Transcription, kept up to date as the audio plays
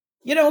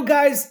You know,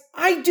 guys,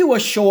 I do a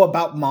show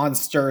about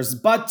monsters,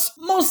 but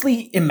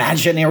mostly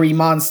imaginary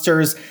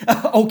monsters.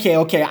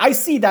 Okay, I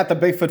see that the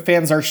Bigfoot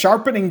fans are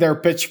sharpening their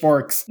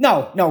pitchforks.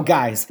 No,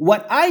 guys.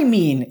 What I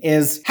mean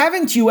is,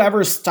 haven't you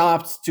ever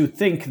stopped to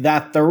think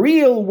that the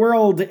real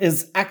world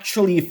is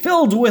actually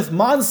filled with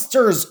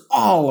monsters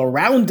all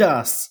around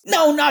us?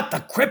 No, not the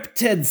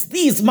cryptids.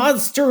 These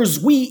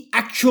monsters we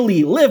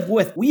actually live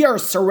with. We are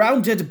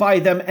surrounded by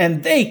them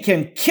and they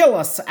can kill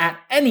us at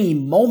any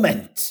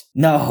moment.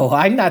 No,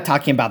 I'm not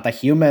talking about the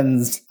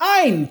humans.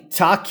 I'm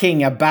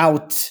talking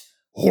about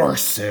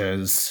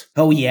horses.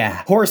 Oh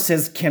yeah,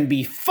 horses can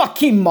be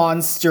fucking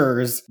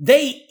monsters.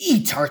 They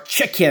eat our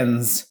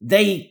chickens.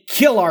 They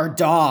kill our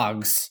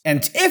dogs.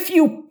 And if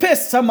you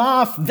piss them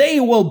off, they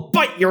will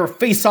bite your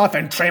face off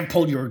and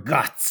trample your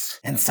guts.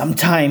 And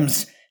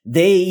sometimes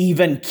they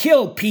even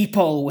kill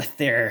people with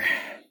their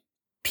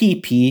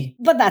pee-pee.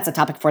 But that's a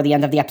topic for the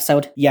end of the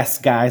episode. Yes,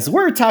 guys,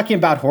 we're talking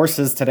about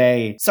horses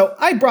today. So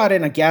I brought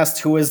in a guest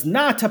who is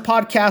not a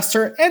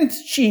podcaster, and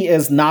she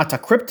is not a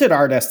cryptid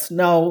artist.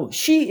 No,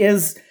 she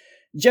is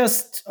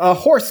just a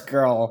horse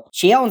girl.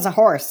 She owns a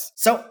horse.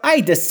 So I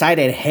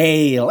decided,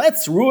 hey,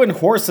 let's ruin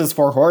horses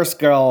for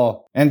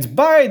Horsegirl. And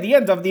by the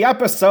end of the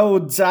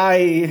episode,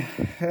 I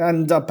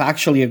end up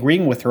actually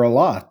agreeing with her a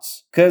lot.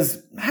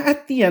 Because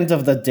at the end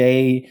of the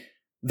day,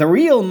 the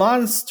real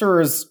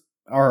monsters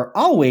are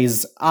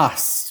always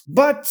us.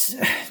 But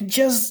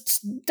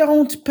just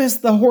don't piss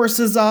the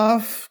horses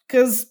off,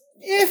 because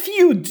if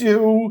you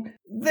do,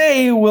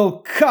 they will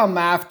come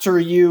after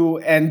you,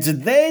 and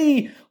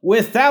they,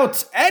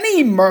 without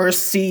any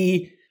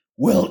mercy,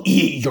 will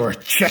eat your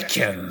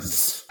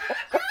chickens.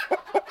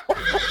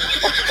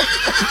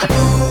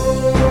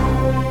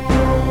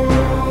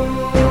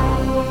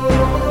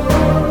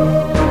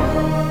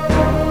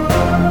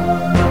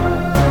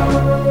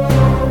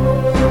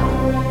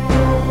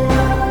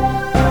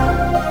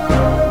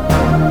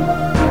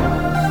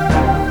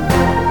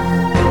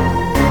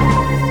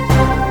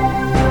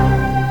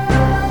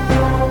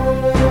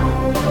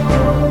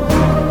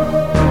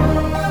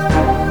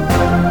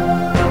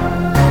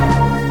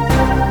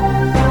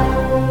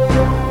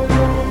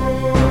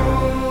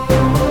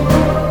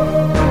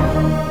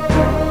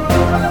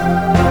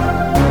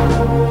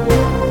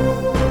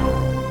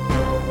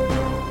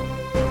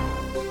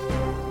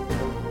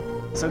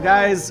 So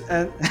guys,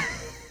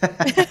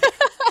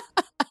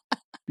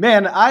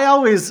 man, I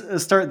always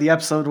start the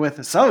episode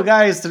with, so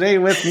guys, today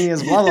with me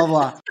is blah, blah,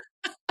 blah.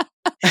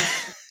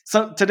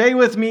 So today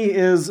with me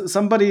is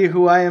somebody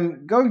who I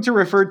am going to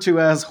refer to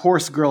as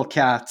Horsegirl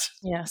Cat.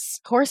 Yes,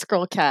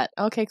 Horsegirl Cat.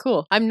 Okay,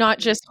 cool. I'm not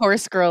just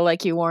Horsegirl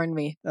like you warned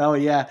me. Oh,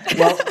 yeah.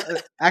 Well,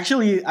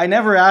 actually, I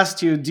never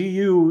asked you, do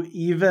you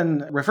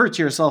even refer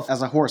to yourself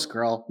as a horse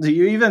girl? Do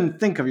you even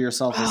think of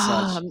yourself as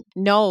such?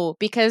 No,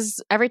 because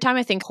every time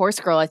I think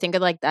Horsegirl, I think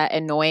of like that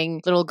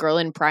annoying little girl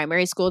in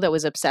primary school that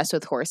was obsessed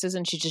with horses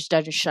and she just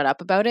doesn't shut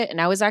up about it.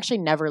 And I was actually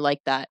never like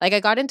that. Like I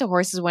got into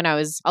horses when I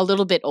was a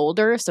little bit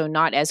older, so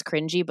not as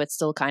cringy, but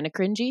still kind of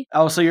cringy.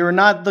 Oh, so you're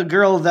not the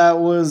girl that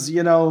was,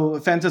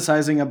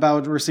 fantasizing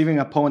about receiving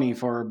a pony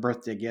for a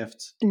birthday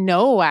gift.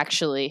 No,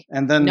 actually.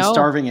 And then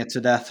starving it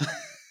to death.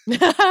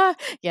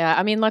 Yeah,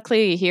 I mean,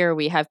 luckily here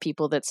we have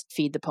people that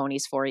feed the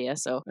ponies for you.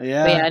 So,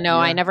 yeah,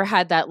 I never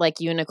had that like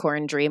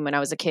unicorn dream when I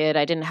was a kid.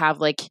 I didn't have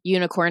like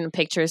unicorn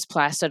pictures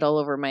plastered all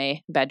over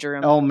my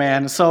bedroom. Oh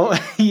man, so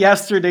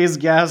yesterday's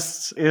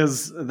guest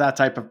is that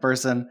type of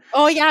person.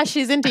 Oh yeah,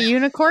 she's into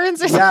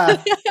unicorns.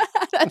 Yeah.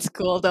 That's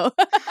cool though.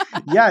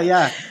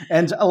 Yeah.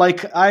 And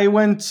like I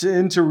went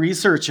into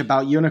research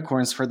about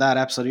unicorns for that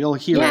episode. You'll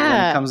hear it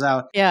when it comes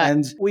out. Yeah.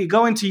 And we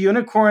go into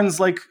unicorns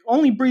like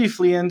only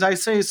briefly. And I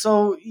say,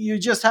 so you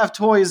just have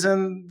toys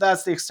and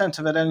that's the extent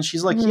of it. And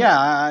she's like,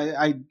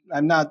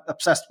 I'm not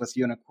obsessed with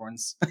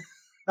unicorns.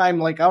 I'm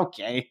like,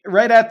 okay.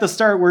 Right at the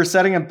start, we're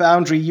setting a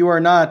boundary. You are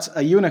not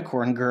a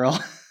unicorn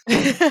girl.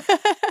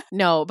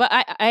 No, but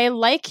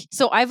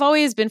I've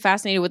always been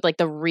fascinated with like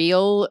the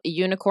real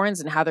unicorns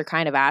and how they're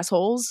kind of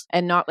assholes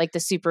and not like the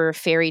super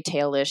fairy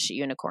tale-ish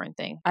unicorn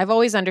thing. I've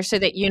always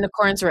understood that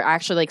unicorns were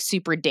actually like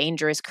super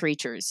dangerous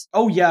creatures.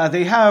 Oh yeah,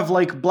 they have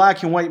like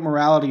black and white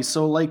morality.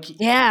 So like,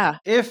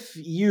 if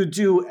you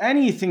do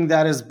anything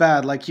that is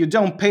bad, like you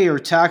don't pay your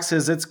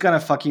taxes, it's gonna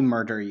fucking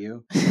murder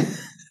you.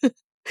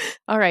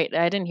 All right,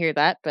 I didn't hear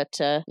that, but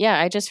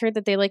I just heard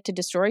that they like to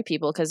destroy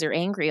people because they're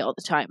angry all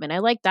the time, and I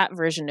like that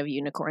version of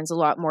unicorns a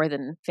lot more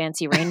than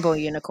fancy rainbow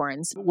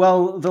unicorns.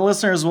 Well, the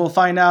listeners will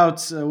find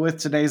out with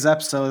today's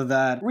episode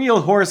that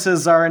real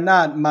horses are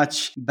not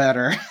much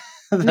better.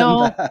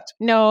 That.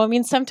 No, I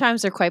mean,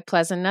 sometimes they're quite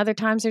pleasant, and other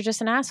times they're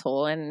just an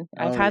asshole, and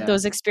I've had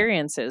those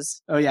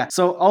experiences. Oh, yeah.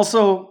 So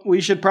also, we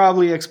should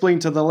probably explain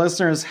to the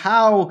listeners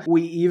how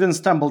we even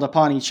stumbled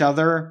upon each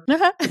other. Do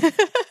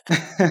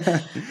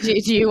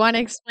you want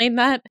to explain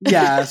that?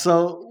 Yeah,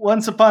 so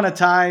once upon a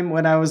time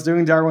when I was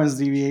doing Darwin's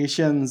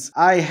Deviations,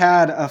 I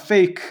had a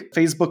fake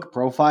Facebook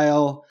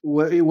profile,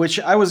 which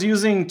I was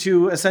using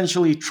to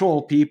essentially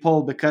troll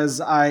people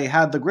because I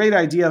had the great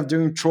idea of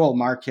doing troll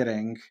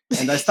marketing.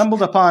 And I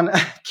stumbled upon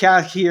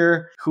Kat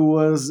here, who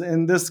was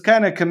in this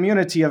kind of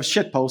community of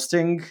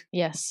shitposting.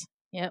 Yes.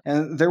 Yep.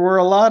 And there were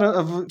a lot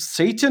of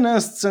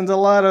Satanists and a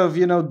lot of,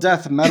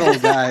 death metal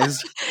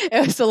guys.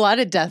 It was a lot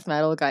of death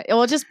metal guys.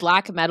 Well, just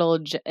black metal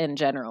in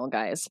general,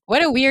 guys.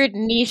 What a weird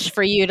niche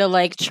for you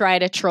to try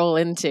to troll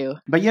into.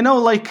 But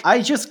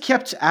I just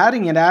kept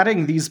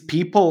adding these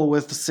people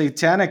with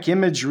satanic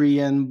imagery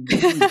and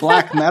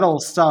black metal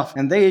stuff.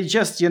 And they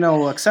just,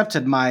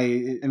 accepted my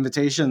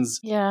invitations.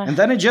 Yeah. And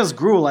then it just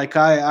grew.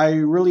 I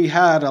really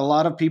had a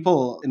lot of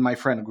people in my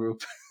friend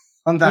group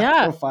on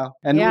that profile.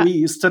 And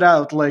we stood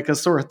out like a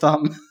sore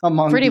thumb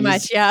among pretty these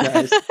much, yeah.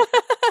 guys.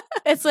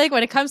 It's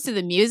when it comes to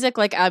the music,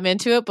 I'm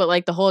into it,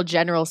 but the whole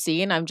general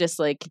scene, I'm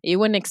just you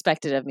wouldn't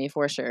expect it of me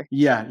for sure.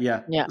 Yeah.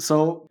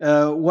 So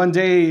one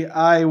day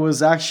I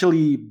was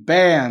actually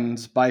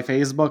banned by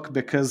Facebook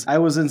because I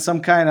was in some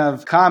kind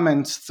of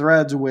comment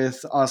thread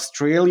with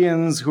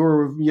Australians who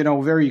were,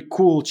 very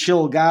cool,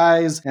 chill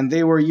guys, and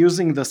they were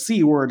using the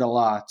C word a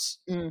lot.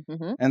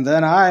 Mm-hmm. And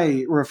then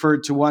I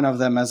referred to one of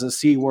them as a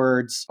C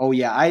word. Oh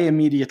yeah, I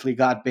immediately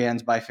got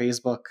banned by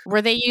Facebook.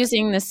 Were they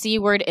using the C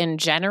word in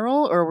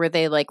general, or were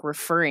they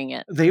referring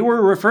it? They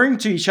were referring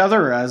to each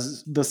other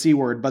as the C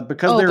word, but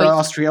because they're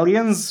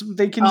Australians,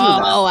 they can do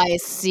that. Oh, I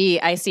see.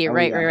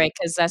 Right.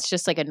 Because that's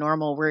just a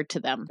normal word to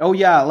them. Oh,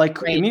 yeah.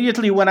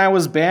 Immediately when I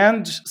was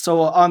banned,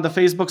 so on the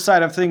Facebook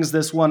side of things,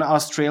 this one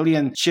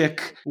Australian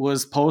chick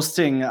was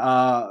posting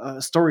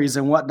stories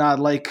and whatnot,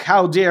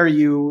 how dare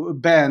you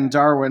ban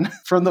Darwin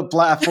from the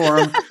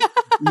platform?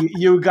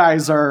 You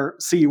guys are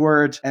C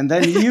word. And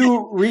then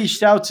you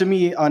reached out to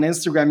me on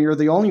Instagram. You're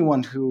the only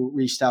one who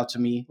reached out to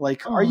me.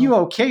 Are you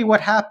okay?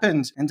 What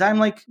happened? And I'm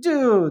like,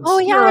 dude,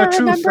 you're a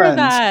true friend.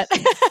 That.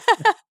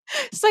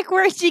 It's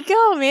where'd you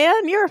go,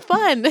 man? You're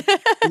fun.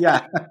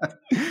 Yeah.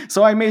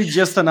 So I made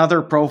just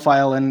another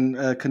profile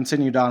and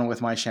continued on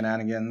with my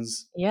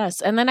shenanigans.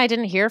 Yes. And then I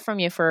didn't hear from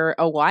you for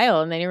a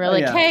while. And then you were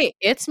hey,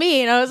 it's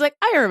me. And I was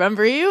I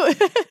remember you.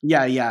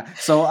 Yeah.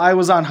 So I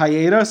was on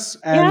hiatus.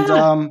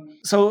 And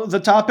so the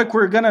topic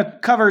we're going to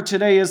cover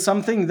today is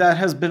something that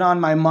has been on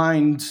my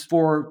mind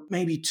for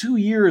maybe 2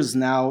 years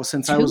now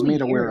since I was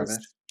made aware of it.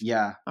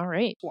 Yeah. All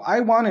right. Well, I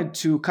wanted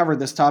to cover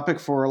this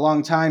topic for a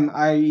long time.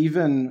 I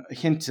even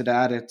hinted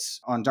at it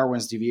on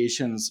Darwin's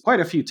Deviations quite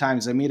a few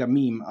times. I made a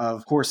meme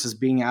of horses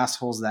being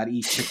assholes that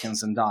eat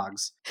chickens and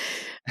dogs.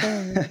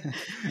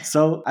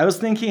 So I was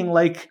thinking,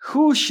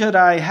 who should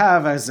I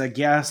have as a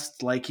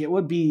guest? It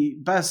would be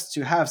best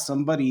to have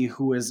somebody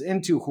who is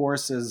into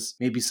horses,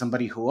 maybe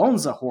somebody who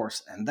owns a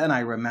horse. And then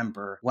I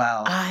remember,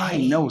 I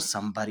know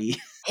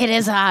somebody. It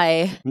is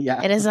I.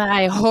 Yeah. It is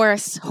I,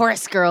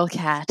 Horsegirl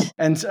cat.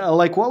 And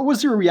what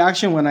was your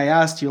reaction when I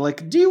asked you,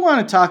 do you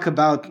want to talk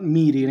about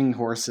meat-eating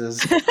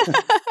horses?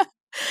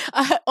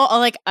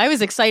 I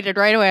was excited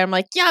right away. I'm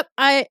yep,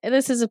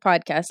 this is a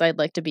podcast I'd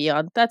like to be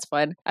on. That's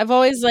fun. I've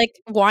always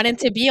wanted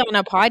to be on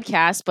a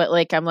podcast, but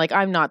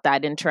I'm not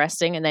that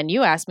interesting. And then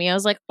you asked me, I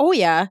was oh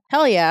yeah,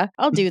 hell yeah,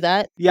 I'll do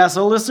that. Yeah.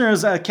 So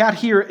listeners, Kat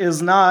here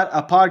is not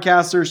a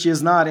podcaster. She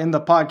is not in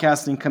the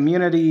podcasting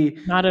community.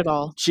 Not at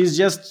all. She's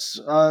just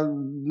a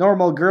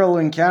normal girl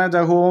in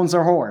Canada who owns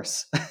a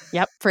horse.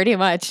 Yep, pretty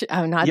much.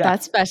 I'm not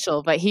that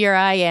special, but here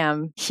I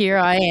am.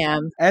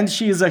 And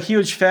she's a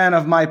huge fan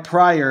of my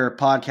prior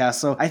podcast.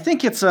 So I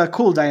think it's a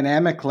cool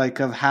dynamic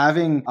of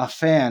having a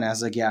fan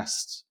as a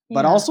guest,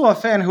 but also a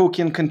fan who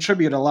can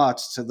contribute a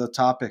lot to the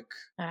topic.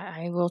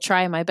 I will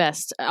try my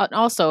best.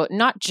 Also,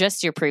 not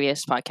just your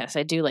previous podcast.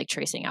 I do like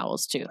Tracing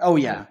Owls too. Oh,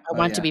 yeah. I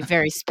want to be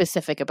very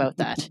specific about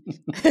that.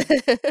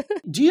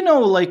 Do you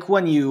know,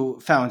 when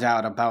you found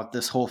out about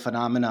this whole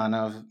phenomenon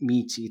of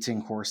meat-eating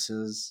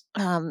horses?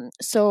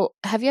 So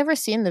have you ever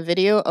seen the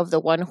video of the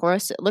one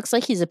horse? It looks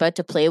like he's about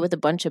to play with a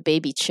bunch of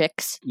baby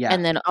chicks. Yeah.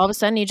 And then all of a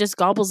sudden he just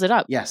gobbles it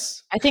up.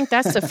 Yes. I think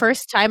that's the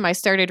first time I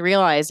started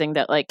realizing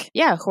that,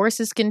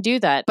 horses can do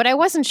that. But I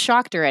wasn't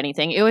shocked or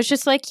anything. It was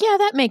just yeah,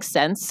 that makes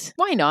sense.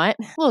 Why not?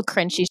 A little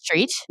crunchy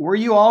treat. Were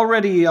you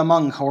already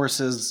among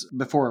horses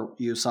before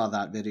you saw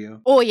that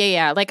video? Oh,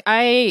 yeah.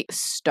 I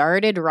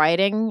started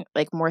riding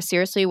more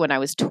seriously when I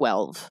was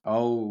 12.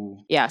 Oh.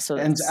 Yeah. So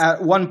and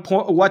at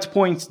what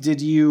point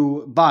did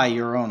you buy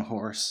your own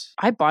horse?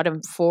 I bought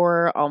him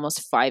for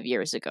almost 5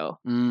 years ago.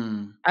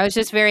 I was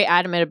just very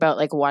adamant about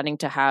wanting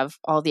to have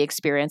all the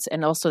experience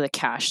and also the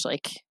cash.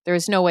 There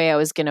was no way I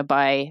was going to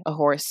buy a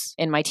horse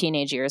in my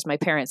teenage years. My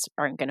parents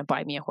aren't going to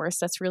buy me a horse.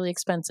 That's really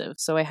expensive.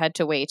 So I had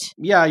to wait.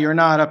 Yeah, you're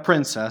not a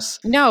princess.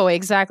 No,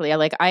 exactly.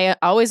 I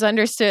always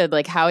understood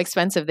how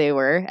expensive they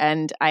were.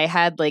 And I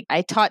had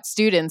I taught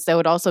students that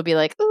would also be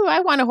ooh, I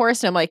want a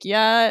horse. And I'm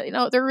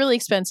yeah, they're really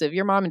expensive.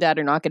 Your mom and dad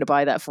are not going to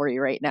buy that for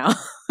you right now.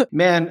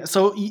 Man,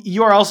 so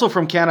you are also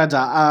from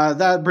Canada.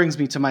 That brings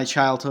me to my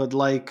childhood.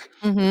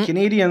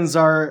 Canadians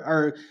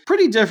are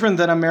pretty different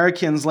than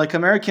Americans.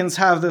 Americans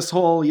have this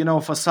whole,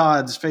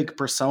 facades, fake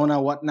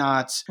persona,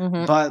 whatnot.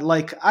 But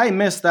I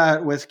miss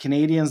that with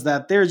Canadians,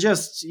 that they're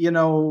just,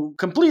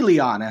 completely really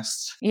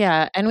honest.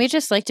 Yeah, and we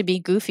just like to be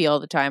goofy all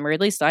the time, or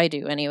at least I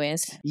do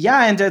anyways.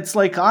 Yeah, and it's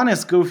like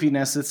honest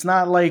goofiness. It's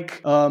not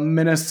like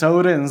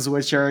Minnesotans,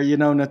 which are,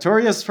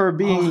 notorious for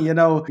being,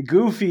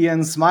 goofy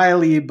and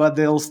smiley, but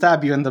they'll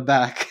stab you in the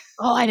back.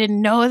 Oh, I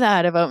didn't know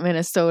that about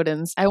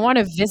Minnesotans. I want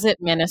to visit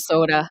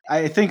Minnesota.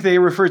 I think they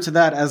refer to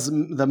that as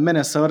the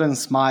Minnesotan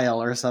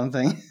smile or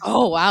something.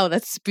 Oh, wow,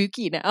 that's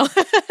spooky now.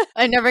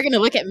 I'm never going to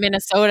look at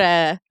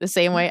Minnesota the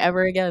same way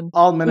ever again.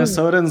 All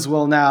Minnesotans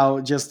will now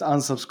just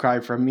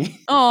unsubscribe from me.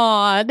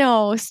 Oh,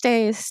 no,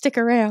 stick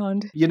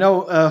around.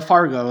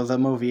 Fargo, the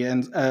movie,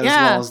 and as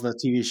well as the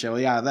TV show.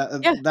 Yeah,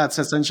 that's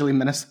essentially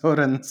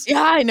Minnesotans.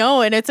 Yeah, I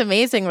know, and it's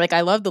amazing. Like,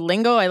 I love the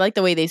lingo. I like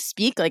the way they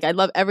speak. Like, I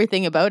love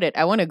everything about it.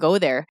 I want to go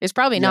there. There's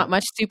probably not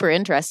much super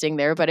interesting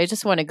there, but I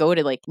just want to go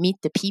to, like, meet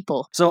the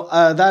people. So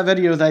that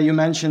video that you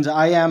mentioned,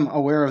 I am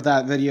aware of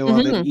that video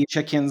of it eat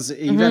chickens.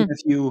 Even if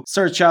you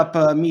search up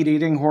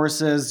meat-eating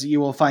horses,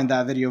 you will find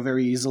that video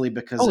very easily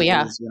because it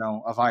is,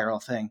 a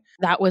viral thing.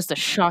 That was the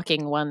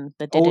shocking one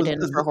that did it in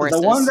for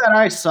horses. The one that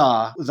I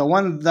saw, the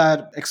one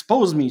that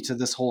exposed me to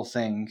this whole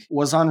thing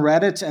was on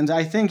Reddit, and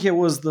I think it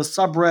was the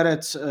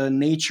subreddit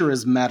Nature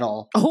is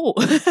Metal. Oh.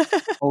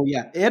 Oh,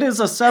 yeah. It is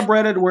a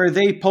subreddit where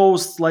they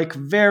post like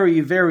very,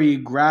 very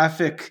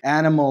graphic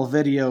animal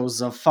videos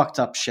of fucked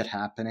up shit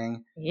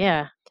happening.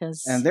 Yeah.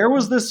 And there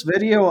was this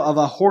video of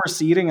a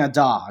horse eating a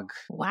dog.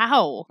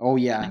 Wow. Oh,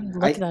 yeah. I can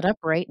look that up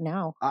right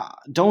now.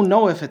 Don't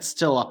know if it's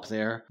still up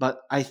there,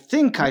 but I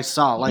think I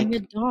saw a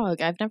dog.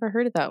 I've never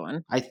heard of that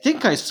one. I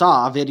think I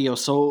saw a video.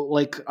 So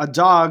like a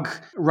dog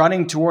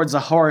running towards a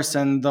horse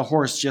and the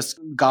horse just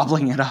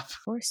gobbling it up.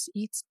 Horse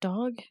eats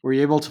dog? Were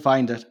you able to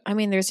find it? I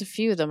mean, there's a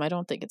few of them. I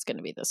don't think it's going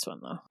to be this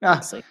one though.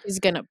 It's like he's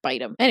going to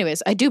bite him.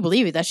 Anyways, I do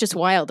believe it. That's just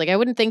wild. Like I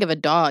wouldn't think of a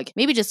dog.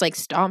 Maybe just like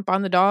stomp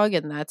on the dog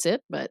and that's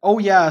it. But oh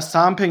yeah,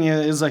 stomping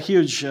is a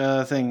huge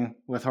thing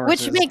with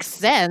horses. Which makes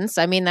sense.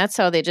 I mean, that's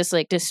how they just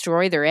like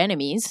destroy their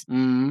enemies.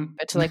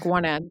 But to like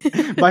want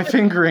to... By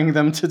fingering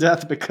them to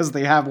death because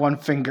they have one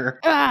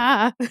finger.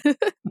 Ah! Oh,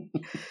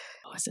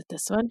 is it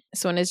this one?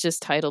 This one is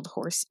just titled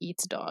Horse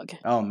Eats Dog.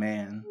 Oh,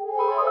 man.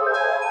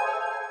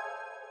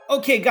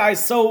 Okay,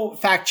 guys, so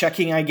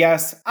fact-checking, I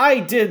guess. I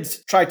did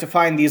try to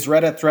find these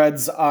Reddit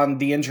threads on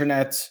the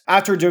internet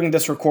after doing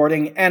this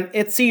recording, and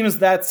it seems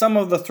that some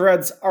of the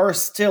threads are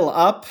still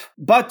up.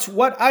 But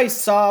what I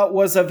saw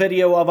was a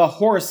video of a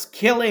horse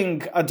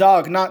killing a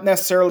dog, not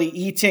necessarily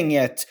eating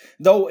it.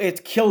 Though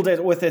it killed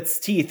it with its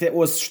teeth, it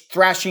was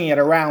thrashing it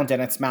around in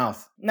its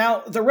mouth.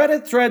 Now, the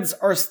Reddit threads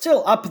are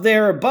still up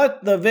there,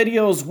 but the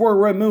videos were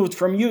removed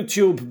from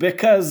YouTube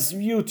because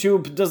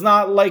YouTube does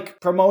not like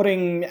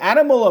promoting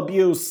animal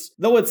abuse,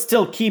 though it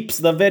still keeps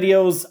the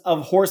videos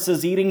of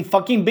horses eating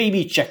fucking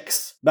baby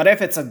chicks. But if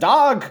it's a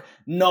dog,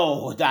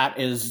 no, that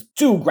is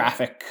too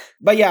graphic.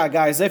 But yeah,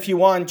 guys, if you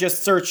want,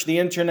 just search the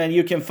internet.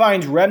 You can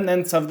find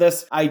remnants of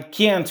this. I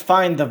can't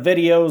find the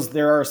videos.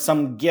 There are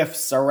some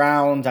GIFs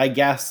around, I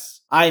guess.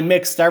 I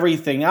mixed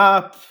everything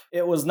up.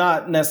 It was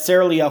not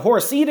necessarily a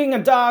horse eating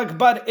a dog,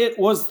 but it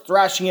was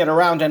thrashing it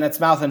around in its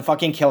mouth and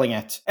fucking killing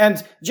it.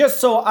 And just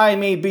so I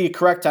may be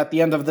correct at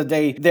the end of the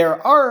day,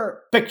 there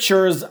are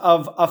pictures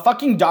of a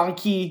fucking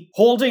donkey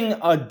holding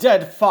a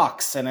dead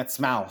fox in its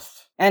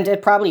mouth. And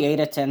it probably ate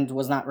it and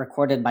was not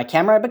recorded by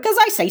camera because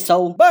I say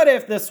so. But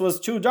if this was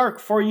too dark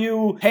for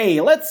you,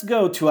 hey, let's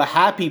go to a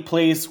happy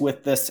place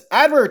with this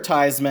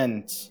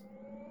advertisement.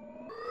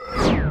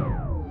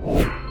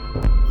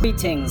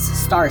 Greetings,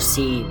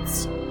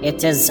 starseeds.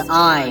 It is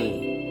I,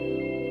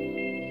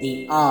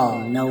 the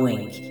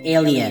all-knowing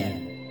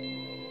alien,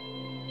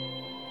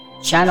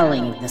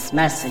 channeling this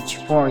message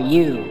for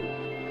you.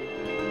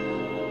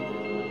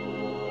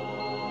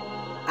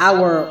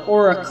 Our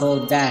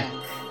oracle deck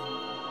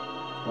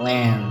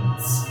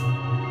lands.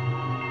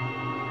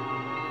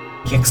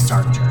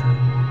 Kickstarter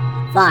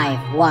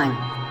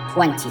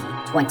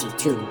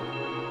 5/1/2022.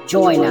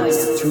 Join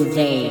us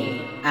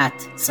today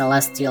at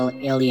Celestial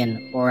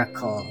Alien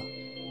Oracle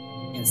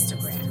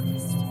Instagram.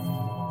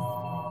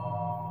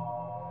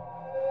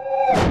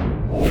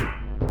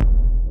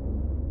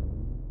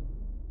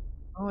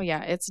 Oh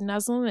yeah, it's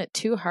nuzzling it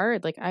too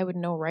hard. Like I would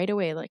know right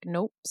away. Like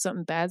nope,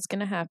 something bad's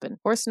gonna happen.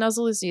 Horse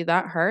nuzzles you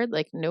that hard?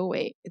 Like no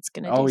way, it's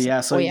gonna. Oh yeah,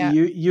 so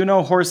you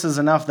know horses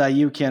enough that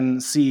you can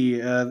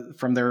see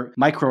from their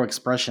micro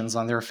expressions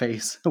on their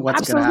face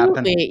what's gonna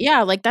happen.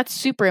 Yeah, like that's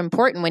super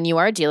important when you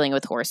are dealing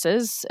with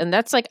horses, and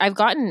that's like I've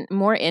gotten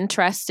more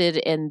interested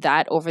in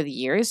that over the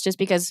years, just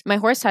because my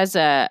horse has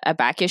a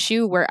back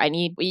issue where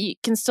you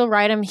can still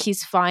ride him,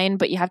 he's fine,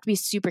 but you have to be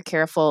super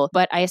careful.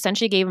 But I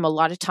essentially gave him a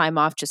lot of time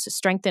off just to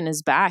strengthen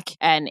his back. back.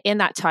 And in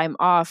that time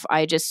off,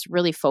 I just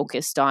really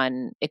focused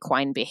on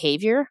equine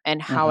behavior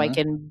and how I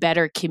can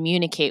better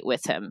communicate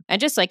with him. And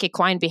just like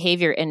equine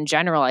behavior in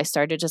general, I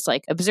started just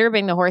like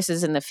observing the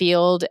horses in the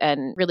field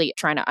and really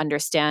trying to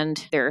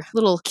understand their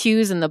little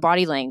cues in the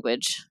body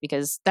language,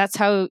 because that's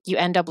how you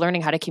end up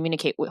learning how to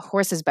communicate with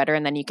horses better.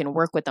 And then you can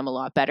work with them a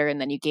lot better.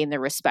 And then you gain their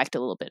respect a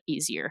little bit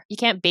easier. You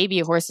can't baby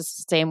a horse the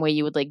same way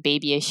you would like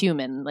baby a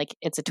human. Like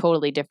it's a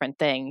totally different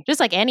thing. Just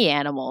like any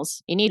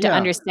animals, you need to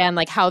understand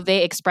like how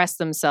they express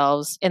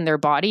themselves in their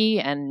body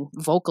and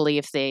vocally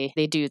if they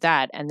do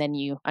that. And then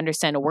you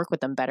understand to work with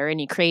them better and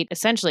you create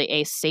essentially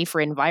a safer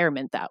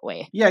environment that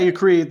way. Yeah, you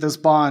create this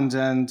bond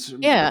and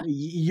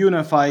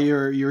unify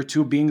your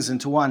two beings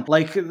into one.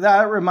 Like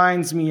that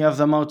reminds me of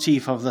the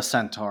motif of the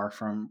centaur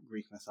from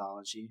Greek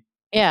mythology.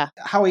 Yeah.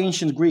 How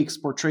ancient Greeks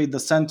portrayed the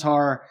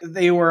centaur.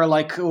 They were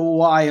like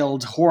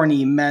wild,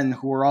 horny men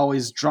who were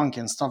always drunk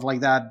and stuff like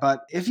that.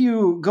 But if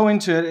you go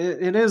into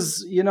it, it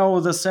is,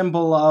 the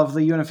symbol of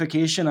the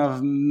unification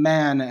of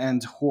man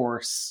and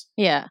horse.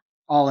 Yeah.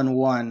 All in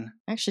one.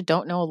 I actually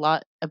don't know a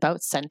lot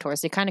about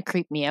centaurs. They kind of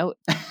creep me out.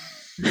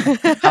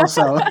 How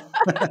so?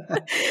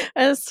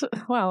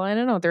 Well, I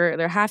don't know.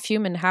 They're half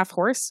human, half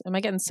horse. Am I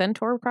getting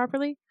centaur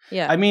properly?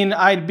 Yeah. I mean,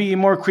 I'd be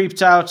more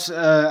creeped out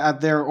at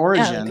their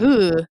origin. Yeah,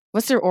 ooh.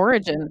 What's their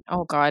origin?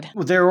 Oh, God.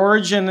 Their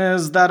origin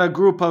is that a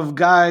group of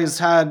guys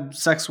had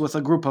sex with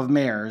a group of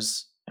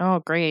mares. Oh,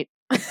 great.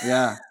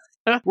 Yeah.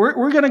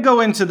 We're going to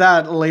go into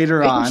that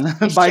later on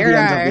by the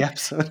end of the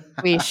episode.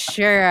 We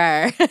sure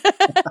are.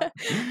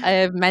 I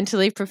have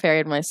mentally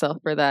prepared myself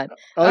for that.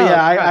 Oh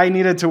yeah, I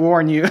needed to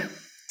warn you.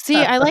 See,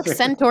 I like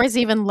centaurs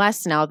even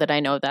less now that I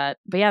know that.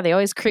 But yeah, they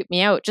always creep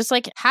me out. Just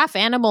like half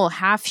animal,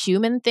 half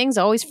human things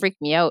always freak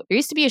me out. There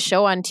used to be a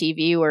show on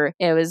TV where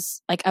it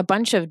was like a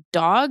bunch of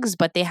dogs,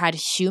 but they had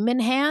human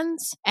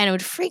hands, and it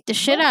would freak the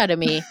shit out of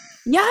me.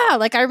 Yeah,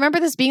 like I remember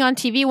this being on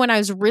TV when I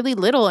was really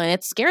little, and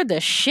it scared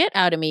the shit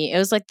out of me. It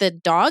was like the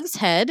dog's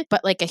head,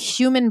 but like a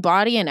human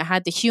body, and it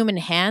had the human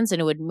hands,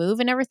 and it would move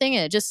and everything.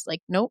 And it just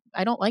like, nope,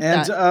 I don't like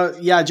that.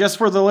 And just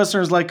for the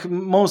listeners, like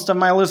most of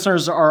my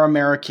listeners are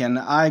American.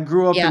 I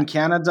grew up in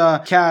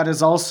Canada. Kat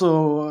is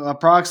also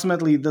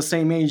approximately the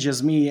same age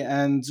as me,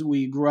 and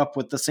we grew up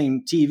with the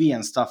same TV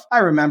and stuff. I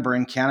remember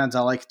in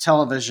Canada, like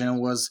television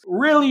was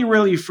really,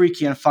 really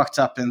freaky and fucked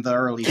up in the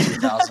early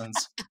 2000s.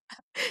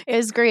 It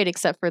was great,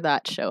 except for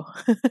that show.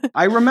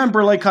 I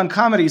remember, like, on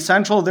Comedy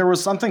Central, there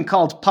was something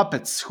called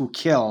Puppets Who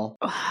Kill.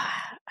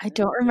 I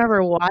don't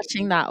remember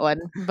watching that one,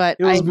 but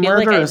it was I feel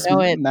murderous like I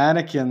know it.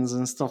 Mannequins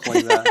and stuff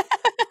like that.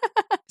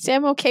 See,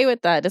 I'm okay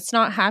with that. It's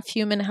not half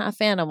human,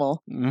 half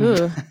animal.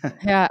 Ooh.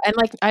 Yeah. And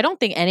like, I don't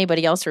think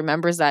anybody else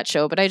remembers that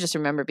show, but I just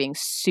remember being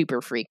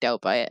super freaked out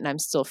by it, and I'm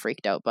still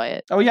freaked out by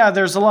it. Oh yeah,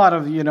 there's a lot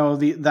of,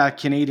 that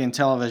Canadian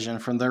television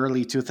from the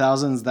early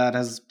 2000s that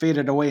has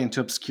faded away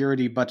into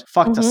obscurity, but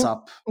fucked us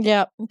up.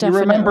 Yeah, definitely. You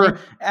remember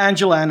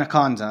Angela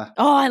Anaconda?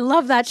 Oh, I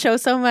love that show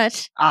so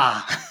much.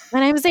 My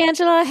name is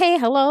Angela. Hey,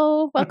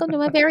 hello. Welcome to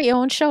my very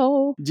own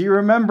show. Do you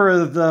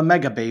remember the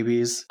Mega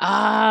Babies?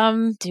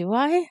 Do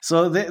I?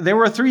 So there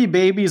were 3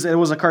 babies. It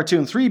was a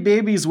cartoon. 3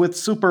 babies with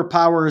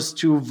superpowers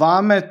to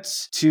vomit,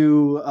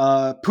 to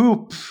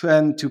poop,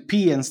 and to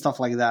pee and stuff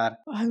like that.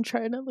 I'm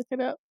trying to look it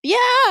up.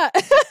 Yeah!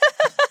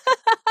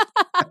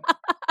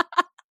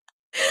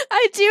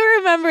 I do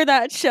remember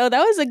that show.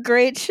 That was a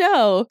great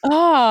show.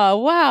 Oh,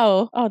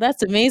 wow. Oh,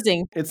 that's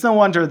amazing. It's no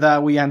wonder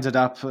that we ended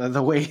up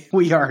the way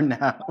we are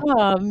now.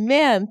 Oh,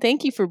 man.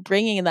 Thank you for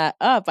bringing that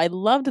up. I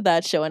loved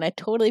that show, and I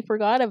totally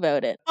forgot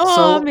about it.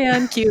 Oh,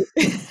 man. Cute.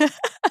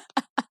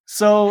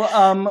 So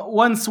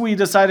once we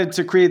decided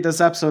to create this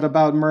episode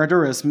about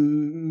murderous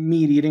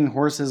meat-eating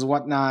horses,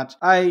 whatnot,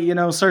 I,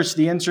 searched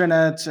the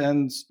internet,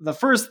 and the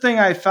first thing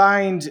I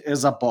find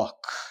is a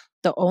book.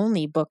 The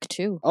only book,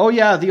 too. Oh,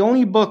 yeah, the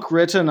only book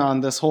written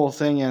on this whole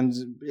thing. And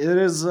it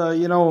is, a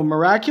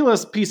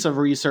miraculous piece of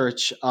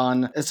research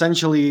on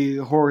essentially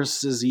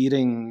horses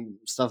eating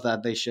stuff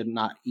that they should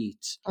not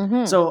eat.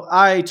 Mm-hmm. So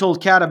I told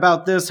Kat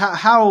about this.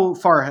 How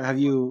far have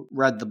you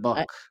read the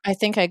book? I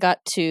think I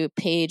got to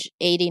page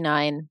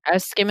 89. I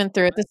was skimming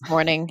through it this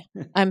morning.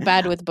 I'm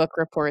bad with book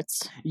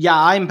reports.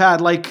 Yeah, I'm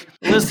bad. Like,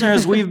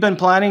 listeners, we've been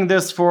planning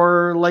this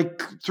for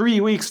like 3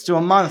 weeks to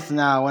a month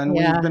now. And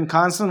we've been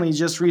constantly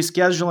just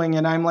rescheduling.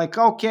 And I'm like,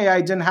 okay,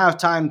 I didn't have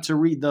time to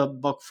read the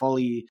book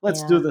fully.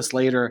 Let's do this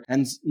later.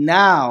 And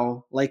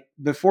now, like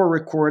before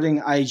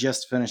recording, I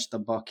just finished the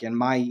book and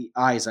my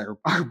eyes are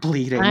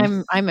bleeding.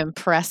 I'm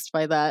impressed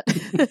by that.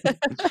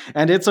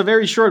 And it's a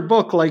very short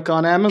book. Like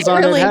on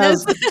Amazon, it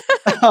has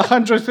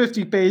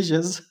 150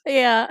 pages.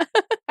 Yeah.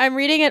 I'm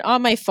reading it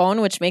on my phone,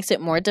 which makes it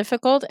more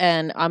difficult.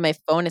 And on my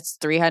phone, it's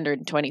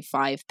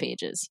 325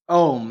 pages.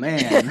 Oh,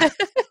 man.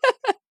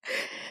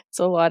 It's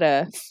a lot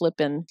of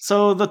flipping.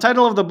 So the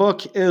title of the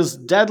book is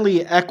Deadly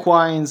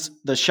Equines,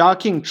 The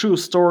Shocking True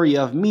Story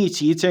of Meat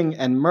Eating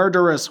and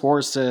Murderous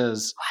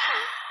Horses.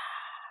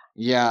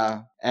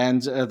 Yeah.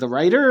 And the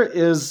writer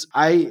is,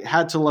 I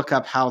had to look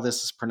up how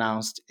this is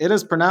pronounced. It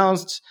is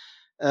pronounced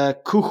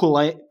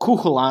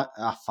Kuhula.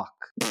 Ah, fuck.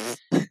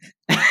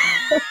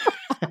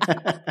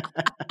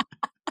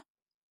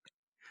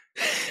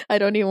 I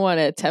don't even want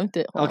to attempt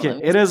it. Okay,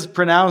 it is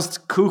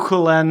pronounced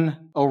Cuchulainn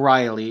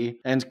O'Reilly,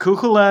 and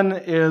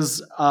Cuchulainn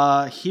is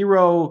a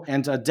hero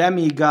and a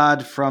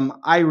demigod from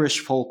Irish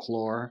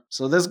folklore.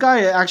 So this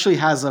guy actually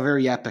has a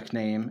very epic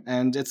name,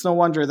 and it's no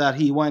wonder that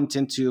he went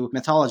into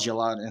mythology a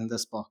lot in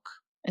this book.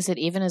 Is it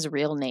even his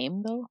real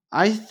name, though?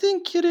 I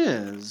think it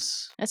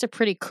is. That's a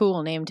pretty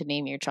cool name to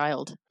name your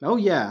child. Oh,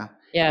 yeah.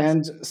 Yeah.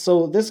 And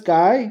so this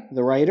guy,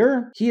 the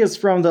writer, he is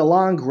from the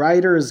Long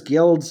Riders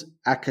Guild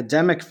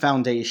Academic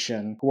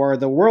Foundation, who are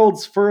the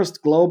world's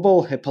first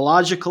global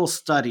hippological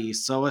study.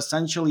 So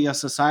essentially a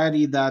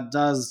society that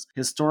does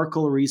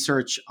historical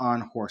research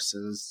on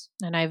horses.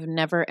 And I've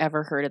never,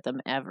 ever heard of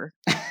them, ever.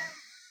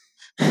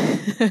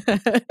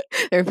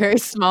 They're a very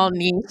small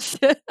niche.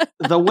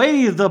 The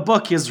way the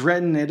book is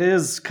written, it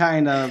is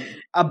kind of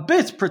a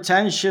bit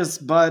pretentious,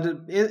 but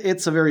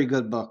it's a very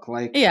good book.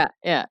 Like, yeah.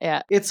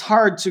 It's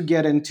hard to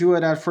get into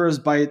it at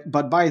first,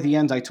 but by the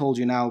end, I told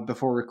you now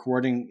before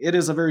recording, it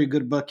is a very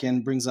good book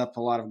and brings up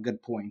a lot of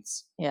good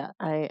points. Yeah,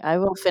 I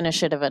will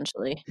finish it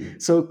eventually.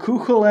 So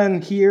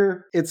Cuchulainn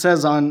here, it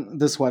says on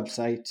this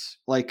website,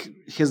 like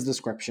his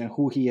description,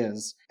 who he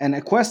is. An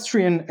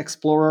equestrian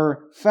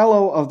explorer,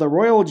 fellow of the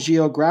Royal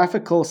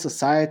Geographical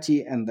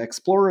Society and the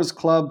Explorers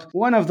Club,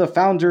 one of the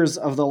founders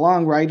of the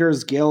Long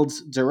Riders Guild,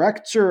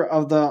 director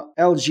of the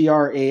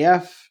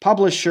LGRAF,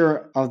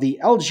 publisher of the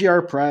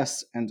LGR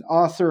Press, and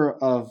author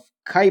of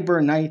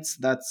Khyber Nights,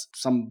 that's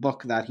some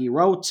book that he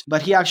wrote,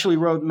 but he actually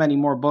wrote many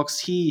more books.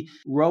 He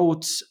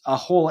wrote a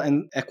whole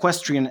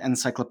equestrian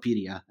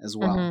encyclopedia as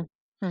well. Mm-hmm.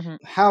 Mm-hmm.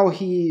 How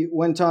he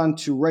went on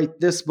to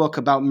write this book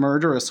about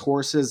murderous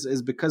horses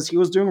is because he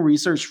was doing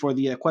research for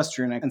the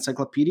Equestrian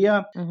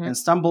Encyclopedia and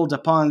stumbled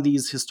upon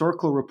these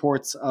historical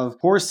reports of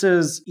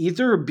horses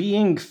either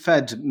being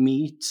fed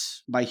meat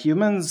by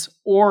humans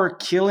or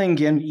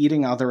killing and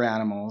eating other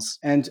animals.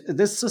 And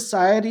this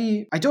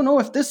society, I don't know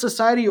if this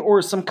society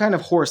or some kind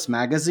of horse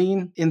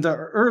magazine, in the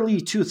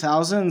early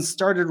 2000s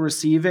started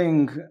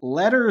receiving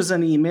letters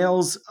and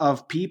emails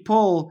of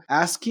people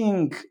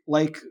asking,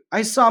 like,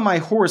 I saw my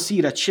horse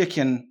eat a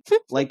chicken.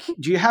 Like,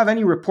 do you have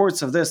any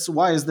reports of this?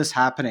 Why is this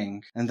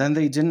happening? And then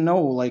they didn't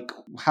know, like,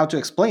 how to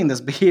explain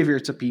this behavior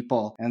to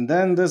people. And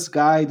then this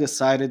guy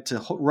decided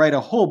to write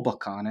a whole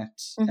book on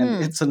it.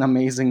 And it's an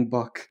amazing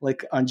book,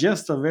 like, on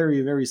just a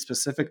very, very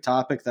specific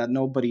topic that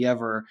nobody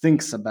ever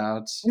thinks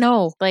about.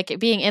 No, like,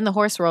 being in the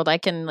horse world, I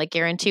can, like,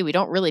 guarantee we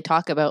don't really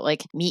talk about,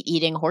 like,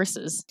 meat-eating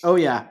horses. Oh,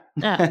 yeah.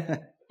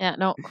 Yeah,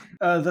 no.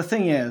 The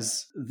thing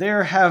is,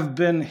 there have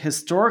been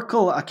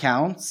historical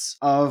accounts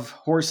of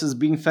horses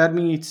being fed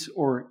meat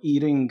or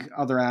eating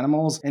other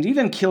animals and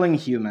even killing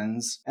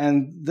humans.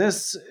 And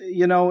this,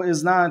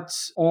 is not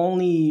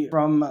only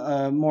from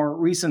more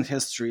recent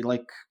history,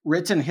 like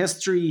written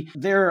history.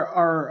 There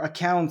are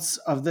accounts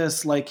of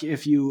this, like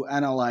if you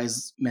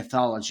analyze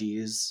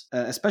mythologies,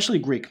 especially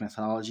Greek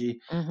mythology.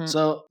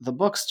 So the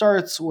book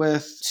starts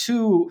with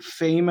 2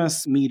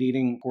 famous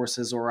meat-eating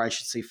horses, or I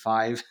should say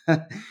 5,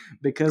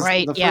 because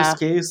the first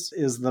case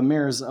is the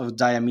mares of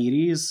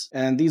Diomedes.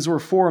 And these were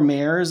 4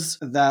 mares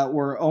that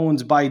were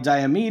owned by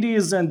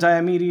Diomedes, and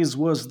Diomedes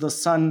was the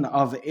son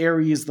of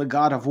Ares, the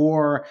god of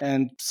war,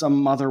 and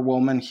some other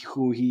woman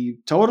who he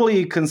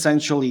totally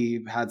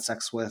consensually had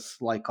sex with,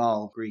 like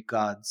all Greek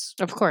gods.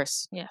 Of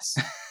course, yes.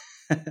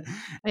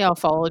 They all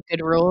followed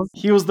good rules.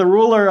 He was the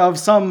ruler of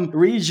some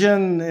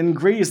region in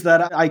Greece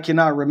that I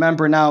cannot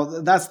remember now.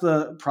 That's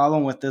the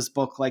problem with this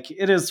book. Like,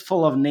 it is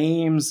full of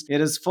names.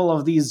 It is full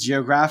of these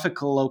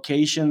geographical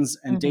locations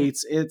and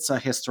dates. It's a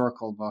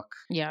historical book.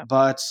 Yeah.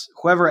 But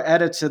whoever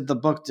edited the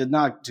book did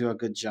not do a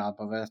good job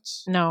of it.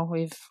 No,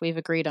 we've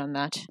agreed on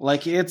that.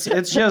 Like,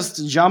 it's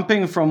just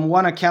jumping from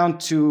one account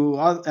to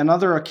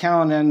another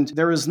account, and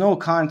there is no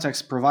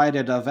context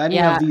provided of any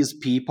of these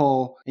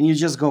people, and you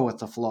just go with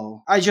the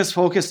flow. I just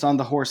focused on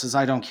the horses.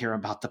 I don't care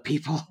about the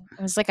people.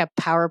 It was like a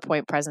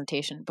PowerPoint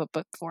presentation, but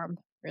book form,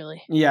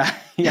 really. Yeah.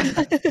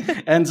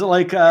 And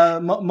like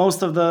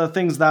most of the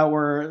things that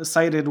were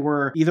cited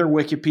were either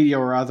Wikipedia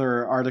or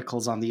other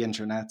articles on the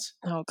internet.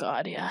 Oh,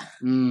 God, yeah.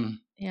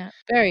 Yeah,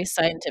 very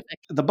scientific.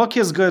 The book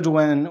is good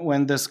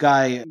when this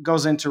guy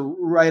goes into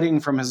writing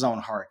from his own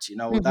heart,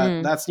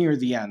 that's near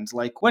the end.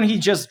 Like when he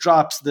just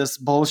drops this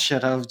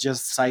bullshit of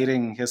just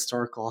citing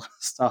historical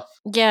stuff.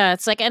 Yeah,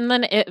 it's like, and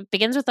then it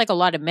begins with like a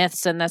lot of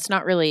myths, and that's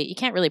not really, you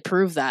can't really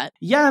prove that.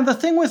 Yeah, and the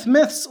thing with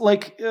myths,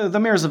 like the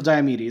mares of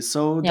Diomedes.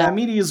 So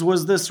Diomedes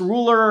was this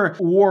ruler,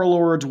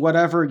 warlord,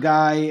 whatever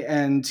guy,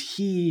 and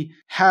he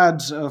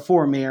had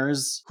 4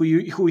 mares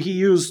who he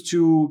used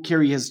to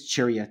carry his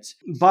chariot.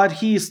 But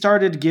he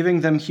started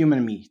giving them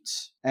human meat.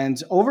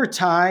 And over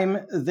time,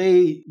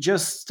 they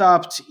just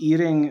stopped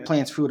eating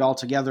plant food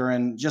altogether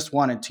and just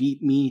wanted to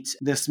eat meat.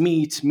 This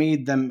meat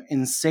made them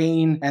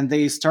insane, and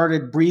they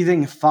started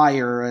breathing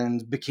fire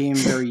and became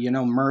very,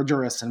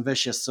 murderous and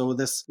vicious. So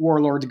this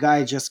warlord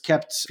guy just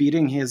kept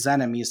feeding his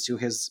enemies to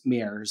his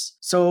mares.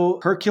 So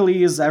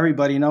Hercules,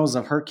 everybody knows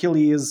of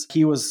Hercules.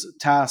 He was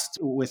tasked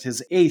with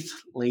his 8th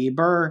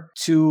labor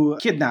to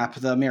kidnap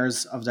the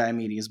mares of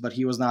Diomedes, but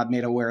he was not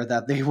made aware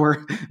that they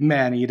were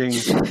man-eating,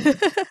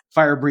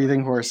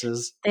 fire-breathing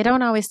horses. They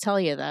don't always tell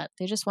you that.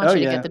 They just want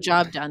you to get the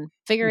job done.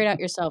 Figure it out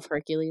yourself,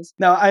 Hercules.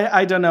 No,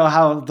 I don't know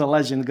how the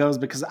legend goes,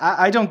 because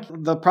I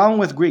don't. The problem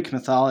with Greek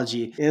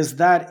mythology is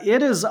that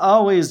it is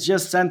always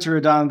just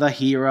centered on the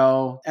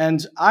hero,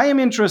 and I am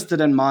interested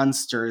in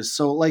monsters.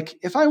 So, like,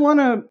 if I want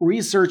to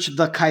research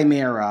the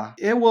Chimera,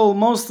 it will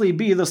mostly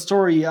be the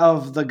story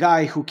of the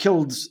guy who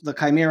killed the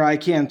Chimera. I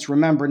can't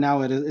remember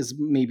now. It is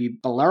maybe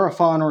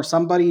Bellerophon or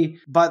somebody,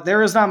 but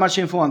there is not much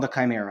info on the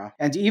Chimera.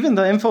 And even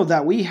the info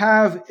that we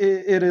have,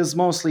 it is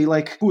mostly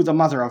like who the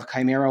mother of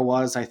Chimera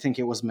was. I think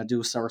it was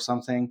Medusa or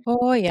something.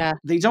 Oh, yeah.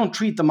 They don't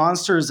treat the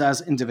monsters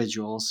as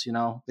individuals,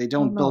 They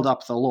don't build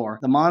up the lore.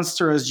 The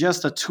monster is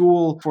just a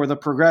tool for the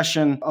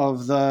progression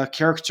of the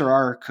character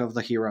arc of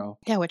the hero.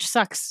 Yeah, which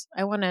sucks.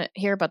 I want to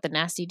hear about the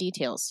nasty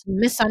details.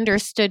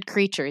 Misunderstood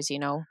creatures,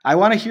 I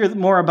want to hear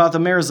more about the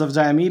mares of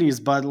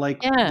Diomedes, but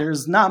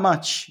there's not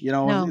much,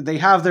 No. They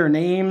have their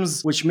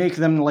names, which make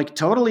them like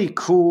totally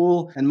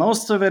cool. And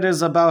most of it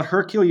is about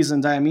Hercules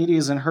and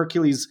Diomedes, and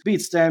Hercules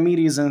beats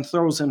Diomedes and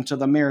throws him to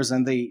the mares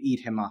and they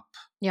eat him up.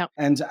 Yep.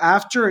 And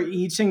after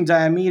eating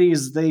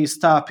Diomedes, they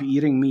stop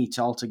eating meat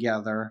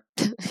altogether.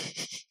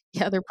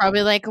 Yeah, they're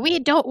probably like, we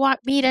don't want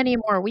meat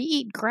anymore. We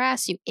eat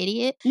grass, you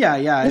idiot.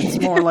 Yeah.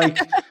 It's more like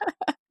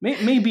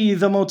maybe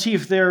the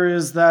motif there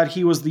is that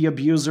he was the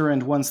abuser,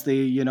 and once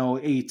they,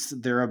 ate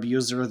their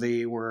abuser,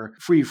 they were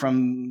free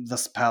from the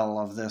spell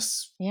of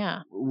this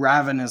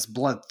ravenous,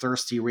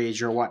 bloodthirsty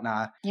rage or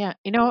whatnot. Yeah.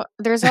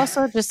 There's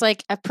also just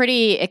like a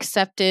pretty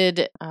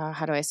accepted,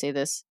 how do I say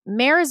this?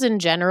 Mares in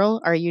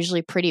general are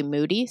usually pretty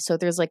moody. So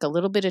there's like a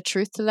little bit of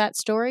truth to that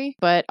story.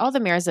 But all the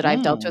mares that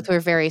I've dealt with were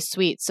very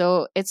sweet.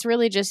 So it's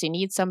really just you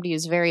need somebody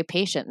who's very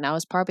patient. And that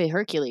was probably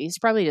Hercules. He's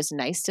probably just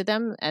nice to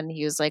them. And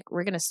he was like,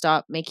 we're going to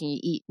stop making you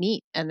eat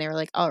meat. And they were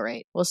like, all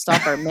right, we'll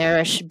stop our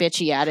marish,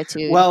 bitchy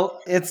attitude. Well,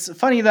 it's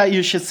funny that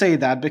you should say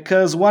that,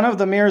 because one of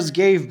the mares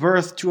gave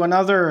birth to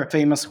another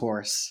famous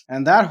horse.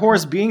 And that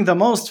horse being the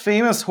most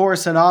famous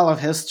horse in all of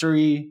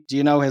history. Do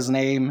you know his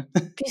name?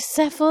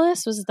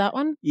 Bucephalus? Was it that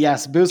one?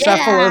 Yes,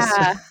 Bucephalus.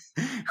 Yeah.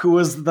 Who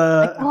was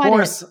the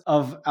horse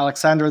of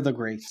Alexander the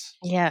Great.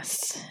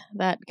 Yes,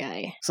 that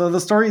guy. So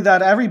the story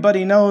that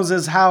everybody knows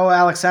is how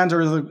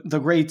Alexander the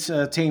Great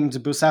tamed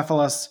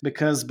Bucephalus,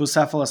 because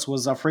Bucephalus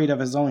was afraid of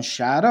his own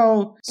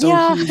shadow.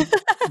 So he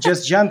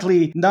just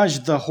gently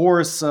nudged the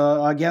horse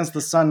against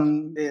the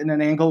sun in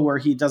an angle where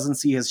he doesn't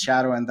see his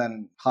shadow, and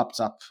then hopped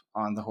up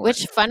on the horse.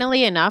 Which,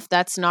 funnily enough,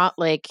 that's not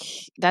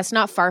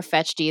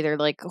far-fetched either.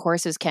 Like,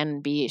 horses can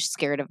be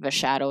scared of a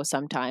shadow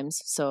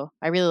sometimes. So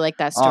I really like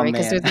that story,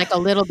 because there's like a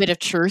little bit of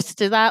truth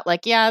to that.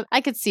 Like, yeah,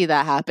 I could see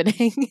that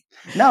happening.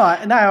 Now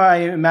I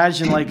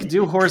imagine, like,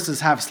 do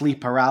horses have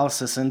sleep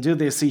paralysis, and do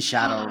they see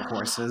shadow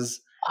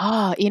horses?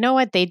 Oh, you know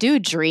what? They do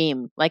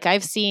dream. Like,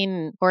 I've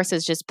seen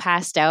horses just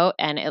passed out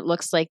and it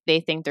looks like they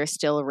think they're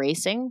still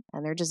racing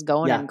and they're just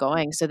going and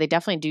going. So they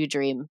definitely do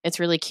dream. It's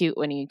really cute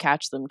when you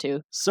catch them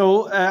too.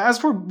 So as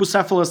for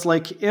Bucephalus,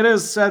 like, it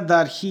is said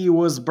that he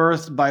was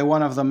birthed by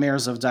one of the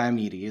mares of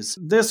Diomedes.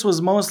 This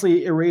was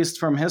mostly erased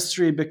from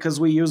history because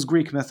we use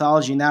Greek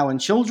mythology now in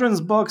children's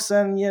books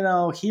and,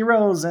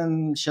 heroes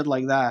and shit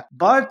like that.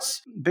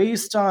 But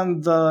based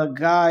on the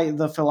guy,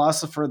 the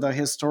philosopher, the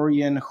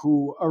historian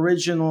who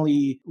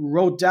originally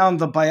wrote down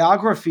the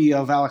biography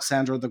of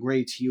Alexander the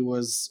Great, he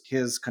was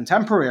his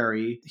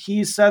contemporary,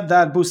 he said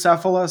that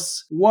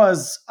Bucephalus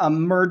was a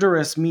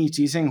murderous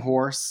meat-eating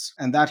horse,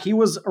 and that he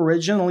was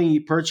originally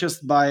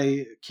purchased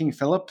by King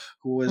Philip,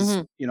 who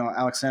was,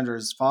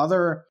 Alexander's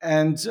father.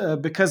 And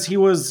because he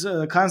was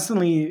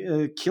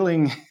constantly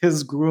killing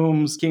his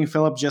grooms, King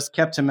Philip just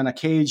kept him in a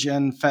cage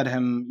and fed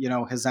him,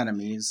 his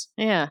enemies.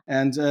 Yeah.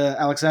 And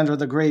Alexander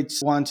the Great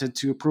wanted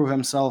to prove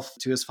himself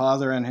to his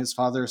father, and his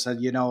father said,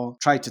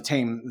 try to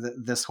tame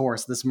this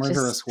horse, this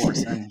murderous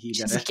horse, and he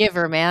did it. Give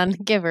her, man.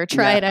 Give her.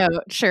 Try it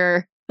out.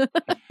 Sure.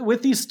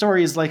 With these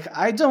stories, like,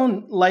 I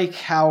don't like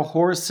how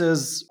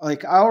horses,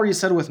 like I already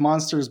said with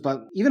monsters,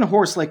 but even a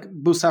horse like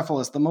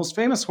Bucephalus, the most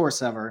famous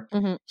horse ever,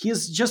 he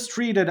is just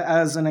treated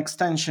as an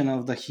extension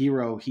of the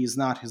hero. He's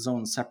not his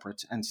own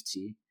separate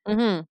entity.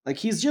 Like,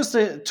 he's just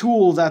a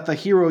tool that the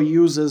hero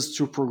uses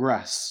to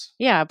progress.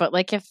 Yeah, but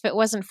like, if it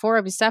wasn't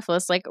for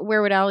Bucephalus, like,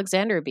 where would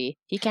Alexander be?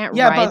 He can't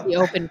ride the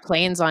open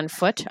plains on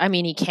foot. I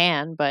mean, he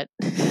can, but...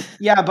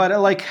 Yeah, but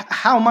like,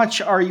 how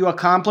much are you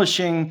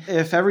accomplishing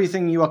if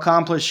everything you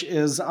accomplish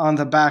is on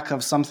the back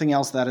of something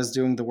else that is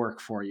doing the work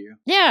for you?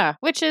 Yeah,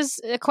 which is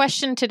a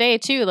question today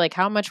too. Like,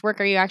 how much work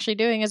are you actually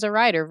doing as a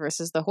rider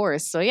versus the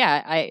horse? So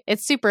yeah,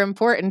 it's super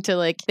important to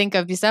like think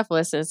of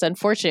Bucephalus. And it's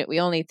unfortunate we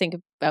only think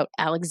about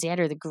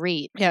Alexander the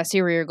Great. Yeah, I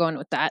see where you're going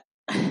with that.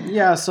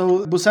 Yeah,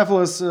 so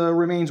Bucephalus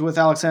remained with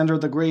Alexander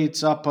the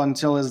Great up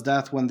until his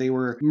death when they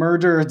were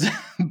murdered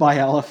by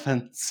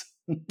elephants.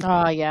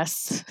 Ah,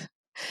 yes.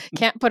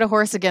 Can't put a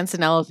horse against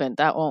an elephant.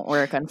 That won't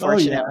work,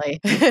 unfortunately.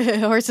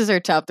 Horses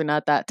are tough. They're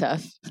not that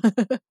tough.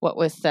 What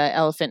with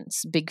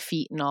elephants' big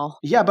feet and all.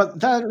 Yeah, but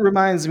that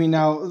reminds me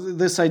now,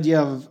 this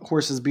idea of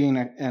horses being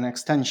an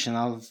extension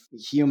of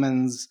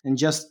humans and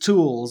just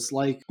tools.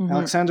 Like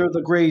Alexander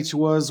the Great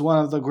was one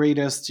of the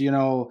greatest,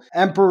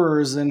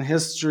 emperors in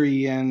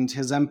history, and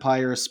his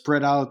empire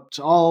spread out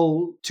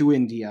all to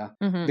India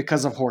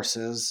because of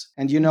horses.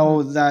 And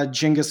that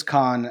Genghis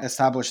Khan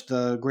established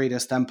the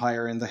greatest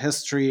empire in the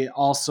history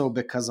also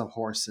because of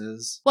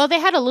horses. Well, they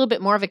had a little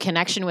bit more of a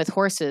connection with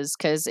horses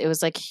because it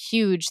was like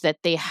huge that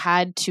they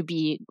had to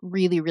be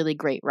really, really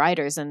great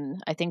riders.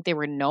 And I think they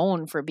were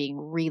known for being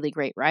really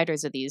great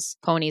riders of these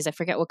ponies. I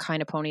forget what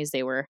kind of ponies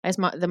they were.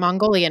 The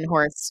Mongolian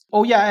horse.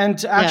 Oh, yeah.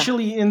 And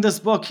actually, in this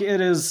book, it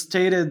is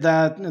stated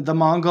that the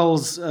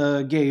Mongols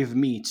gave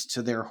meat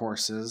to their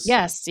horses.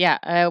 Yes.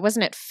 Yeah.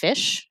 Wasn't it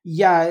fish?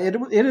 Yeah,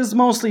 it is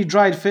mostly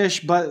dried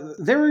fish, but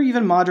there are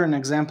even modern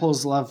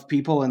examples of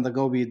people in the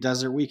Gobi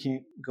Desert. We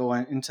can go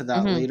into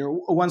that later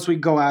once we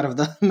go out of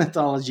the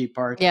mythology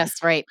part.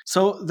 Yes, right.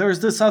 So there's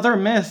this other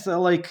myth,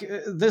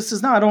 this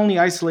is not only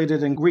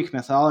isolated in Greek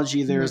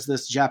mythology, there's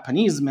this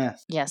Japanese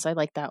myth. Yes, I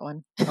like that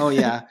one. Oh,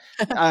 yeah.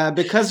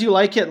 Because you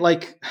like it,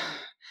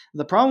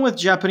 the problem with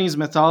Japanese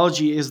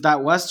mythology is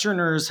that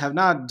Westerners have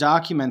not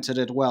documented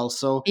it well.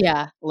 So,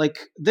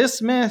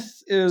 this myth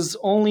is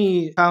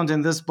only found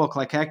in this book.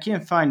 I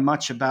can't find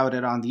much about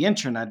it on the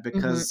internet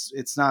because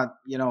it's not,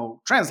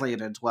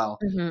 translated well.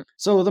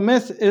 So the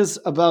myth is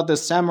about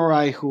this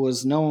samurai who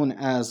was known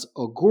as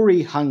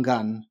Oguri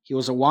Hangan. He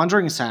was a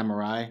wandering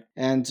samurai.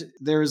 And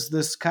there's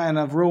this kind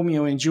of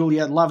Romeo and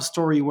Juliet love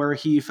story where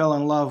he fell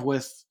in love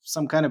with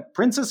some kind of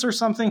princess or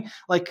something.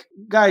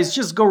 Guys,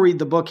 just go read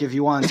the book if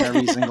you want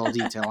every single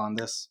detail on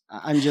this.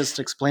 I'm just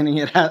explaining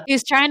it.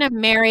 He's trying to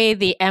marry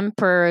the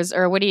emperors,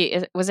 or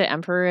was it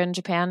emperor in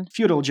Japan?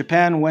 Feudal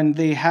Japan, when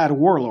they had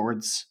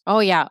warlords. Oh,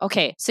 yeah.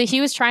 Okay. So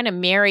he was trying to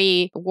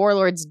marry the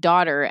warlord's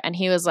daughter, and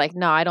he was like,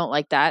 no, I don't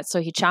like that.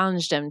 So he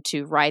challenged him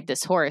to ride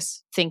this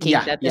horse, thinking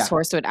that this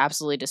horse would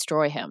absolutely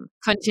destroy him.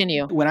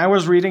 Continue. When I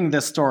was reading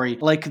this story,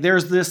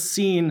 there's this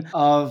scene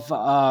of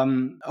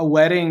a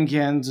wedding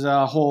and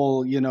a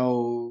whole,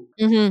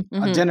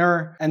 a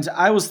dinner. And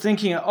I was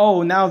thinking,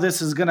 oh, now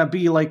this is going to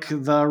be like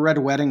the Red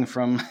Wedding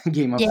from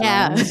Game of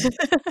Thrones.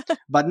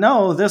 But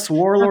no, this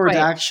warlord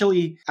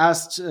actually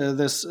asked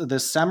this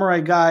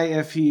samurai guy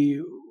if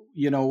he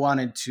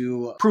wanted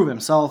to prove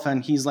himself.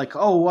 And he's like,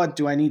 oh, what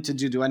do I need to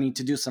do? Do I need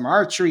to do some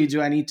archery?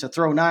 Do I need to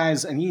throw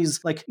knives? And he's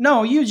like,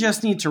 no, you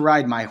just need to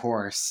ride my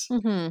horse.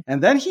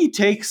 And then he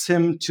takes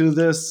him to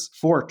this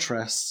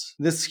fortress,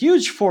 this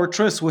huge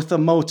fortress with a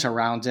moat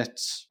around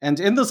it. And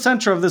in the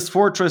center of this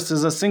fortress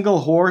is a single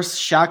horse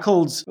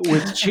shackled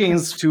with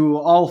chains to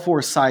all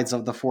four sides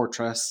of the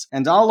fortress.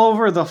 And all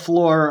over the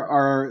floor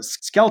are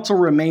skeletal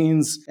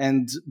remains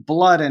and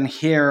blood and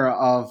hair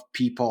of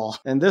people.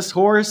 And this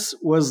horse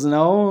was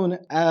known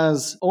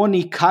as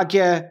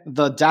Onikage,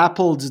 the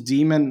dappled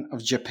demon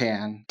of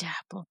Japan.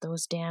 Dappled,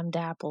 those damn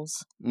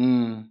dapples.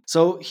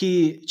 So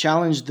he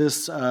challenged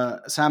this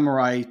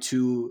samurai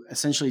to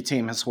essentially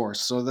tame his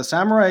horse. So the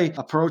samurai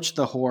approached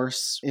the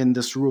horse in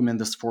this room in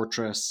this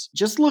fortress,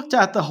 just looked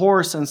at the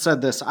horse and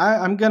said this.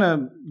 I'm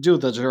gonna do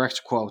the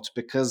direct quote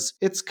because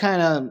it's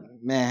kind of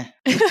meh.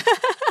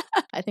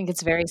 I think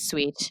it's very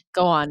sweet.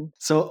 Go on.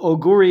 So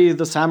Oguri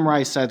the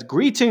samurai said,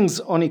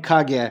 "Greetings,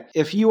 Onikage.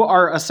 If you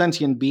are a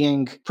sentient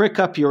being, prick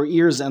up your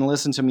ears and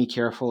listen to me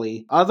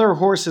carefully. Other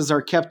horses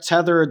are kept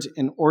tethered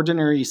in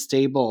ordinary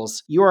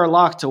stables. You are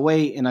locked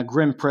away in a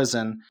grim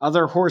prison.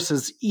 Other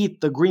horses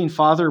eat the green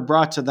father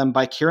brought to them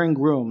by caring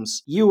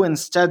grooms. You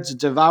instead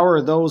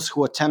devour those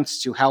who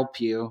attempt to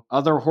help you.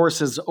 Other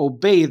horses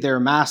obey their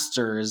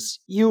masters.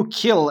 You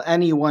kill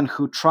anyone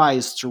who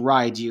tries to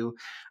ride you."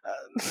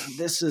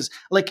 This is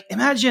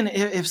imagine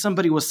if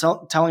somebody was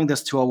telling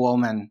this to a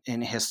woman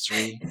in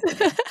history.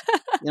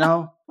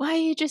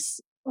 Why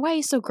are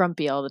you so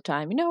grumpy all the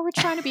time? We're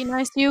trying to be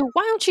nice to you.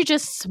 Why don't you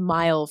just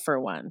smile for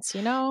once,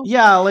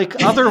 Yeah,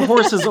 other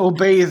horses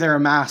obey their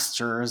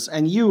masters,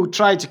 and you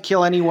try to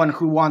kill anyone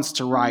who wants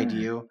to ride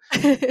you.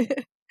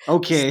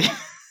 Okay.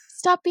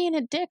 Stop being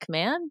a dick,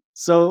 man.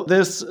 So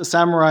this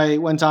samurai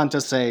went on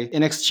to say,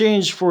 in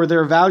exchange for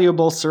their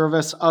valuable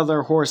service,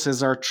 other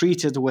horses are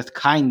treated with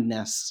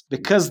kindness.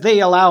 Because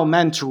they allow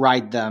men to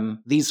ride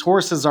them, these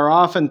horses are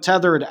often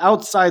tethered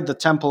outside the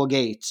temple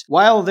gate.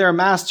 While their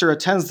master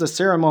attends the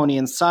ceremony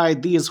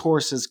inside, these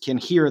horses can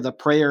hear the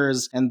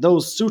prayers, and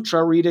those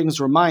sutra readings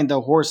remind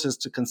the horses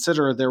to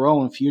consider their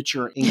own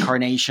future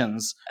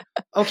incarnations.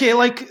 Okay,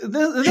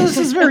 this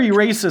is very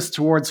racist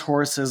towards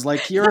horses.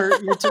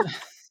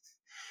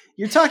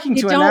 You're talking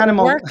You to an don't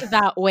animal. work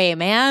that way,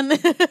 man.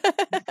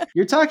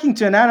 You're talking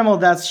to an animal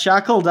that's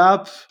shackled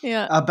up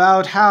Yeah.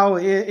 about how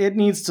it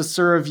needs to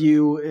serve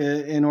you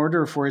in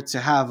order for it to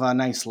have a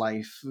nice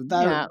life.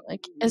 Yeah,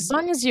 like as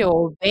long as you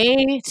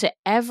obey to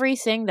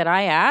everything that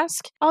I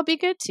ask, I'll be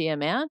good to you,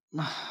 man.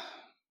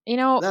 You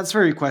know, That's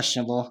very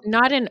questionable.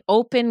 not an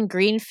open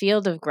green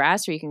field of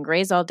grass where you can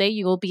graze all day.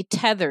 You will be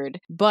tethered,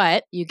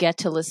 but you get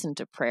to listen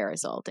to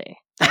prayers all day.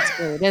 That's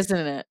good,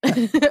 isn't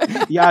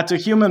it? Yeah, to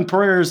human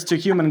prayers, to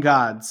human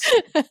gods.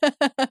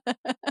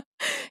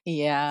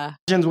 Yeah.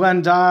 Legend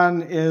went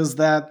on is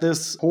that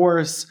this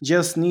horse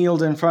just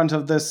kneeled in front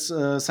of this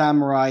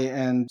samurai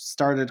and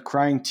started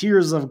crying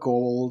tears of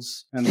gold.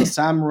 And the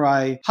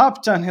samurai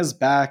hopped on his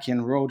back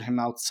and rode him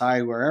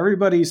outside where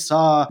everybody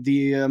saw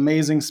the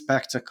amazing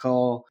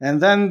spectacle.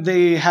 And then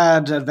they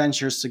had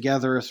adventures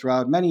together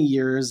throughout many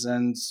years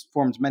and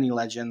formed many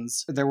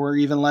legends. There were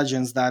even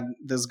legends that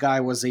this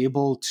guy was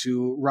able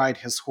to ride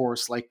his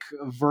horse like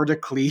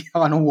vertically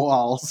on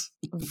walls.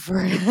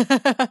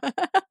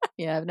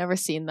 Yeah, I've never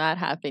seen that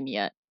happen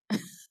yet.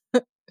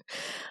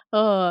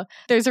 Oh,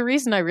 there's a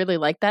reason I really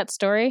like that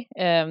story.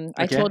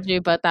 I told you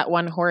about that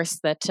one horse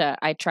that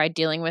I tried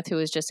dealing with who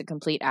was just a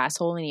complete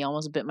asshole and he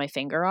almost bit my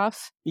finger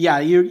off. Yeah,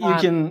 you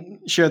can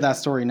share that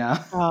story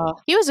now.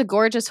 He was a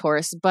gorgeous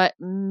horse, but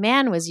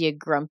man, was he a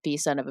grumpy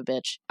son of a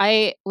bitch.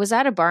 I was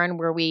at a barn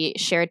where we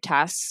shared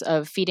tasks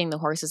of feeding the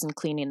horses and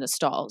cleaning the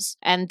stalls.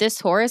 And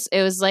this horse,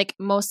 it was like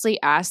mostly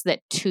asked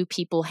that two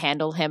people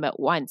handle him at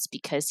once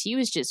because he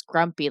was just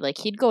grumpy. Like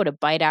he'd go to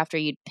bite after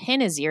you'd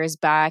pin his ears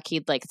back.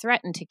 He'd like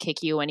threaten to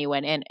kick you when he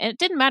went in. And it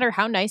didn't matter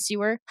how nice you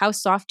were, how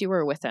soft you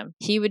were with him.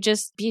 He would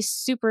just be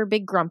super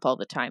big grump all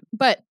the time.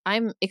 But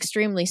I'm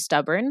extremely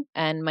stubborn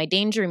and my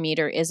danger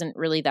meter isn't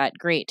really that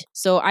great.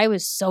 So I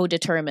was so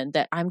determined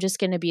that I'm just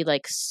going to be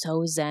like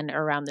so zen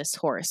around this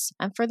horse.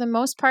 And for the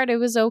most part, it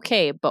was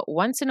okay. But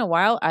once in a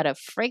while, out of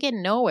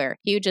friggin' nowhere,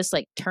 he would just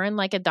like turn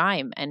like a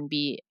dime and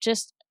be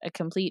just a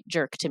complete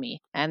jerk to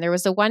me. And there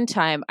was the one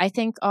time, I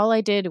think all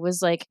I did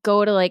was like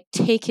go to like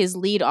take his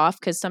lead off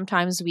because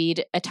sometimes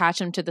we'd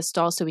attach him to the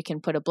stall so we can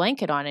put a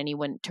blanket on and he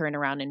wouldn't turn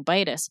around and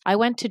bite us. I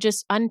went to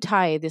just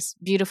untie this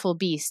beautiful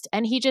beast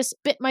and he just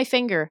bit my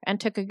finger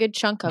and took a good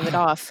chunk of it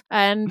off.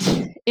 And,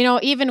 you know,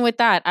 even with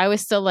that, I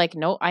was still like,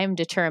 no, I am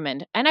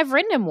determined. And I've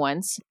ridden him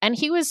once and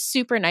he was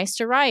super nice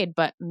to ride.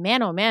 But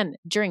man, oh man,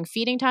 during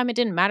feeding time, it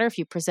didn't matter if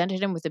you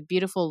presented him with a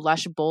beautiful,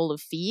 lush bowl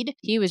of feed.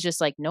 He was just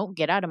like, no,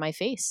 get out of my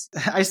face.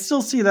 I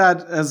still see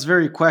that as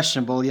very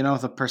questionable, you know,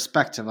 the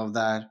perspective of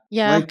that.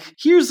 Yeah. Like,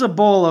 here's a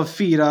bowl of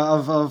feed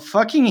of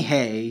fucking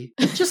hay.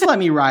 Just let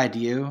me ride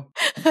you.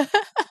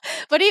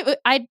 But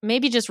I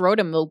maybe just rode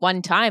him the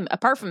one time.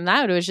 Apart from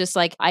that, it was just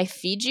like, I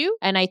feed you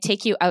and I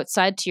take you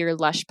outside to your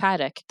lush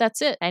paddock.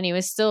 That's it. And he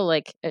was still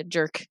like a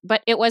jerk.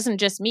 But it wasn't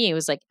just me. It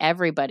was like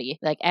everybody.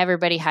 Like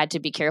everybody had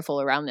to be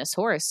careful around this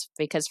horse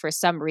because for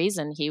some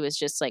reason, he was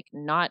just like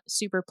not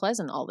super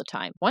pleasant all the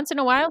time. Once in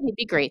a while, he'd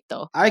be great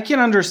though. I can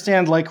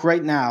understand like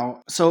right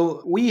now.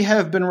 So we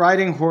have been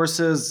riding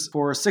horses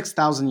for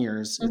 6,000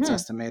 years, it's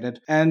estimated.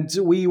 And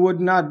we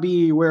would not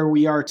be where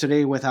we are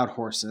today without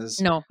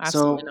horses. No,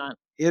 absolutely not.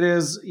 It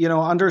is, you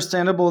know,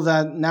 understandable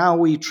that now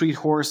we treat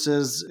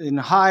horses in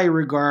high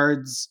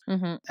regards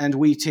and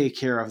we take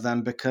care of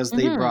them because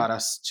they brought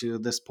us to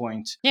this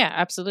point. Yeah,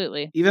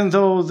 absolutely. Even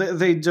though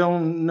they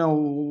don't know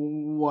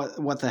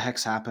what the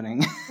heck's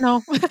happening.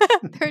 No,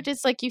 they're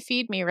just like, you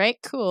feed me, right?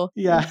 Cool.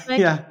 Yeah, Like,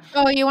 yeah.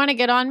 Oh, you want to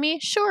get on me?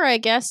 Sure, I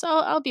guess.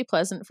 I'll be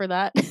pleasant for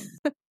that.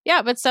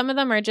 Yeah, but some of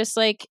them are just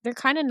like, they're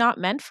kind of not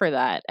meant for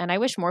that. And I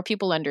wish more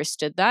people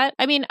understood that.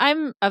 I mean,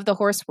 I'm of the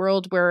horse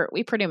world where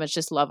we pretty much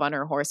just love on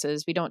our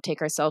horses. We don't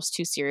take ourselves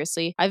too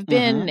seriously. I've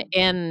been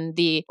in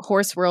the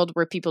horse world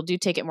where people do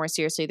take it more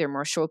seriously. They're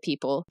more show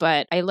people.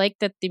 But I like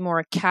that the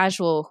more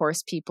casual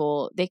horse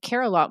people, they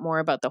care a lot more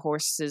about the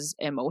horse's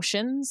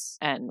emotions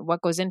and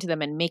what goes into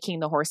them and making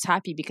the horse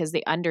happy because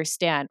they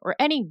understand, or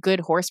any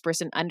good horse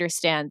person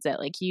understands that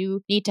like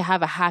you need to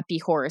have a happy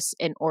horse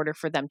in order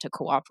for them to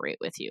cooperate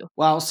with you.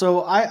 Wow.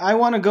 So I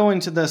want to go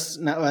into this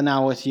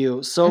now with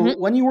you. So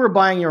when you were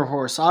buying your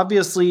horse,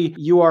 obviously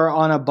you are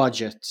on a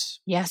budget.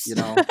 Yes. You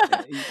know,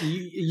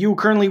 you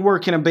currently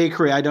work in a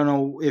bakery. I don't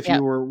know if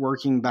you were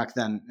working back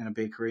then in a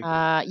bakery.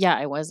 Yeah,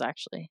 I was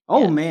actually.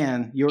 Oh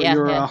man,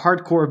 you're a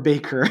hardcore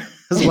baker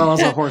as well as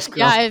a horse girl.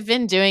 Yeah, I've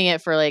been doing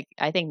it for like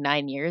I think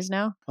 9 years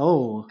now.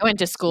 Oh, I went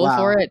to school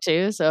for it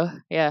too. So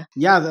yeah.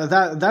 Yeah,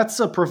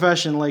 that's a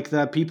profession like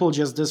that people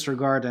just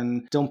disregard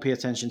and don't pay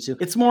attention to.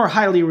 It's more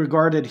highly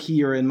regarded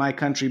here in my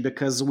country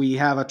because we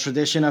have a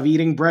tradition of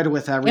eating bread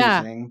with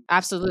everything. Yeah,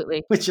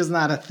 absolutely. Which is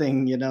not a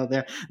thing, you know,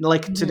 there.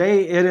 Like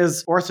today it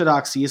is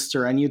Orthodox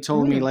Easter and you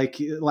told me like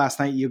last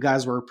night you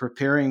guys were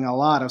preparing a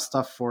lot of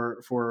stuff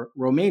for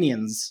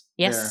Romanians.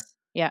 Yes.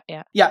 There.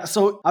 Yeah. Yeah.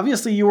 So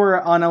obviously you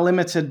were on a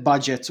limited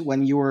budget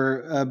when you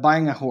were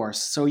buying a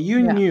horse. So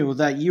you knew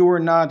that you were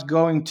not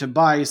going to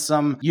buy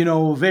some, you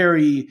know,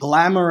 very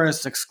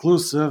glamorous,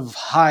 exclusive,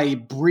 high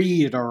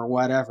breed or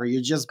whatever.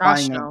 You're just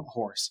buying a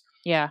horse.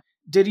 Yeah.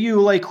 did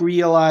you like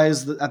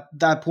realize that at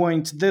that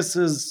point this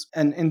is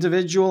an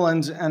individual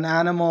and an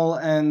animal,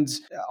 and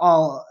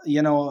all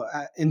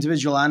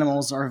individual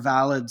animals are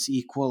valid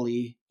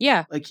equally?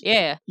 Yeah. Like,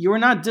 Yeah. you're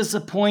not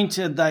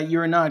disappointed that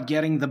you're not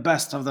getting the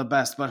best of the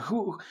best, but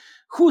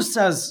who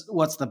says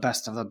what's the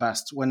best of the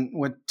best when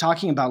we're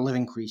talking about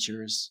living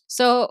creatures?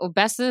 So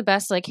best of the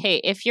best, like,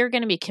 hey, if you're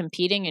going to be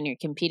competing and you're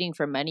competing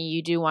for money,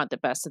 you do want the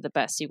best of the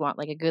best. You want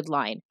like a good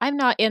line. I'm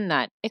not in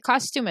that. It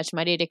costs too much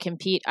money to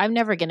compete. I'm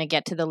never going to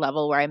get to the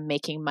level where I'm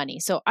making money.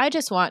 So I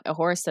just want a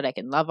horse that I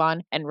can love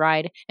on and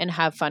ride and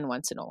have fun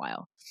once in a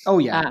while. Oh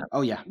yeah.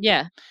 Oh yeah.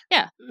 Yeah.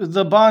 Yeah.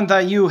 The bond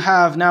that you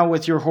have now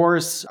with your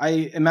horse,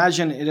 I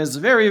imagine it is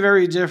very,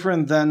 very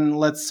different than,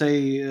 let's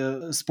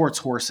say, sports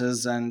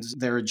horses and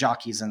their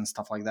jockeys and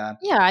stuff like that.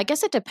 Yeah, I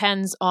guess it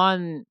depends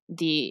on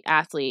the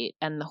athlete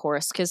and the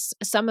horse, because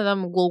some of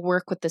them will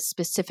work with the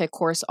specific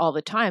horse all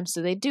the time.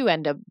 So they do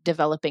end up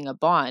developing a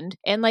bond.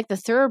 And like the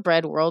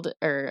thoroughbred world,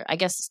 or I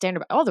guess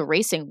standard, all the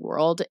racing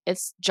world,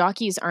 it's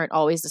jockeys aren't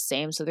always the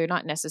same. So they're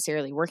not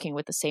necessarily working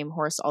with the same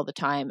horse all the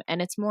time.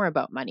 And it's more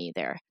about money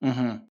there.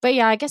 Mm-hmm. But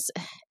yeah, I guess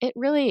it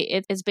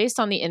is based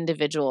on the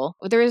individual.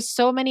 There is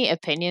so many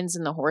opinions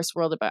in the horse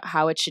world about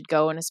how it should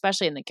go, and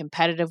especially in the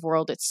competitive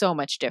world, it's so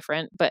much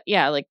different. But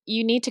yeah, like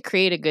you need to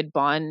create a good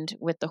bond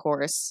with the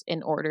horse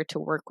in order to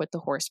work with the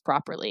horse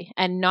properly.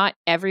 And not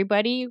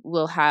everybody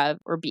will have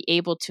or be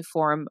able to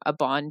form a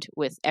bond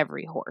with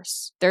every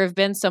horse. There have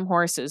been some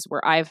horses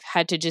where I've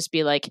had to just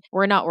be like,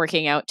 we're not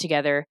working out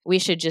together. We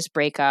should just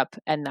break up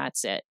and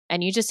that's it.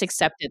 And you just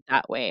accept it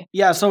that way.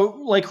 Yeah, so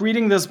like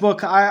reading this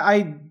book,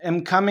 I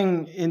am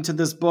coming into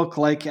this book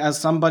like as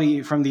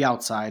somebody from the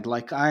outside.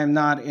 Like I am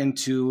not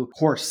into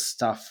horse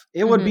stuff.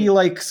 It would be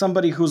like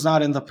somebody who's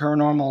not in the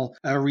paranormal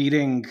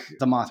reading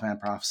the Mothman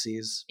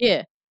prophecies.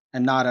 Yeah.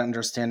 And not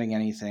understanding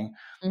anything.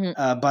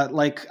 But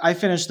like I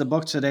finished the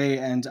book today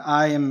and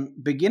I am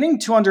beginning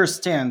to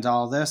understand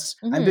all this.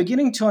 I'm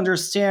beginning to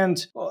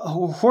understand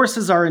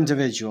horses are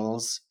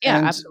individuals. Yeah,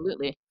 and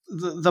absolutely.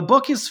 The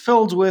book is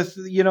filled with,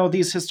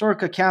 these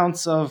historic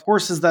accounts of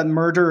horses that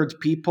murdered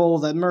people,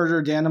 that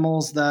murdered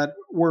animals, that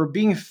were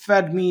being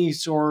fed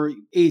meat or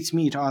ate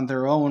meat on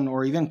their own,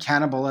 or even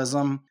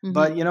cannibalism.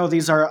 But,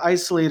 these are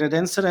isolated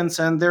incidents,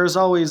 and there's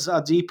always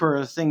a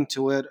deeper thing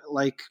to it.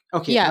 Like,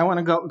 okay, I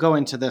want to go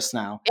into this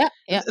now.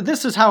 Yeah.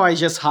 This is how I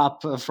just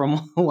hop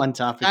from one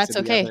topic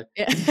to the other.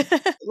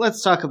 Yeah.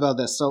 Let's talk about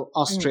this. So,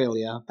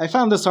 Australia. I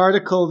found this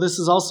article. This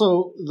is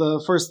also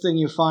the first thing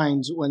you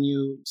find when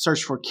you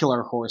search for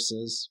killer horses.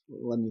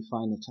 Let me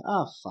find it.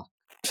 Fuck.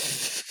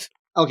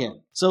 Okay,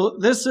 so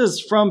this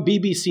is from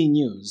BBC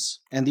News,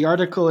 and the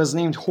article is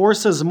named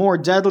 "Horses More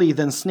Deadly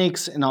Than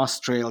Snakes in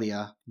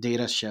Australia,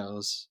 Data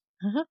Shows."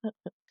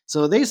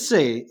 So they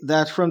say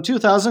that from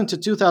 2000 to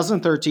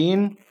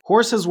 2013,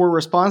 horses were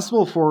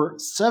responsible for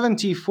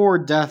 74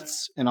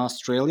 deaths in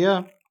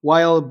Australia,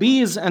 while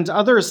bees and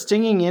other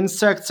stinging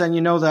insects, and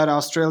you know that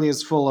Australia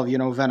is full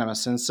of,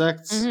 venomous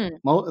insects,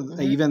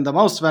 even the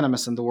most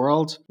venomous in the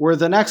world, were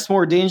the next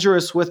more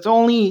dangerous with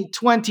only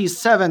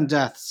 27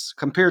 deaths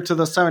compared to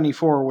the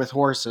 74 with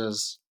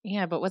horses.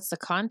 Yeah, but what's the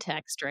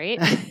context, right?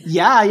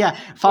 Yeah.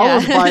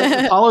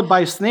 Followed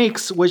by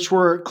snakes, which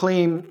were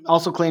claimed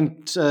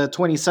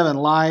 27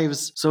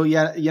 lives. So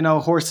yeah,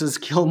 horses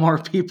kill more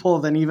people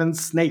than even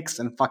snakes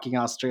in fucking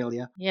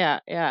Australia. Yeah.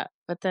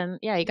 But then,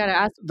 you got to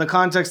ask. The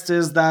context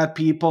is that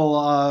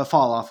people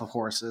fall off of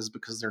horses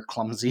because they're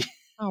clumsy.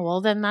 Oh,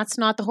 well, then that's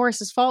not the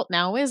horse's fault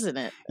now, isn't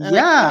it?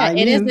 Yeah.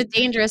 It is a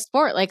dangerous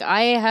sport. Like,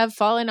 I have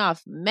fallen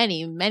off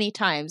many, many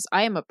times.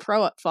 I am a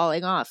pro at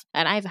falling off,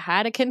 and I've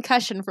had a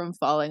concussion from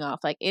falling off.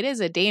 Like, it is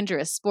a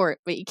dangerous sport,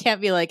 but you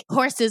can't be like,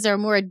 horses are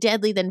more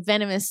deadly than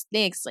venomous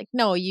snakes. Like,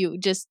 no, you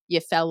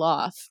fell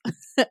off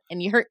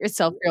and you hurt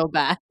yourself real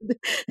bad.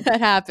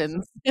 That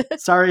happens.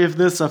 Sorry if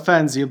this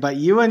offends you, but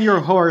you and your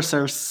horse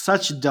are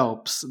such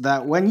dopes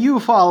that when you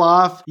fall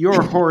off,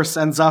 your horse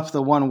ends up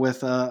the one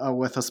with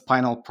a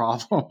spinal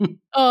problem.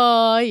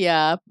 Oh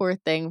yeah, poor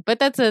thing. But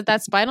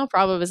that spinal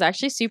problem is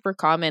actually super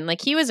common. Like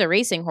he was a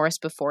racing horse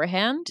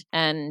beforehand,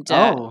 and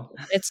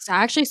it's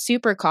actually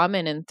super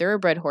common in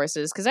thoroughbred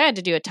horses. Because I had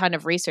to do a ton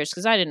of research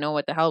because I didn't know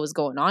what the hell was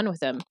going on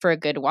with him for a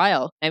good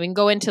while. I mean,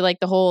 go into like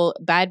the whole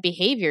bad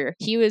behavior.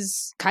 He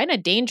was kind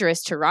of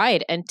dangerous to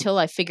ride until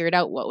I figured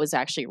out what was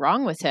actually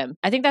wrong with him.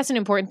 I think that's an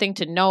important thing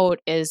to note.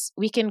 Is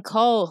we can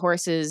call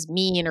horses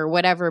mean or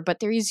whatever,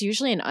 but there is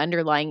usually an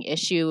underlying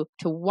issue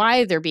to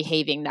why they're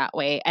behaving that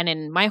way. And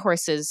in my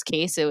horse's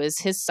case, it was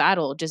his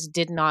saddle just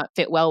did not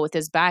fit well with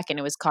his back and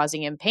it was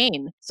causing him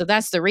pain. So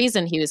that's the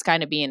reason he was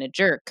kind of being a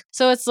jerk.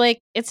 So it's like,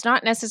 it's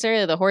not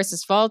necessarily the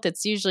horse's fault.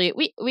 It's usually,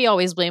 we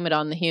always blame it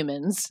on the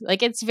humans.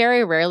 Like it's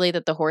very rarely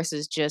that the horse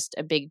is just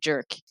a big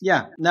jerk.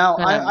 Yeah. Now,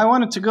 I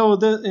wanted to go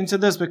into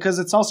this because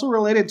it's also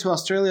related to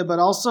Australia, but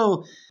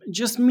also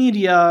just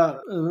media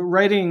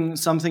writing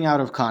something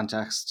out of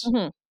context.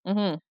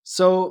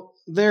 So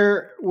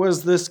there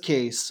was this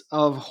case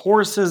of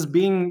horses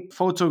being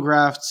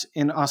photographed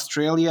in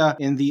Australia,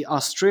 in the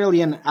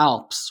Australian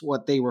Alps,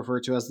 what they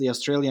refer to as the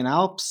Australian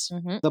Alps.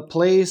 The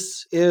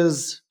place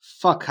is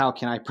Fuck, how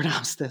can I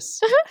pronounce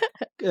this?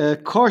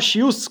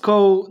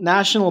 Kosciuszko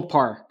National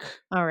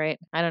Park. All right.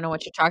 I don't know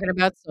what you're talking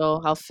about,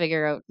 so I'll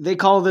figure out. They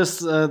call this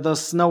the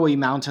snowy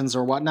mountains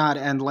or whatnot,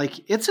 and like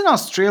it's in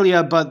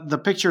Australia, but the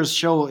pictures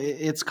show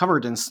it's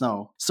covered in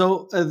snow.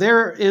 So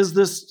there is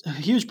this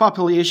huge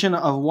population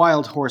of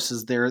wild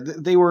horses there.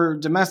 They were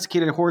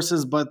domesticated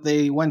horses, but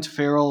they went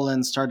feral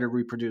and started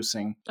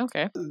reproducing.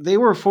 Okay. They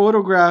were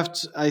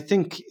photographed, I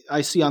think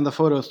I see on the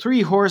photo,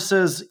 3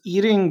 horses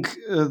eating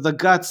the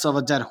guts of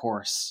a dead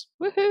horse.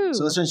 Woohoo!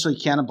 So essentially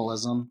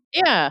cannibalism.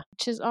 Yeah,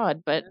 which is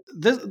odd, but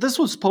This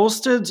was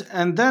posted,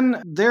 and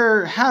then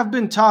there have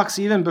been talks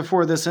even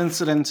before this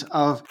incident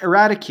of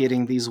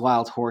eradicating these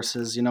wild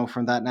horses,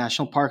 from that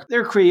national park.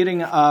 They're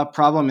creating a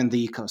problem in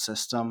the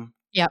ecosystem.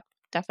 yep,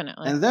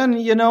 definitely. And then,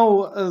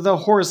 the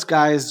horse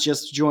guys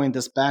just joined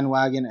this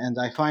bandwagon, and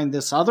I find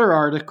this other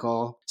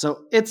article.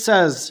 So it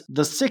says,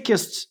 the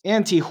sickest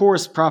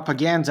anti-horse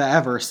propaganda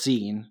ever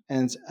seen.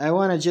 And I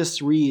want to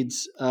just read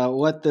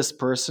what this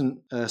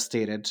person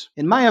stated.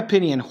 In my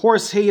opinion,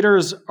 horse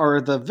haters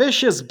are the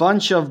vicious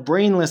bunch of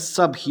brainless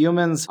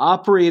subhumans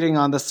operating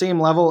on the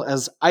same level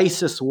as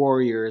ISIS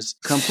warriors.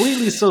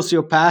 Completely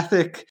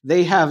sociopathic,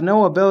 they have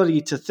no ability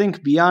to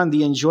think beyond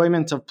the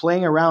enjoyment of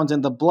playing around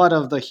in the blood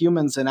of the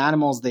humans and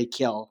animals they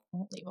kill.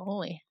 Holy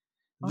moly.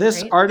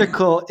 This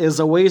article is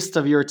a waste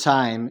of your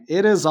time.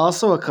 It is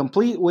also a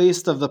complete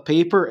waste of the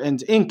paper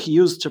and ink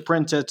used to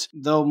print it,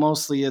 though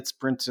mostly it's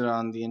printed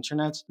on the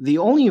internet. The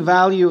only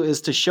value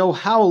is to show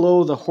how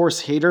low the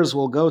horse haters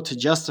will go to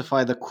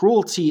justify the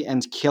cruelty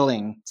and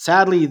killing.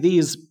 Sadly,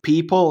 these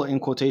people, in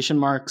quotation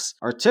marks,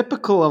 are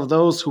typical of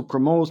those who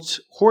promote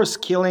horse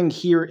killing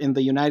here in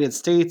the United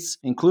States,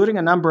 including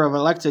a number of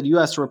elected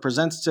US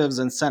representatives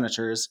and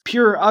senators.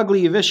 Pure,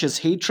 ugly, vicious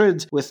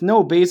hatred with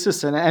no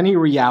basis in any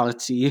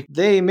reality.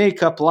 They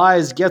make up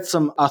lies, get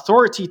some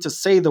authority to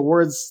say the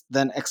words,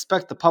 then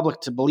expect the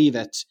public to believe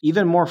it.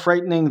 Even more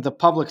frightening, the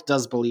public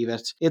does believe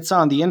it. It's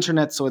on the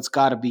internet, so it's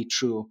gotta be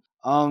true.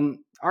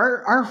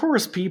 Are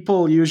horse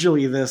people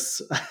usually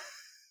this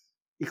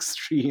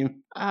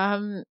extreme?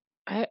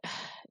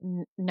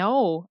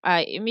 No.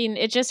 I mean,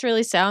 it just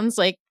really sounds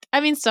like,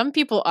 some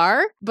people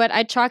are, but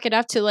I chalk it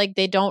up to like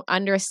they don't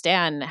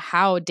understand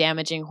how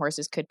damaging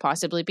horses could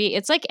possibly be.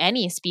 It's like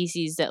any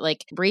species that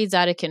like breeds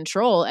out of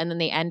control and then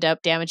they end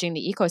up damaging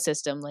the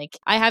ecosystem. Like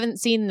I haven't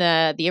seen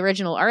the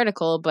original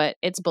article, but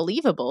it's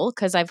believable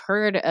because I've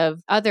heard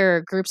of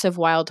other groups of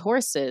wild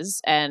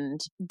horses and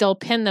they'll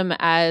pin them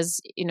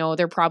as,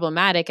 they're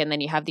problematic, and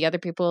then you have the other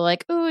people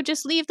like, "Oh,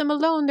 just leave them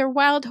alone. They're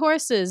wild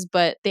horses,"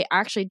 but they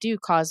actually do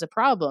cause a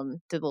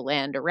problem to the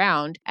land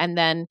around. And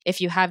then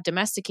if you have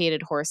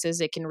domesticated horses,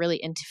 it can really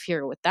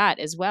interfere with that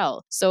as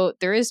well. So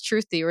there is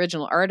truth to the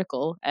original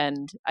article,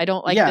 and I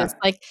don't like this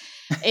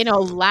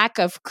lack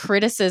of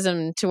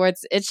criticism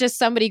towards. It's just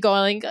somebody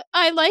going,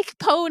 "I like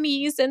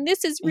ponies, and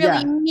this is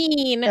really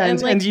mean,"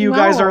 and you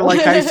guys are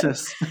like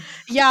ISIS.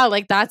 Yeah,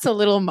 like that's a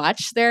little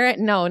much there.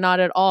 No, not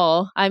at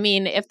all. I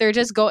mean, if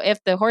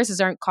the horses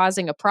aren't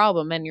causing a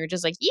problem, and you're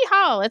just like,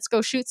 "Yeehaw, let's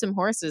go shoot some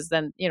horses,"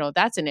 then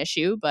that's an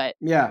issue. But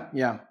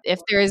if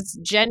there's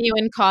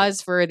genuine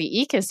cause for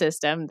the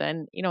ecosystem,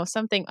 then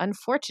something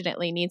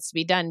unfortunately needs to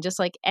be done, just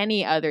like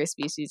any other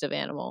species of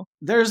animal.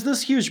 There's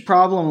this huge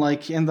problem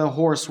like in the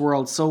horse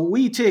world. So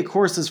we take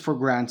horses for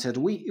granted.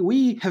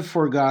 We have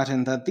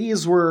forgotten that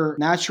these were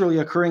naturally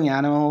occurring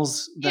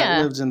animals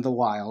that lived in the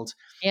wild.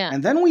 Yeah.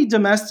 And then we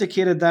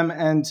domesticated them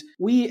and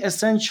we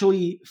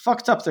essentially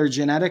fucked up their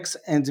genetics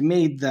and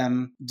made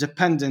them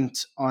dependent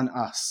on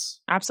us.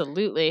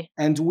 Absolutely.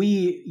 And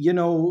we,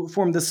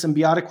 formed this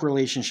symbiotic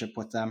relationship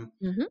with them.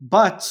 Mm-hmm.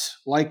 But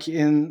like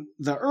in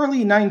the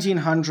early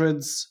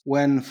 1900s,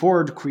 when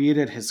Ford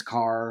created his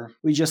car,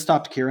 we just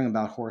stopped caring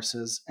about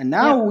horses. And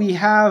now we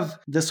have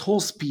this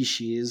whole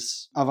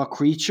species of a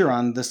creature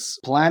on this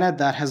planet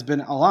that has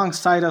been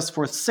alongside us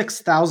for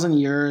 6,000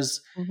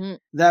 years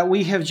that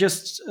we have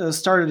just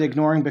started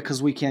ignoring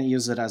because we can't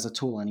use it as a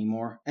tool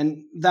anymore.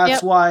 And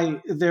that's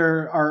why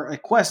there are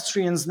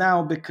equestrians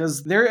now,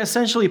 because they're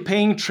essentially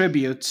paying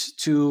tribute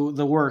to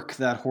the work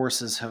that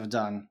horses have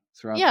done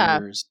throughout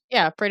the years.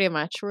 Yeah, pretty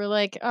much. We're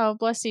like, "Oh,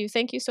 bless you.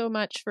 Thank you so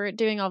much for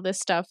doing all this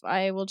stuff.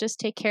 I will just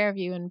take care of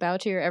you and bow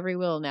to your every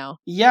will now."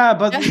 Yeah,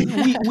 but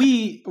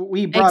we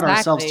brought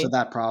ourselves to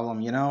that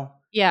problem,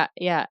 Yeah.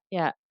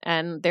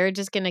 And they're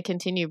just going to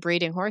continue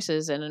breeding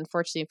horses. And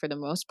unfortunately, for the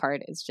most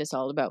part, it's just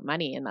all about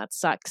money. And that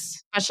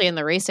sucks, especially in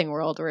the racing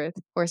world where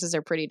horses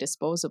are pretty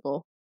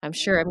disposable. I'm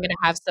sure I'm going to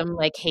have some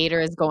like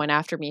haters going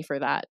after me for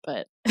that.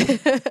 But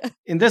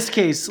in this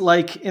case,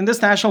 like in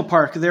this national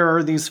park, there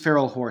are these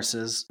feral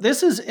horses.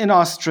 This is in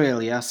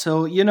Australia.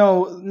 So,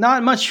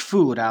 not much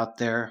food out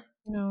there.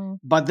 No.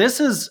 But this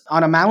is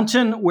on a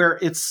mountain where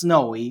it's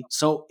snowy.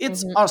 So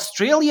it's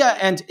Australia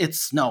and it's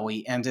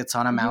snowy and it's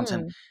on a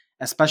mountain.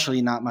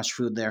 especially not much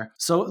food there.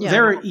 So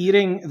they're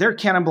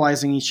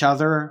cannibalizing each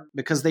other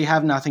because they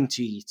have nothing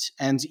to eat.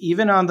 And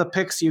even on the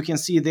pics, you can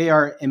see they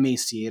are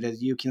emaciated.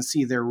 You can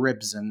see their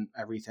ribs and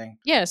everything.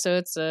 Yeah, so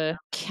it's a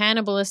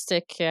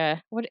cannibalistic,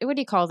 what do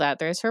you call that?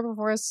 There's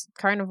herbivores,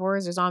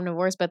 carnivores, there's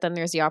omnivores, but then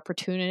there's the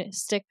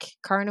opportunistic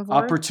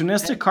carnivore.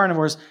 Opportunistic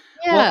carnivores.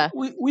 Yeah.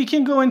 Well, we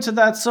can go into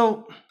that.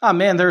 So, oh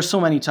man, there are so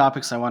many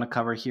topics I want to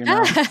cover here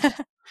now.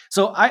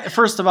 So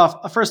first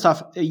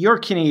off, you're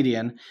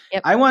Canadian.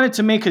 Yep. I wanted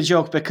to make a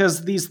joke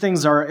because these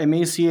things are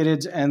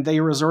emaciated and they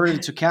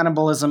resorted to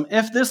cannibalism.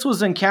 If this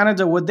was in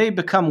Canada, would they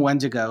become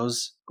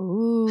Wendigos?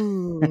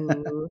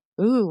 Ooh,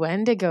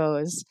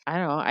 Wendigos. I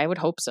don't know. I would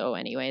hope so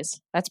anyways.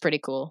 That's pretty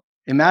cool.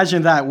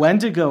 Imagine that,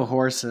 Wendigo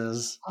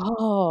horses.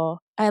 Oh,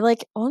 I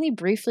only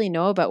briefly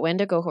know about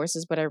Wendigo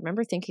horses, but I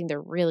remember thinking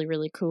they're really,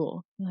 really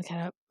cool. Look it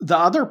up. The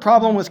other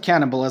problem with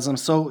cannibalism,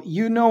 so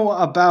you know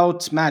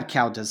about mad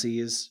cow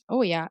disease.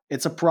 Oh, yeah.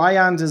 It's a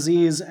prion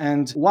disease,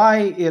 and why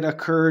it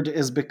occurred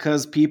is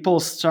because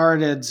people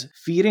started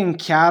feeding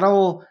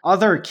cattle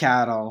other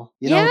cattle.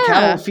 You know,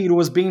 cattle feed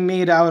was being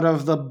made out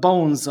of the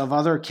bones of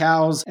other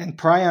cows, and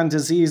prion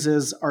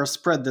diseases are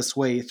spread this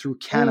way through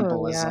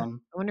cannibalism. Oh, yeah.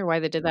 I wonder why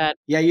they did that.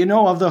 Yeah, you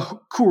know of the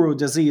Kuru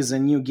disease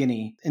in New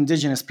Guinea,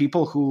 indigenous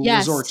people who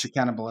resort to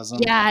cannibalism.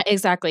 Yeah,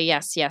 exactly.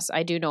 Yes,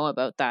 I do know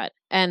about that.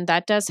 And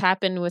that does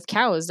happen with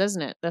cows,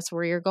 doesn't it? That's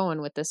where you're going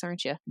with this,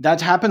 aren't you?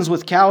 That happens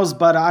with cows,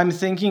 but I'm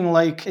thinking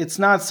it's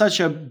not such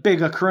a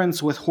big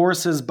occurrence with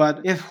horses, but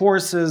if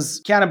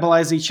horses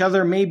cannibalize each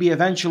other, maybe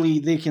eventually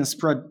they can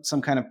spread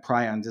some kind of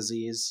prion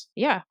disease.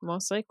 Yeah,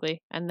 most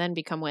likely. And then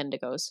become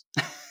Wendigos.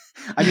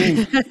 I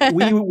mean,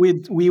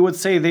 we would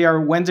say they are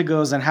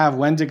Wendigos and have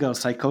Wendigo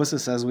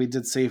psychosis, as we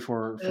did say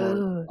for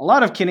a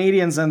lot of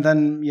Canadians, and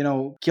then,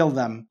 kill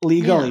them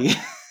legally.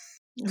 Yeah.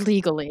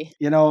 Legally.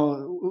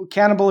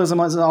 Cannibalism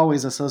is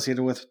always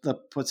associated with the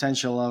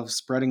potential of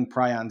spreading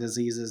prion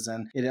diseases,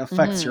 and it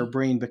affects your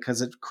brain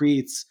because it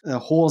creates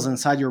holes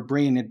inside your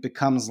brain. It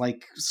becomes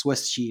like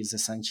Swiss cheese,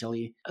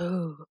 essentially.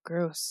 Oh,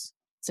 gross.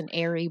 It's an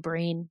airy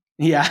brain.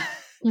 Yeah.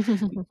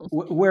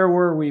 Where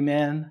were we,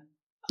 man?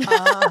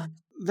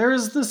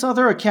 There's this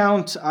other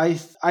account.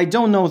 I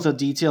don't know the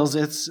details.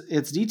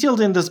 It's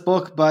detailed in this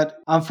book, but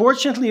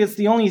unfortunately, it's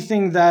the only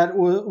thing that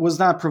was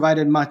not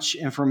provided much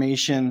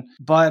information.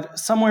 But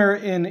somewhere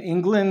in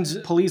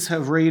England, police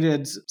have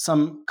raided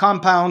some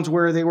compound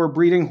where they were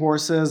breeding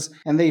horses,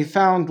 and they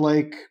found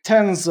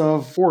tens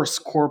of horse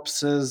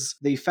corpses.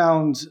 They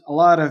found a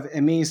lot of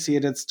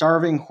emaciated,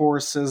 starving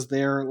horses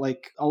there,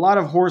 a lot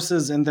of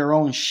horses in their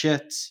own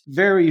shit.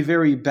 Very,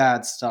 very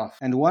bad stuff.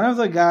 And one of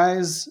the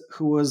guys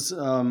who was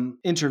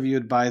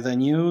interviewed by the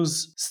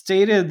news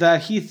stated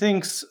that he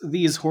thinks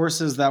these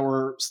horses that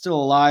were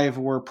still alive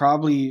were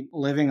probably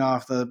living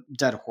off the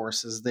dead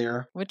horses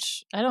there.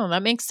 Which, I don't know,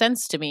 that makes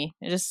sense to me.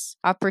 It just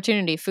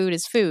opportunity. Food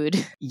is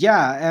food.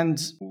 Yeah, and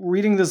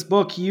reading this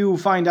book, you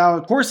find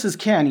out horses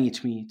can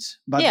eat meat,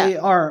 but they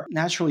are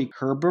naturally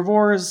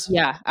herbivores.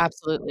 Yeah,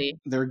 absolutely.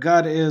 Their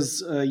gut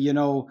is,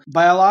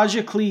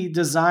 biologically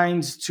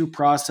designed to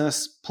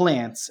process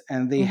plants,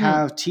 and they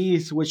have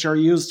teeth which are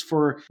used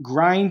for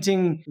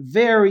grinding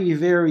very,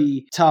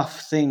 very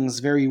tough things,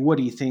 very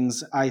woody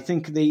things. I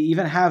think they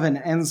even have an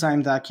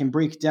enzyme that can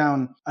break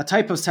down a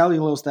type of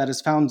cellulose that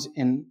is found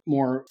in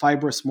more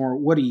fibrous, more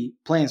woody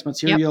plant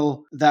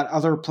material that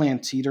other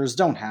plant eaters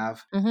don't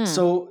have.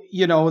 So,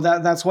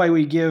 that's why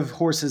we give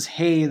horses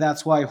hay.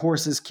 That's why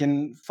horses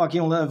can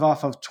fucking live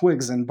off of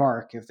twigs and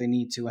bark if they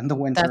need to in the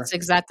winter. That's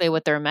exactly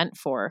what they're meant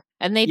for.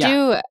 And they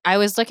do. I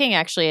was looking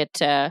actually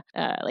at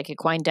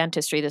equine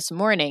dentistry this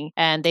morning,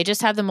 and they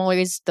just have the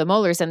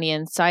molars and the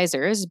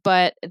incisors,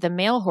 but the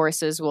male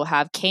horses will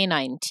have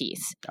canine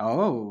teeth.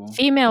 Oh.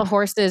 Female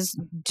horses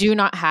do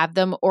not have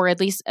them, or at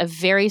least a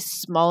very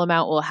small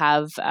amount will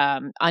have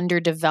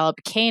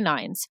underdeveloped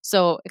canines.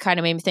 So it kind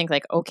of made me think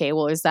okay,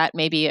 well, is that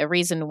maybe a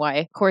reason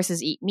why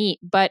horses eat meat?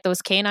 But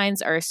those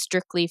canines are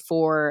strictly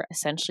for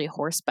essentially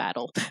horse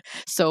battle.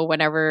 So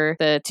whenever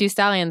the two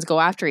stallions go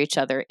after each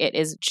other, it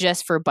is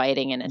just for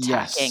biting and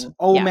attacking. Yes.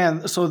 Oh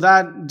man, so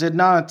that did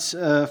not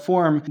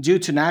form due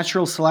to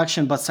natural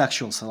selection, but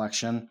sexual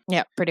selection.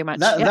 Yeah, pretty much.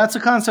 That's a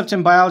concept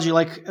in biology.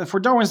 For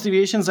Darwin's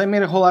deviations, I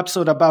made a whole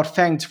episode about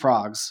fanged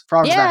frogs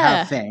that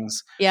have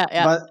fangs. Yeah.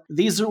 But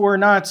these were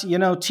not,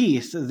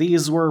 teeth.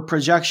 These were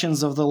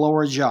projections of the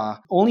lower jaw.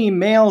 Only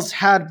males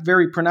had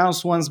very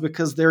pronounced ones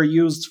because they're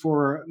used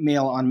for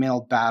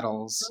male-on-male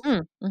battles.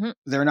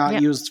 They're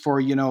not used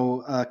for,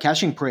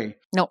 catching prey.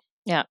 No.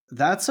 Yeah.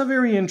 That's a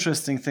very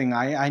interesting thing.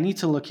 I need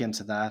to look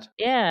into that.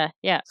 Yeah.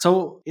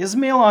 So is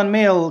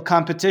male-on-male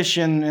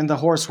competition in the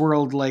horse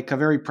world a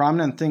very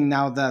prominent thing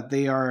now that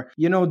they are,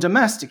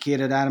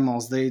 domesticated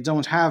animals? They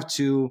don't have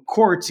to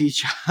court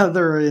each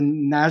other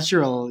in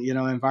natural,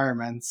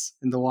 environments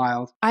in the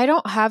wild. I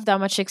don't have that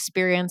much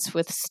experience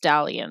with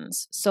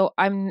stallions, so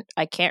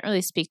I can't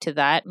really speak to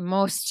that.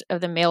 Most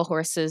of the male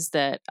horses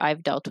that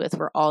I've dealt with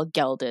were all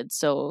gelded,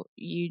 so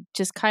you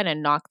just kind of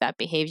knock that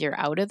behavior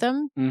out of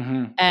them.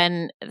 And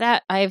And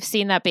that I've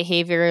seen that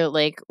behavior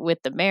like with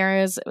the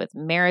mares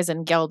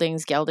and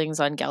geldings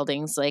on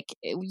geldings. Like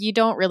you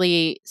don't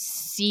really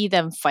see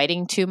them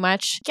fighting too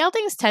much.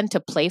 Geldings tend to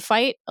play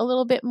fight a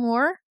little bit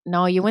more.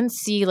 No, you wouldn't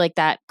see like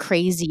that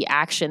crazy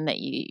action that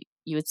you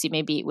would see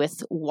maybe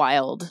with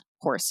wild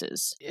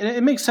horses.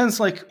 It makes sense.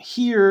 Like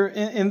here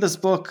in this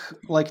book,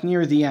 like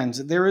near the end,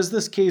 there is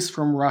this case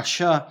from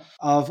Russia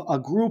of a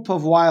group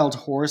of wild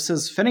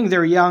horses fending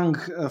their young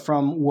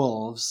from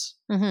wolves.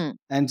 Mm-hmm.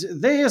 And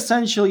they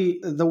essentially,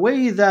 the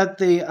way that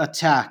they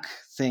attack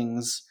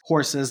things,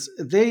 horses,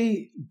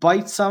 they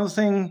bite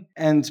something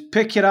and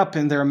pick it up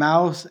in their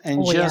mouth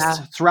and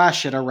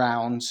thrash it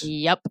around.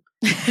 Yep.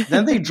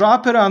 Then they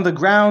drop it on the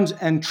ground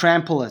and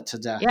trample it to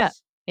death.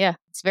 Yeah,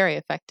 it's very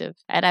effective.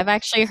 And I've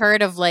actually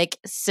heard of like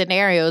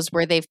scenarios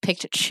where they've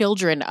picked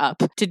children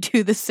up to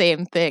do the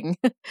same thing.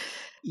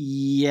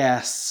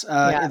 Yes.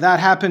 That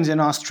happened in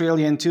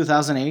Australia in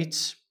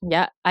 2008.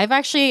 Yeah, I've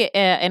actually,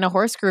 in a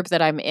horse group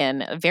that I'm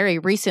in, very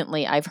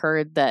recently, I've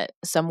heard that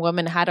some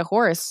woman had a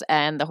horse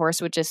and the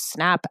horse would just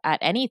snap at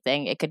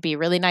anything. It could be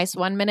really nice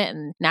one minute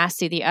and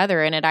nasty the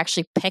other. And it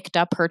actually picked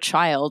up her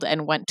child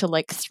and went to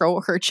like throw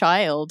her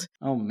child.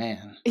 Oh,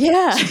 man.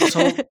 Yeah.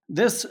 So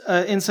this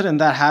incident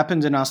that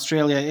happened in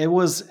Australia, it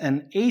was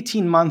an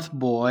 18-month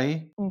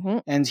boy. Mm-hmm.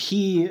 And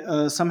he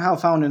somehow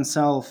found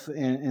himself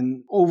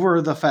in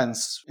over the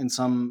fence in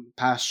some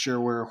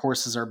pasture where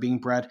horses are being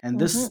bred. And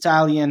this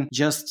stallion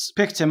just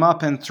picked him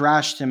up and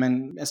thrashed him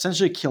and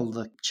essentially killed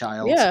the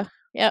child.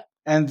 Yeah.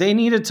 And they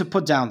needed to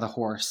put down the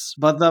horse.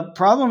 But the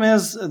problem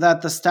is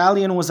that the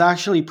stallion was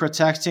actually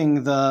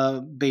protecting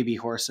the baby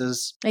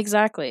horses.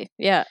 Exactly.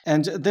 Yeah.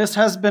 And this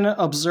has been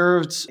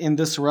observed in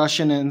this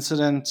Russian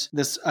incident,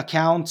 this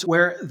account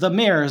where the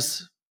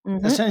mares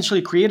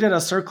essentially created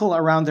a circle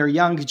around their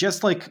young,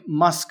 just like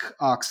musk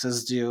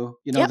oxes do.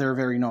 You know, they're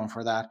very known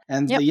for that.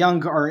 And the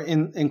young are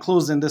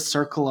enclosed in this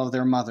circle of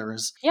their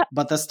mothers. Yep.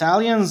 But the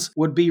stallions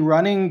would be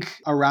running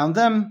around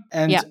them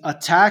and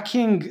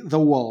attacking the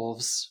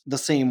wolves the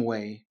same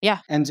way.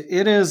 Yeah. And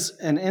it is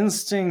an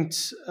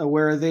instinct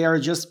where they are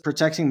just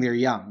protecting their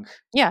young.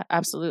 Yeah,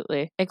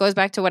 absolutely. It goes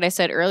back to what I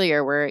said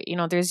earlier where, you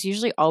know, there's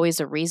usually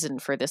always a reason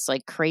for this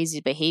like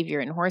crazy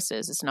behavior in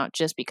horses. It's not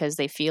just because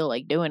they feel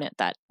like doing it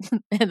that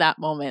in that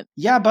moment.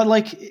 Yeah, but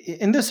like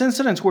in this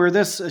incident where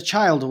this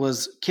child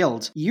was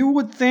killed, you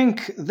would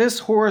think this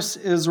horse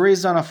is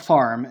raised on a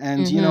farm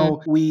and, you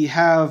know, we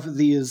have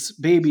these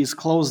babies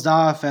closed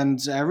off and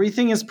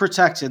everything is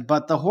protected,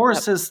 but the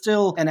horse is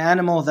still an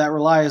animal that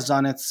relies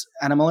on its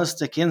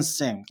animalistic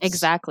instincts.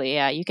 Exactly.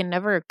 Yeah. You can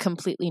never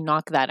completely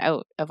knock that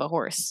out of a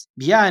horse.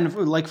 Yeah, and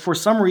like for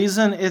some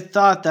reason, it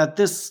thought that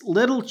this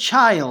little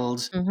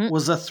child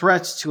was a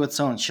threat to its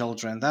own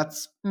children.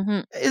 That's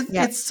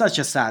it's such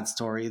a sad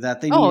story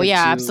that they needed to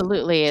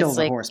absolutely. kill it's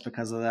the like, horse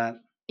because of that.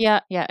 Yeah,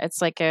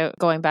 it's like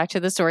going back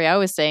to the story I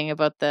was saying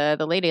about the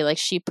lady, like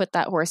she put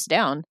that horse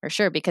down for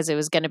sure because it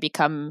was going to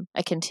become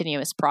a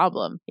continuous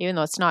problem, even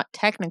though it's not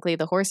technically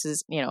the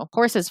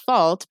horse's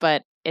fault,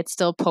 but it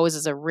still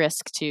poses a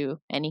risk to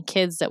any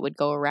kids that would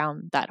go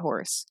around that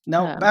horse.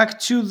 Now, back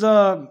to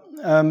the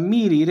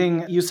meat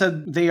eating, you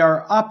said they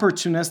are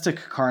opportunistic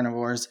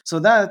carnivores. So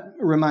that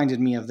reminded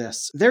me of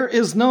this. There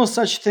is no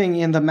such thing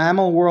in the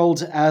mammal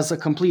world as a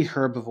complete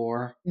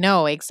herbivore.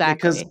 No, exactly.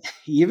 Because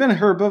even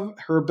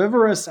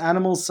herbivorous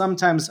animals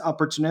sometimes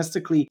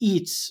opportunistically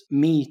eat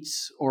meat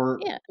or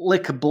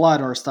lick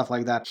blood or stuff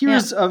like that.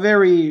 Here's a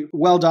very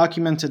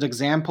well-documented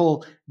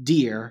example,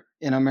 deer.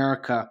 In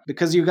America,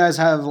 because you guys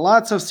have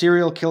lots of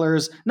serial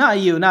killers.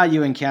 Not you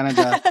in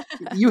Canada.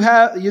 You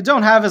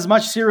don't have as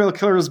much serial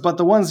killers, but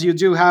the ones you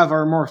do have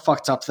are more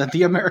fucked up than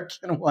the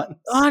American ones.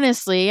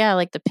 Honestly, yeah,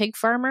 like the pig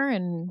farmer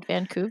in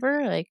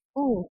Vancouver, like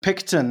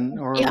Picton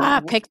or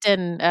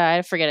Picton.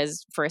 I forget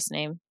his first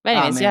name. But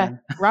anyways,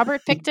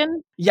 Robert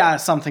Picton. Yeah,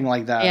 something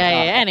like that. Yeah.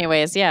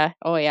 Anyways, yeah.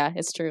 Oh, yeah,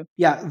 it's true.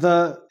 Yeah,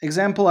 the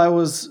example I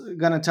was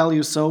gonna tell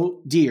you.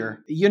 So,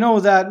 deer. You know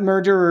that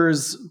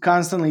murderers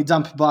constantly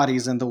dump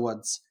bodies in the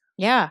woods.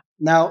 Yeah.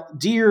 Now,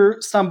 deer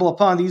stumble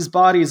upon these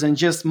bodies and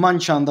just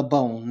munch on the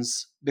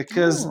bones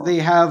because they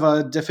have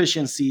a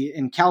deficiency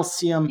in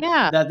calcium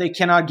that they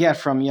cannot get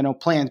from,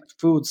 plant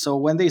food. So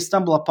when they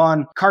stumble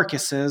upon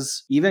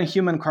carcasses, even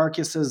human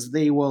carcasses,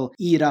 they will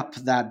eat up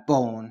that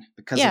bone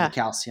because of the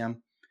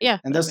calcium. Yeah.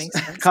 And this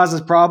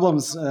causes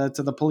problems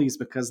to the police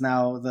because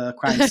now the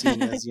crime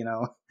scene is,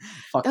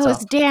 fucked up.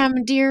 Those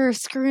damn deer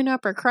screwing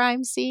up our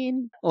crime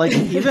scene. Like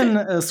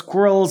even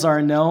squirrels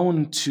are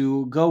known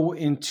to go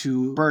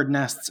into bird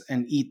nests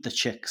and eat the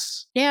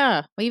chicks.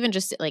 Yeah. Well, even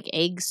just like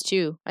eggs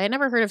too. I had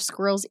never heard of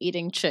squirrels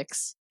eating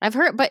chicks. I've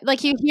heard, but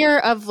like you hear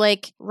of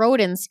like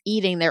rodents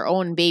eating their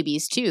own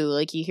babies too.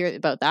 Like you hear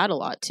about that a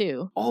lot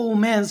too. Oh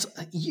man,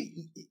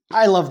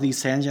 I love these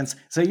tangents.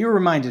 So you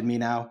reminded me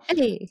now.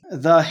 Hey.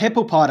 The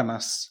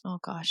hippopotamus. Oh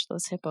gosh,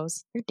 those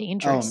hippos. They're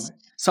dangerous.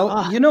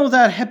 You know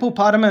that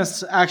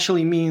hippopotamus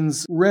actually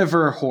means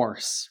river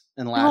horse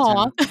in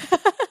Latin.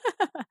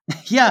 Aww.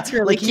 Yeah, it's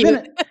really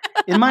cute.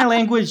 In my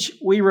language,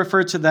 we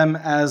refer to them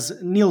as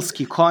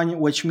Nilski konь,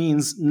 which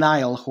means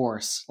Nile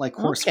horse, like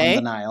horse from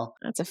the Nile.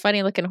 That's a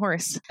funny looking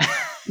horse.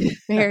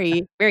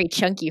 Very, very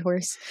chunky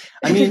horse.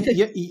 I mean,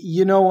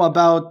 you know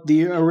about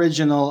the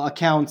original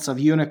accounts of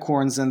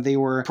unicorns, and they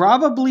were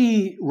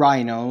probably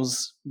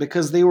rhinos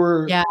because they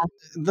were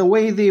the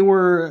way they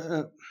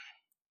were.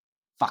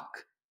 Fuck.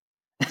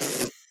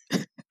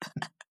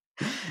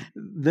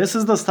 This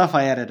is the stuff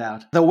I edit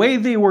out. The way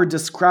they were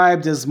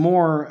described is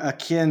more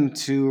akin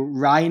to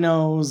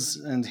rhinos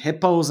and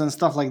hippos and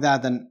stuff like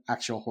that than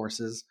actual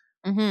horses.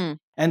 Mm-hmm.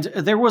 And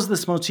there was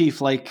this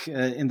motif, like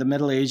in the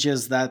Middle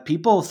Ages, that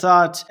people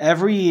thought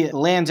every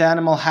land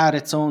animal had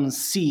its own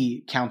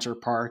sea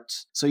counterpart.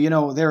 So, you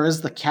know, there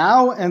is the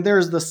cow and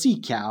there's the sea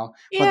cow,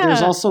 but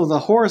there's also the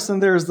horse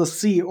and there's the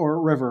sea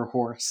or river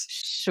horse.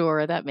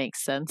 Sure, that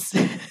makes sense.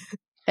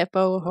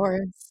 Hippo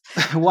horse.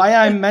 Why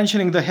I'm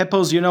mentioning the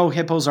hippos, you know,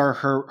 hippos are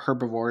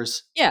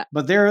herbivores. Yeah.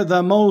 But they're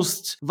the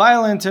most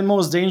violent and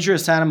most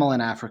dangerous animal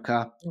in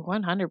Africa.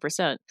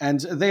 100%.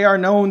 And they are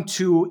known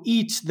to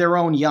eat their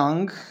own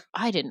young.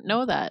 I didn't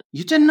know that.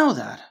 You didn't know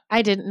that?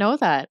 I didn't know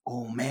that.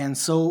 Oh man,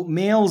 so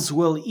males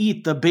will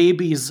eat the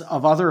babies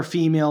of other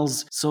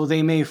females so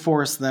they may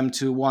force them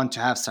to want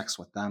to have sex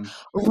with them.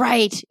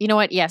 Right. You know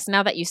what? Yes,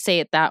 now that you say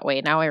it that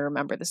way, now I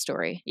remember the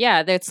story.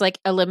 Yeah, it's like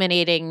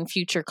eliminating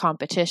future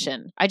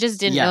competition. I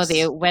just didn't know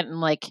they went and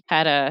like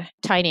had a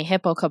tiny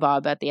hippo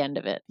kebab at the end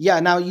of it.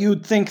 Yeah, now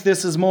you'd think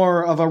this is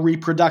more of a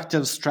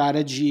reproductive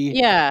strategy.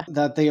 Yeah.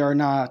 That they are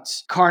not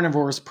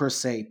carnivores per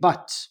se,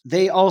 but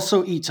they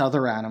also eat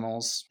other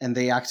animals and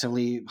they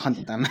actively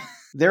hunt them.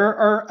 There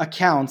are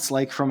accounts,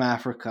 like from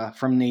Africa,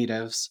 from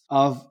natives,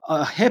 of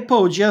a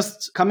hippo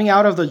just coming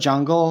out of the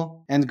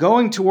jungle and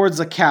going towards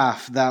a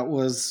calf that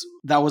was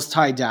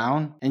tied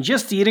down and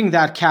just eating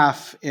that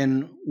calf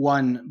in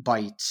one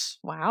bite.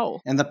 Wow.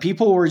 And the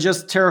people were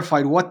just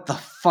terrified. What the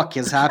fuck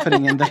is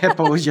happening? And the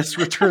hippo just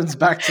returns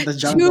back to the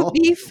jungle. To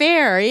be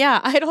fair,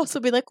 yeah, I'd also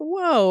be like,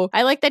 whoa.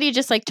 I like that he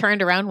just like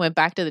turned around and went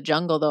back to the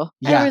jungle though.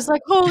 Yeah. I was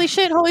like, holy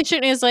shit.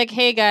 And he was like,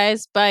 hey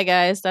guys, bye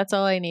guys. That's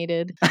all I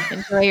needed.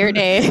 Enjoy your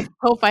day.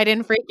 Hope I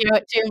didn't freak you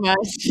out too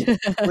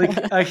much.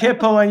 Like a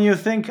hippo, and you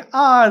think,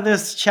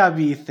 this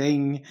chubby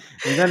thing.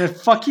 And then it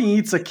fucking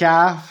eats a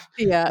calf.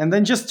 Yeah. And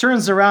then just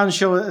turns around,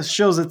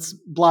 shows its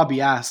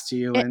blobby ass to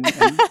you. And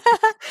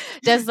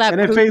does that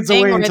and it fades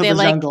away into the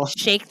jungle.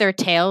 Shake their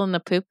tail and the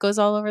poop goes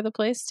all over the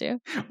place too?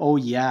 Oh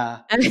yeah.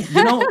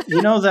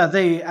 you know that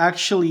they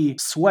actually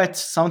sweat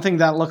something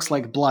that looks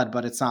like blood,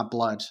 but it's not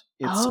blood.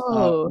 It's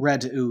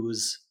red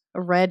ooze.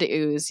 Red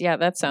ooze. Yeah,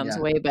 that sounds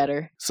way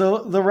better.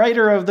 So the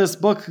writer of this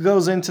book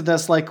goes into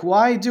this, like,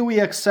 why do we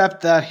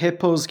accept that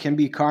hippos can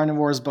be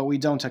carnivores, but we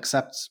don't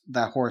accept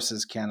that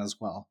horses can as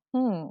well?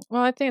 Well,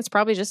 I think it's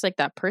probably just like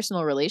that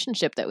personal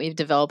relationship that we've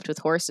developed with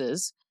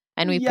horses.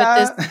 And we put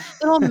this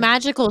little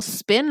magical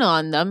spin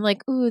on them,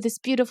 like, ooh, this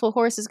beautiful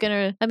horse is going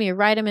to let me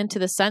ride him into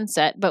the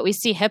sunset. But we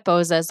see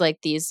hippos as like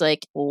these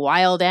like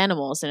wild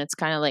animals. And it's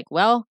kind of like,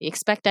 well, you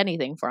expect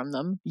anything from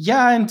them.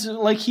 Yeah. And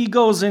like he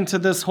goes into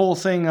this whole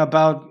thing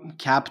about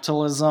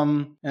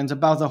capitalism and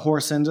about the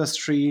horse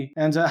industry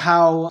and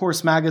how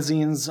horse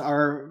magazines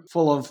are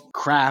full of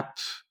crap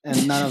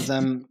and none of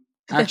them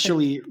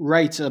actually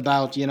write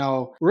about,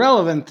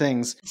 relevant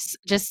things.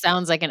 Just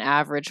sounds like an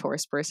average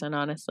horse person,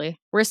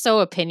 honestly. We're so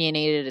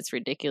opinionated, it's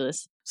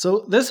ridiculous.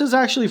 So this is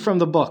actually from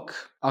the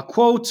book. A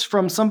quote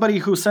from somebody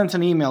who sent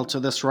an email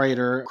to this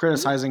writer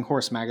criticizing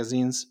horse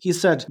magazines. He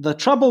said, "The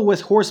trouble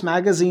with horse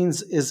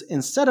magazines is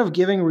instead of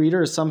giving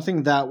readers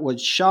something that would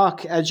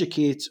shock,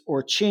 educate,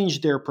 or change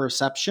their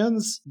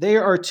perceptions, they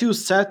are too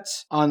set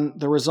on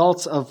the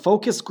results of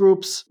focus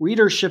groups,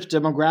 readership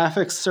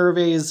demographics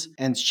surveys,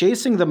 and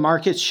chasing the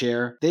market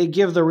share. They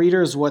give the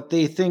readers what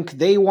they think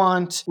they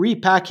want,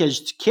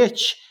 repackaged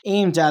kitsch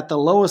aimed at the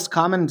lowest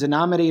common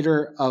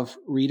denominator of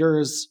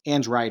readers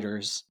and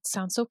writers."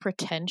 Sounds so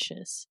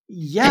pretentious.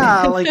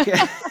 Yeah, like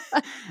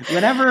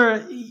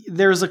whenever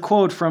there's a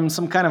quote from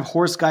some kind of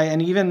horse guy,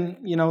 and even,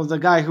 the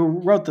guy who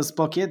wrote this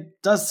book,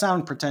 it does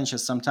sound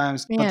pretentious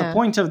sometimes. Yeah. But the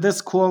point of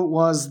this quote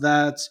was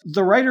that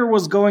the writer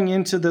was going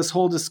into this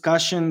whole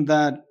discussion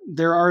that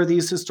there are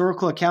these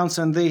historical accounts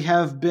and they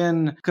have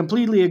been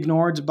completely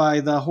ignored by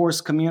the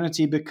horse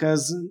community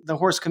because the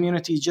horse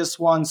community just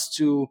wants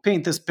to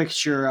paint this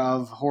picture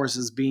of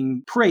horses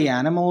being prey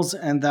animals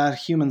and that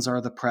humans are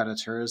the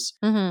predators.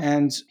 Mm-hmm.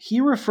 And he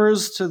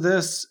refers to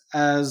this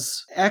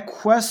as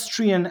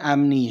equestrian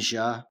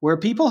amnesia, where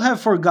people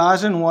have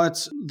forgotten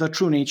what the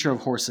true nature of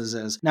horses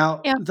is. Now,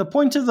 the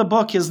point of the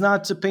book is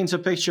not to paint a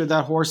picture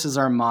that horses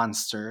are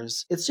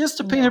monsters. It's just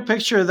to paint a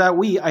picture that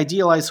we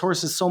idealize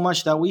horses so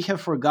much that we have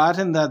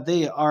forgotten that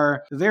they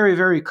are very,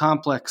 very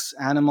complex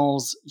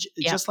animals,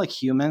 just like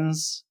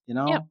humans,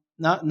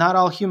 not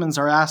all humans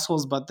are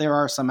assholes, but there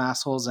are some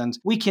assholes, and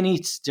we can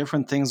eat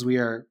different things. We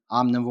are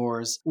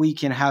omnivores. We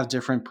can have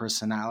different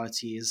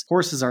personalities.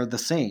 Horses are the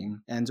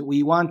same, and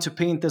we want to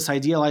paint this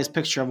idealized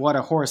picture of what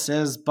a horse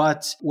is,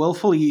 but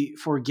willfully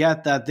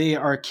forget that they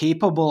are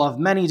capable of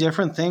many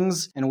different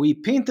things, and we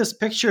paint this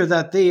picture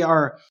that they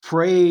are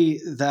prey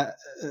that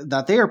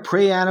they are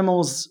prey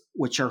animals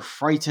which are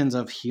frightened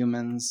of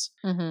humans.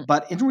 Mm-hmm.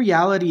 But in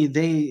reality,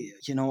 they,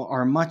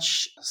 are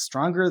much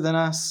stronger than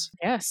us.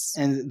 Yes.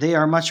 And they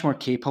are much more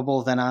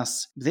capable than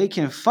us. They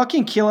can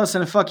fucking kill us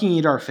and fucking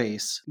eat our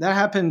face. That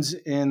happened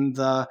in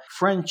the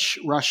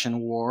French-Russian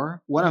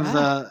War. One of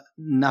the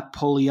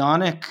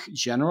Napoleonic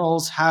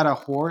generals had a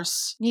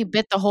horse. He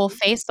bit the whole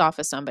face off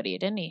of somebody,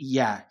 didn't he?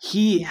 Yeah,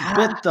 he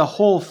bit the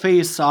whole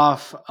face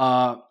off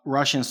a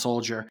Russian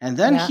soldier. And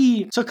then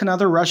he took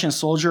another Russian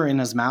soldier in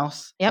his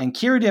mouth and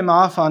carried him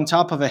off on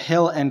top of a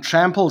hill and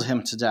trampled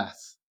him to death.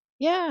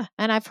 Yeah.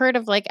 And I've heard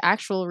of like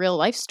actual real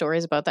life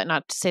stories about that.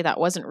 Not to say that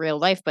wasn't real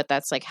life, but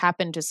that's like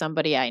happened to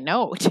somebody I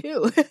know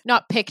too.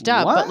 Not picked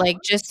up, but like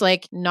just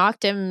like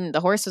knocked him.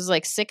 The horse was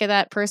like sick of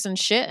that person's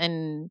shit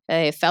and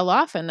they fell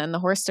off, and then the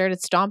horse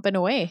started stomping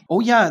away. Oh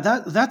yeah,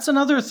 that's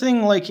another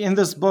thing like in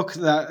this book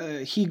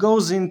that he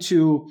goes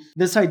into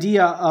this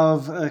idea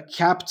of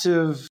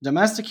captive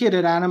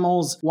domesticated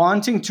animals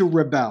wanting to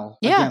rebel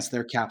against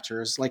their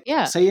captors. Like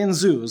say in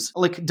zoos,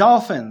 like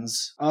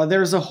dolphins.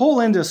 There's a whole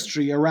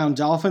industry around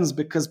dolphins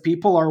because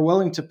people are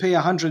willing to pay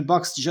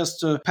 $100 just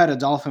to pet a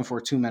dolphin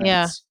for 2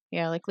 minutes.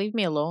 Yeah, like leave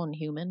me alone,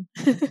 human.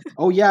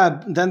 Oh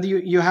yeah, then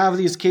you have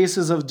these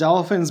cases of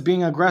dolphins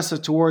being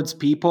aggressive towards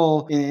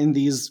people in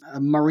these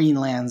marine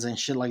lands and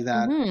shit like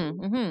that.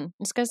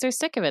 It's because they're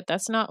sick of it.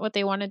 That's not what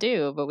they want to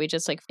do, but we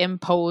just like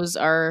impose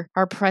our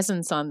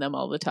presence on them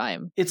all the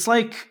time. It's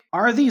like,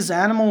 are these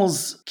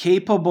animals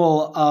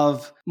capable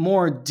of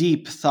more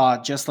deep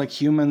thought, just like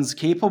humans,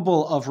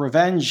 capable of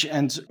revenge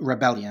and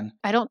rebellion?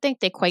 I don't think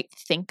they quite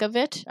think of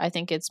it. I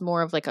think it's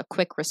more of like a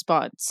quick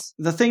response.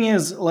 The thing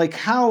is, like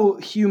how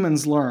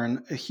humans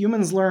learn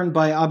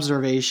by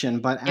observation,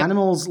 but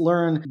animals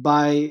learn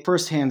by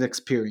firsthand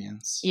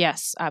experience.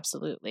 Yes,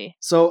 absolutely.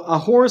 So a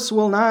horse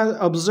will not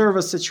observe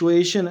a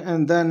situation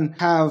and then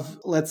have,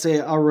 let's say,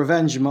 a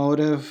revenge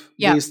motive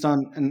based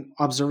on an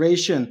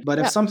observation. But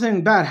if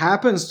something bad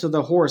happens to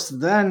the horse,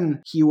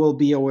 then he will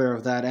be aware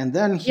of that. And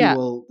then he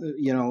will,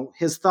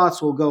 his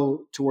thoughts will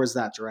go towards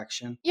that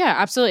direction. Yeah,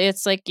 absolutely.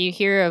 It's like you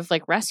hear of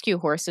like rescue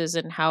horses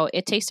and how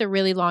it takes a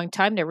really long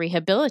time to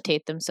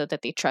rehabilitate them so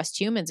that they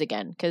trust humans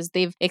again, because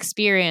they've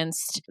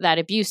experienced that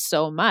abuse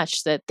so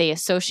much that they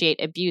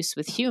associate abuse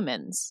with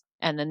humans.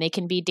 And then they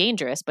can be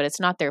dangerous, but it's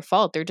not their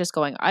fault. They're just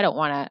going, I don't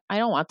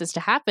want this to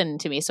happen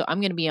to me. So I'm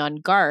going to be on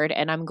guard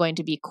and I'm going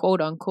to be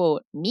quote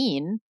unquote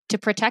mean to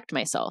protect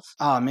myself.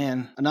 Oh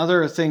man.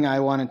 Another thing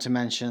I wanted to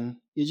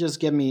mention, you just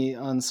get me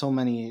on so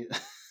many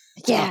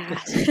from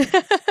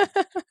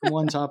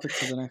one topic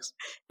to the next.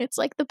 It's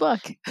like the book.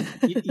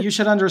 You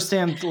should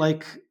understand,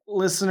 like,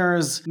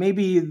 listeners,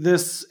 maybe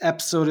this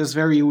episode is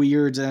very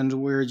weird and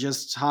we're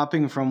just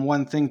hopping from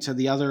one thing to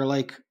the other.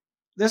 Like,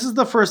 this is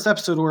the first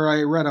episode where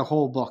I read a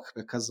whole book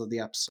because of the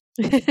episode.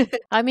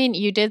 I mean,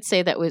 you did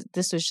say that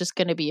this was just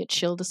going to be a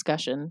chill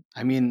discussion.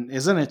 I mean,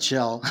 isn't it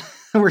chill?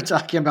 We're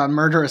talking about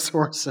murderous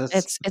horses.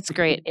 It's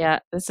great. Yeah,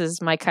 this is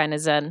my kind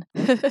of zen.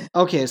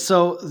 Okay,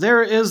 so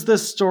there is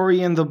this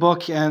story in the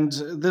book, and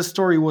this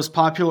story was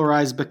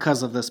popularized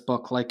because of this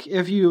book. Like,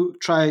 if you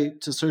try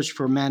to search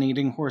for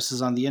man-eating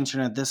horses on the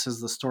internet, this is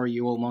the story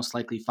you will most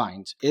likely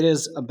find. It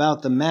is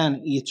about the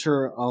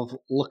man-eater of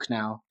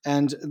Lucknow.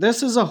 And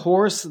this is a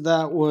horse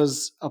that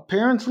was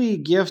apparently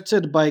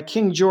gifted by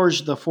King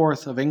George IV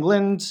of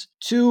England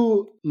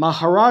to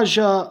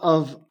Maharaja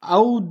of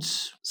Oudh,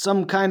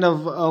 some kind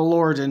of a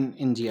lord in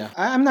India.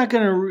 I'm not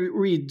going to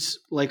read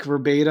like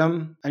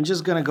verbatim. I'm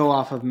just going to go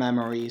off of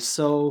memory.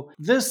 So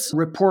this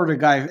reporter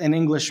guy, an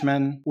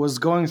Englishman, was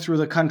going through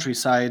the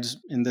countryside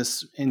in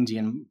this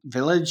Indian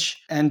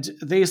village, and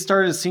they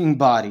started seeing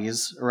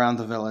bodies around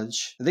the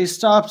village. They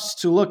stopped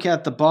to look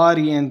at the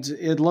body, and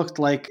it looked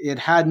like it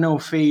had no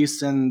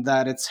face and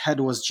that its head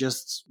was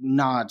just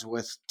gnawed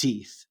with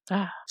teeth.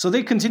 So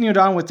they continued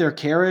on with their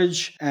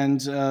carriage and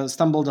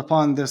stumbled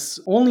upon this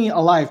only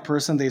alive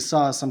person. They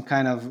saw some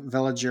kind of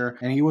villager,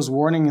 and he was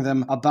warning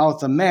them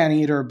about the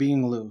man-eater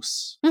being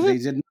loose. They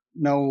didn't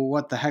know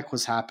what the heck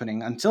was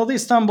happening until they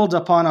stumbled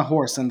upon a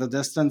horse in the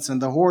distance,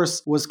 and the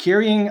horse was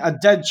carrying a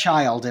dead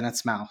child in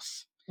its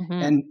mouth.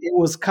 And it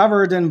was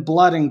covered in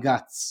blood and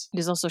guts.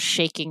 He's also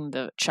shaking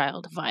the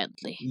child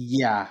violently.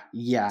 Yeah.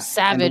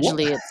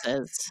 Savagely, it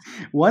says.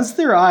 Once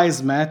their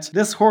eyes met,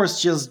 this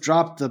horse just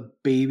dropped the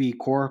baby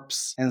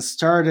corpse and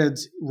started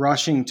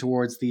rushing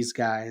towards these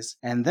guys.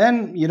 And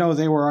then,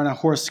 they were on a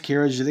horse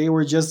carriage. They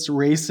were just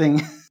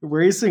racing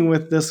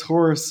with this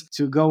horse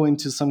to go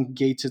into some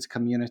gated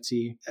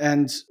community,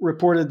 and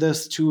reported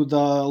this to the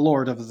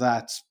lord of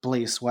that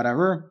place,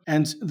 whatever.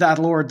 And that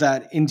lord,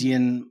 that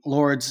Indian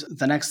lord,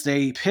 the next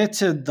day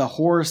pitted the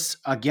horse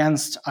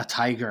against a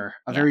tiger,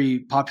 a very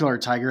popular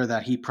tiger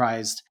that he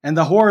prized. And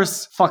the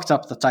horse fucked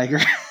up the tiger.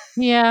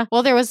 Yeah.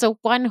 Well, there was the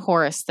one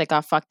horse that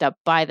got fucked up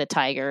by the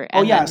tiger. Oh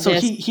and yeah, then so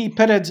this- he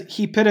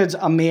pitted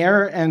a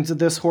mare and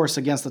this horse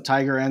against the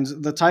tiger, and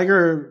the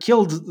tiger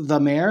killed the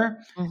mare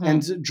Mhm.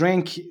 and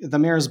drank the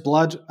mare's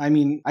blood. I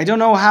mean, I don't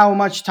know how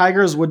much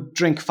tigers would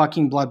drink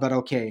fucking blood, but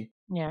okay.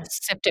 Yeah,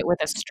 sipped it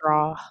with a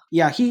straw.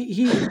 Yeah,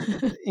 he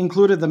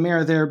included the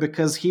mare there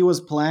because he was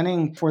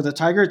planning for the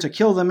tiger to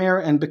kill the mare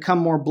and become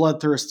more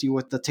bloodthirsty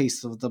with the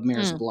taste of the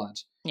mare's blood.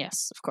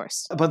 Yes, of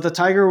course. But the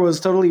tiger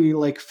was totally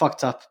like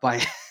fucked up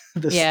by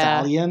the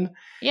stallion.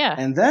 Yeah.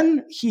 And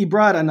then he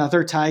brought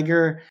another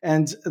tiger,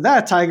 and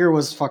that tiger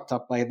was fucked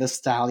up by the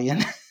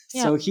stallion.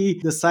 So he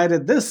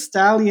decided this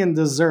stallion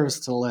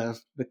deserves to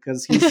live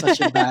because he's such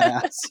a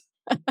badass.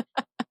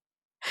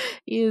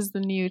 He is the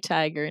new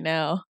tiger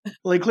now.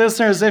 Like,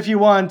 listeners, if you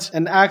want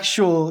an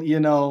actual,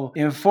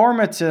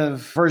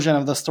 informative version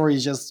of the story,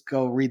 just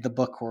go read the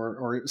book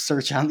or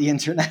search on the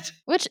internet.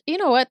 Which, you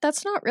know what?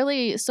 That's not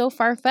really so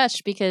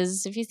far-fetched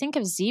because if you think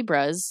of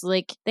zebras,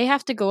 like, they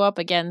have to go up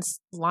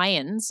against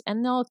lions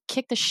and they'll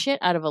kick the shit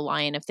out of a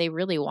lion if they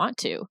really want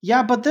to.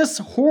 Yeah, but this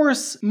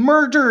horse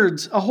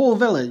murdered a whole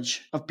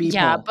village of people.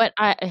 Yeah, but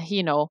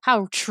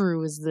how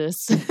true is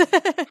this?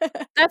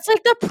 That's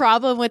like the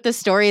problem with the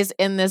stories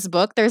in this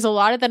book. There's a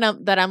lot of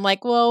them that I'm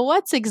like, well,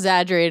 what's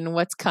exaggerated and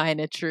what's kind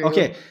of true?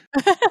 Okay.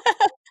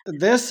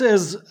 This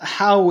is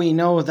how we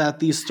know that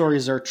these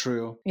stories are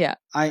true. Yeah.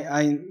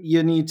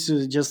 You need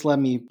to just let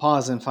me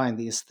pause and find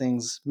these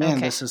things. Man,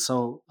 Okay. This is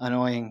so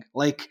annoying.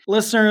 Like,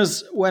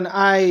 listeners, when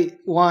I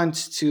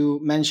want to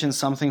mention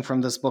something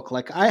from this book,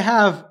 like, I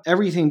have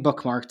everything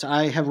bookmarked.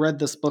 I have read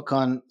this book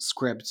on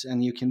Scribd,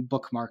 and you can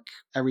bookmark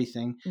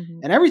everything. Mhm.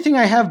 And everything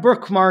I have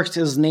bookmarked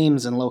is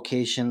names and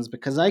locations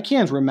because I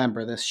can't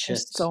remember this shit.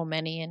 There's so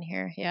many in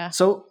here. Yeah.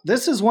 So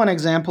this is one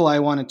example I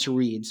wanted to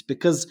read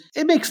because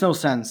it makes no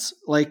sense.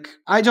 Like,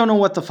 I don't know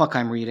what the fuck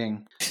I'm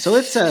reading. So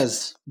it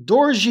says,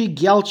 Dorji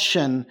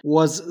Gyeltshin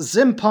was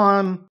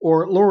Zimpam,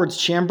 or Lord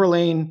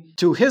Chamberlain,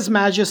 to His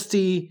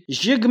Majesty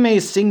Jigme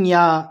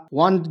Singya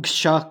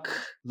Wangchuk,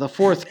 the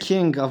fourth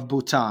king of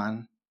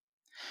Bhutan.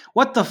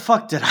 What the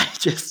fuck did I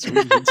just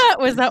read?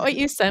 Was that what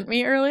you sent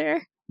me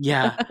earlier?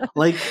 Yeah,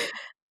 like...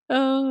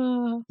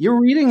 Oh.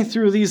 You're reading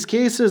through these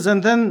cases,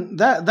 and then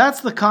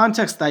that's the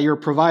context that you're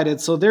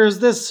provided. So there's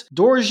this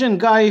Dorjian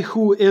guy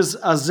who is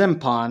a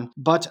Zimpam,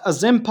 but a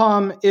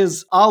Zimpam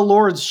is a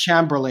Lord's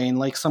Chamberlain,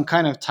 like some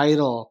kind of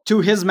title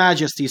to His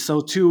Majesty, so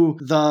to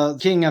the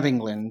King of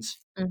England.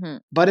 Mm-hmm.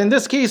 But in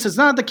this case, it's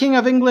not the King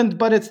of England,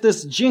 but it's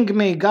this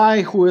Jingme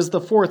guy who is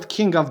the fourth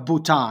king of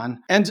Bhutan.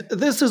 And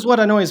this is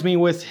what annoys me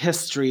with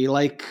history.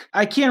 Like,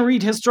 I can't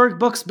read historic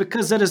books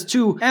because it is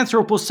too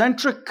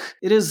anthropocentric.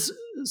 It is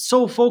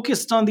so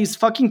focused on these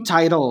fucking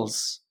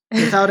titles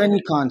without any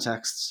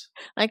context.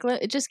 Like,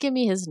 just give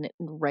me his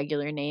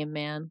regular name,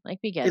 man. Like,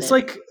 we get It's it.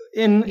 like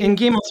in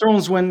Game of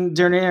Thrones when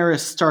Daenerys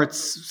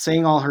starts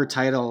saying all her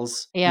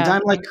titles. Yeah. And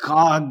I'm like,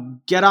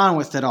 God, get on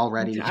with it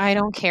already. I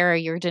don't care.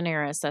 You're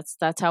Daenerys.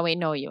 That's how we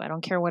know you. I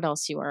don't care what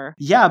else you are.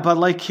 Yeah, but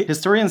like,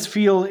 historians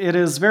feel it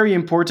is very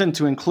important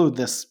to include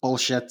this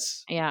bullshit.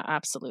 Yeah,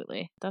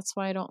 absolutely. That's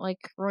why I don't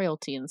like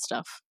royalty and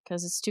stuff,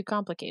 because it's too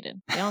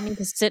complicated. They all need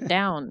to sit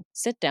down.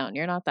 Sit down.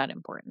 You're not that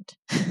important.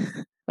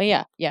 But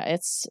yeah,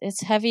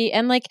 it's heavy,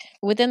 and like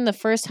within the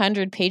first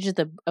 100 pages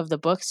of the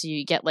books,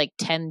 you get like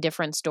 10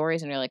 different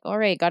stories, and you're like, all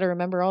right, got to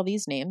remember all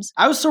these names.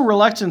 I was so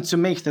reluctant to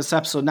make this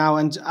episode now,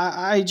 and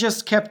I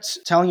just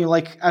kept telling you,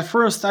 like, at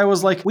first I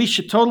was like, we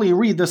should totally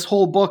read this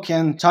whole book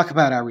and talk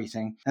about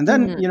everything. And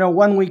then,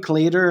 1 week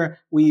later,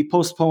 we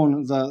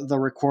postponed the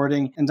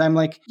recording, and I'm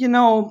like,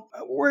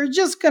 we're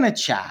just gonna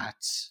chat.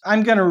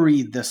 I'm gonna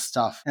read this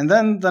stuff. And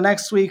then the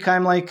next week,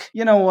 I'm like,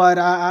 you know what?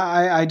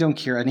 I don't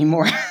care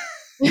anymore.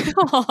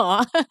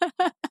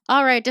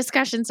 All right,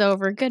 discussion's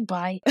over.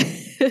 Goodbye.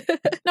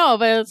 No,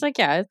 but it's like,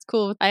 yeah, it's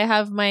cool. I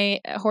have my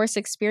horse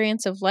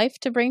experience of life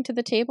to bring to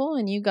the table,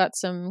 and you got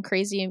some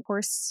crazy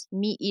horse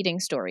meat eating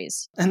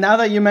stories. And now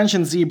that you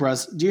mentioned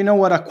zebras, do you know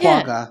what a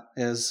quagga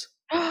is?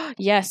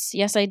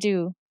 Yes, I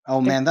do. Oh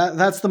man,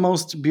 that's the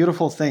most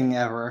beautiful thing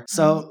ever.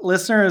 So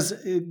listeners,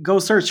 go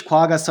search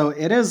quagga. So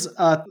it is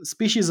a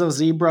species of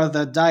zebra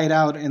that died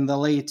out in the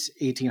late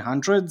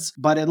 1800s,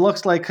 but it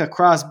looks like a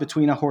cross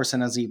between a horse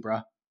and a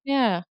zebra.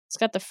 Yeah, it's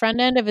got the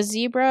front end of a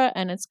zebra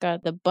and it's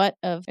got the butt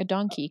of a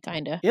donkey,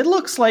 kind of. It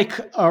looks like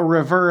a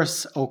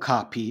reverse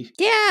okapi.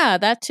 Yeah,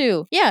 that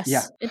too. Yes,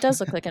 yeah. It does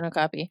look like an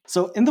okapi.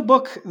 So in the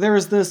book, there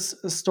is this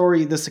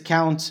story, this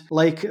account,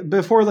 like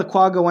before the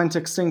quagga went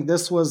extinct,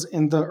 this was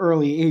in the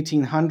early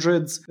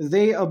 1800s.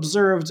 They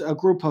observed a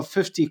group of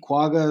 50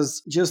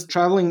 quaggas just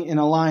traveling in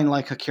a line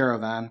like a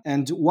caravan.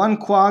 And one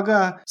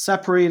quagga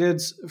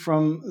separated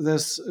from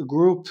this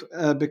group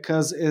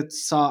because it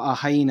saw a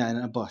hyena in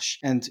a bush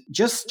and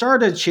just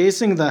started chasing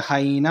chasing the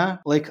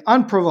hyena, like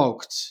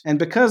unprovoked. And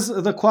because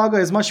the quagga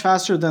is much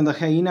faster than the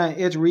hyena,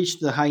 it reached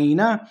the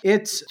hyena,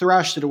 it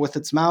thrashed it with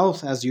its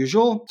mouth as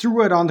usual,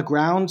 threw it on the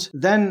ground,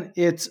 then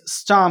it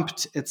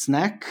stomped its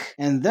neck,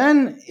 and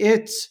then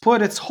it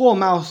put its whole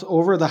mouth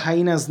over the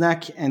hyena's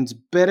neck and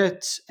bit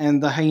it,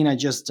 and the hyena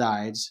just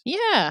died.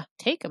 Yeah,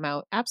 take them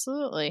out.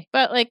 Absolutely.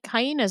 But like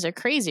hyenas are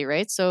crazy,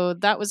 right? So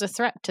that was a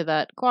threat to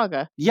that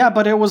quagga. Yeah,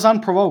 but it was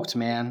unprovoked,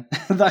 man.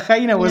 The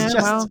hyena was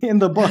just in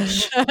the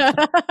bush.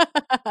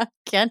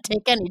 Can't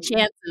take any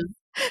chances.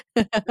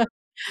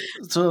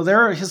 So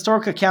there are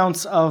historic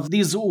accounts of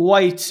these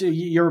white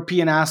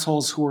European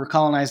assholes who were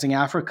colonizing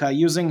Africa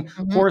using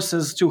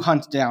horses to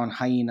hunt down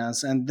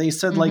hyenas. And they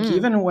said, like,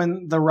 even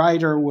when the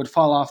rider would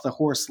fall off the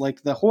horse,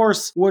 like, the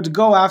horse would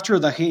go after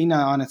the hyena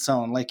on its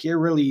own. Like, it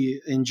really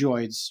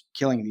enjoyed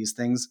killing these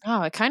things.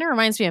 Oh, it kind of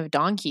reminds me of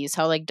donkeys.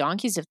 How, like,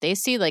 donkeys, if they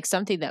see, like,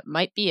 something that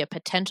might be a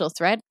potential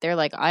threat, they're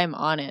like, I'm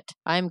on it.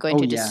 I'm going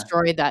to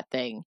destroy that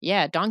thing.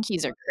 Yeah,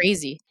 donkeys are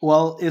crazy.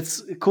 Well,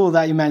 it's cool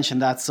that you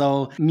mentioned that.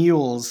 So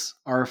mules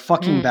are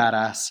fucking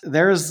badass.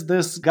 There's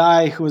this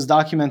guy who is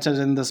documented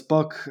in this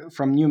book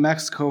from New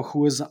Mexico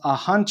who is a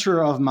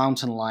hunter of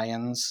mountain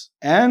lions.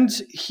 And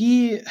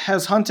he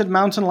has hunted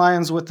mountain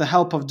lions with the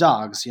help of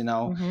dogs, you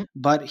know,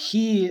 but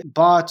he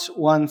bought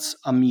once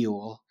a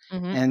mule.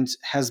 And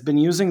has been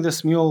using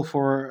this mule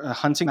for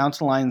hunting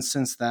mountain lions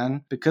since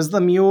then, because the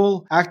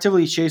mule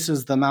actively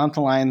chases the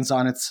mountain lions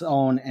on its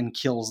own and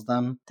kills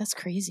them. That's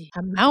crazy.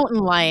 A mountain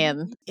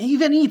lion. It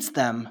even eats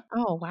them.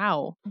 Oh,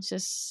 wow. It's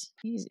just,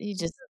 he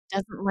just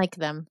doesn't like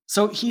them.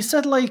 So he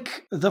said,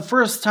 like, the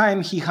first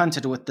time he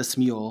hunted with this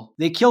mule,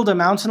 they killed a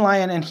mountain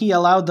lion and he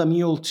allowed the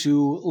mule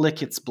to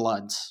lick its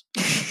blood.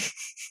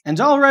 And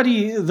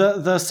already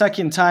the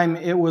second time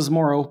it was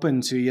more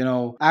open to, you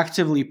know,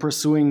 actively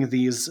pursuing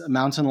these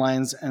mountain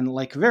lions. And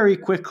like very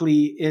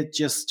quickly it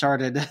just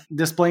started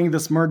displaying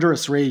this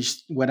murderous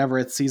rage whenever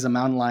it sees a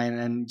mountain lion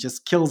and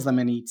just kills them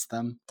and eats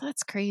them.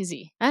 That's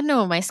crazy. I don't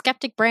know. My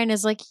skeptic brain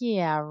is like,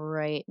 yeah,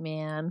 right,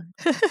 man.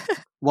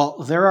 Well,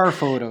 there are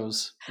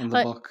photos in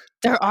the book.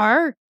 There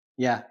are?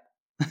 Yeah.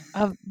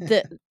 of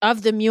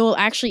the mule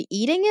actually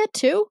eating it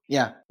too?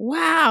 Yeah.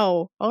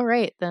 Wow. All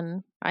right,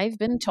 then. I've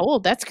been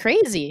told. That's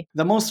crazy.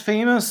 The most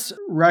famous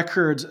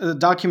record,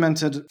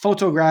 documented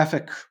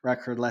photographic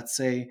record, let's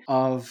say,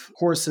 of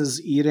horses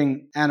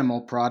eating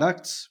animal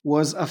products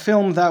was a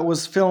film that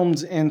was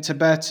filmed in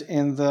Tibet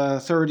in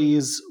the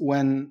 30s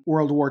when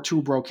World War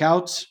II broke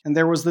out. And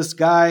there was this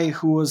guy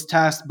who was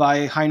tasked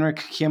by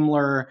Heinrich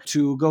Himmler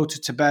to go to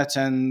Tibet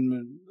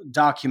and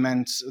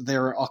document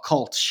their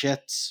occult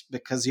shit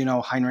because, you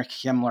know, Heinrich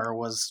Himmler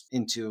was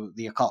into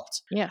the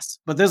occult. Yes.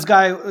 But this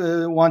guy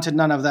wanted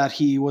none of that.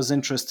 He was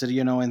interested,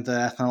 you know, in the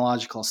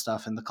ethnological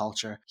stuff in the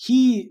culture.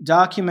 He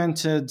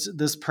documented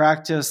this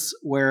practice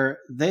where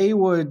they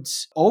would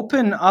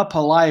open up a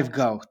live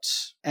goat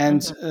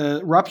and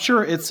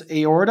rupture its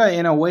aorta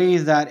in a way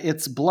that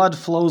its blood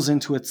flows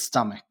into its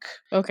stomach.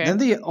 Okay. Then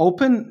they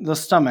open the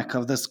stomach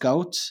of this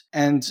goat,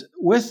 and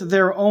with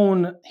their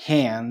own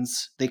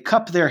hands, they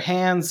cup their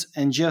hands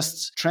and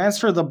just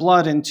transfer the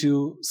blood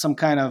into some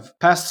kind of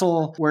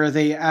pestle where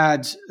they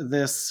add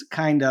this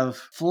kind of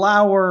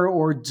flour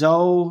or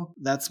dough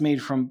that's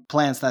made from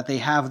plants that they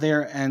have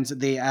there, and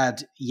they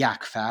add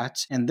yak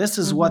fat. And this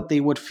is what they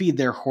would feed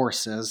their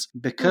horses,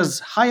 because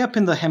high up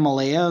in the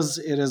Himalayas,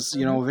 it is,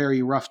 you know,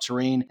 very rough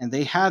terrain, and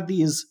they had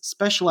these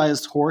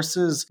specialized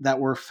horses that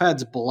were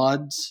fed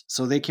blood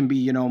so they can be,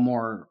 you know,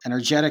 more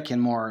energetic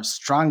and more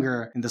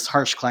stronger in this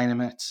harsh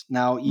climate.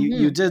 Now,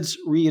 you did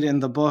read in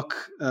the book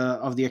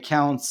of the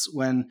accounts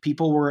when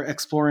people were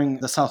exploring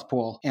the South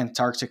Pole,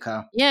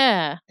 Antarctica.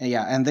 Yeah.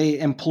 Yeah, and they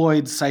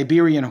employed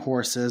Siberian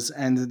horses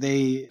and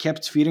they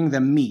kept feeding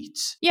them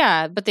meat.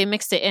 Yeah, but they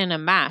mixed it in a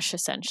mash,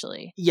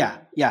 essentially. Yeah.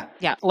 Yeah.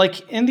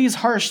 Like in these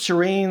harsh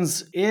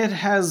terrains, it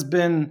has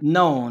been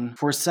known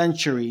for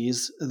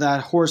centuries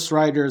that horse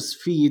riders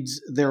feed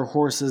their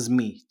horses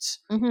meat.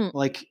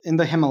 Like in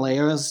the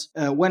Himalayas,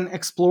 when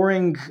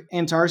exploring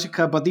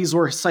Antarctica, but these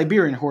were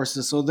Siberian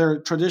horses, so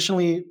they're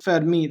traditionally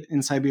fed meat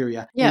in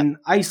Siberia. Yeah. In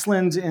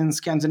Iceland, in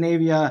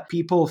Scandinavia,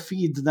 people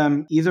feed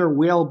them either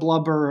whale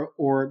blubber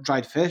or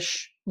dried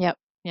fish.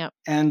 Yep.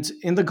 And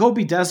in the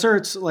Gobi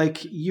Desert,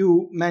 like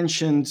you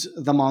mentioned,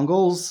 the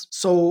Mongols,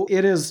 so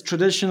it is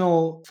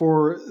traditional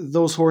for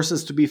those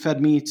horses to be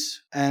fed meat.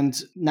 And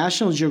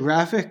National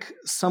Geographic,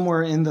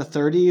 somewhere in the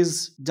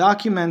 30s,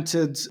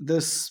 documented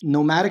this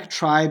nomadic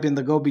tribe in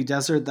the Gobi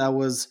Desert that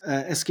was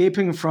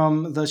escaping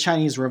from the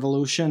Chinese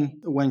Revolution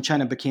when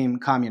China became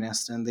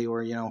communist, and they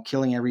were, you know,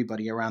 killing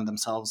everybody around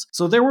themselves.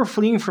 So they were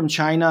fleeing from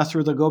China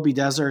through the Gobi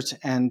Desert,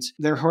 and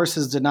their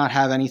horses did not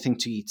have anything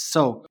to eat.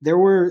 So there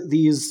were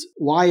these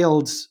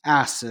wild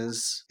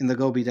asses in the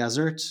Gobi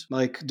Desert,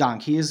 like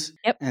donkeys,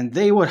 and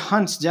they would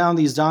hunt down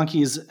these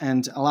donkeys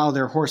and allow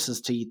their horses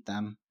to eat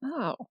them.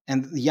 Oh.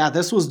 And yeah,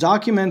 this was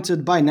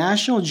documented by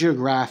National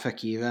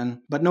Geographic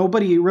even, but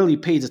nobody really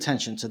paid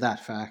attention to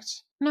that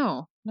fact.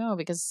 No,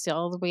 because it's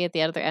all the way at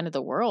the other end of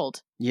the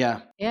world. Yeah.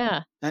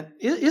 Yeah. And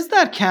is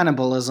that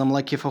cannibalism,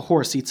 like if a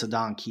horse eats a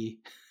donkey?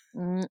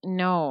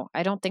 No,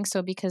 I don't think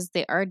so because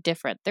they are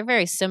different. They're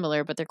very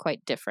similar, but they're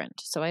quite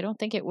different. So I don't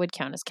think it would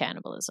count as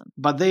cannibalism.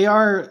 But they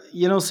are,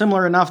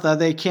 similar enough that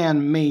they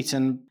can mate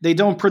and they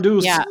don't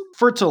produce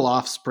fertile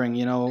offspring,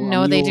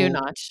 No, they do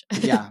not.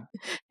 Yeah.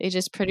 They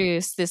just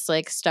produce this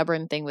like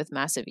stubborn thing with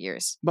massive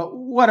ears. But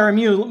what are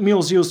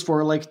mules used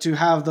for? Like to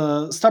have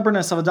the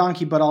stubbornness of a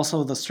donkey, but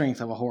also the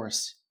strength of a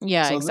horse.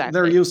 Yeah, so exactly.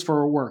 They're used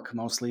for work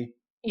mostly.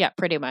 Yeah,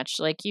 pretty much.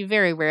 Like you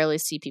very rarely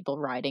see people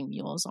riding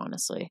mules,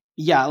 honestly.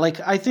 Yeah,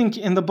 like I think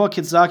in the book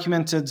it's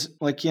documented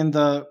like in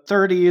the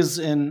 30s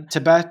in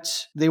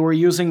Tibet, they were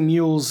using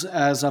mules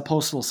as a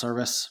postal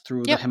service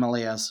through the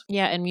Himalayas.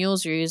 Yeah, and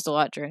mules are used a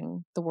lot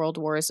during the world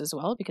wars as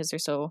well because they're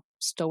so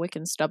stoic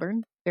and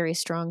stubborn, very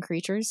strong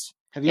creatures.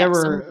 Have you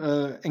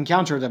ever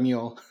encountered a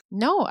mule?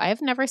 No,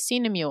 I've never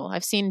seen a mule.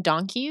 I've seen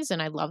donkeys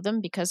and I love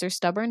them because they're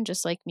stubborn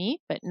just like me,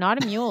 but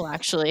not a mule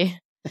actually.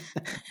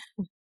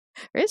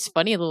 They're just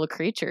funny little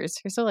creatures.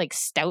 They're so like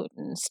stout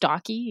and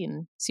stocky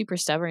and super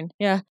stubborn.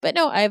 Yeah. But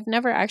no, I've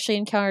never actually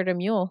encountered a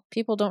mule.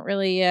 People don't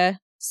really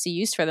see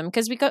use for them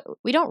because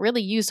we don't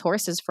really use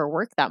horses for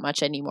work that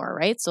much anymore,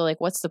 right? So like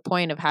what's the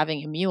point of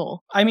having a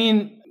mule? I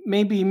mean,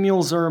 maybe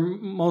mules are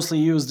mostly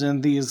used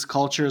in these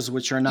cultures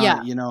which are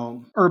not,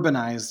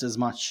 urbanized as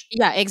much.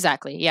 Yeah,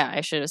 exactly. Yeah,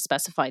 I should have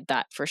specified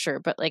that for sure.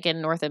 But like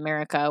in North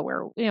America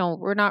where,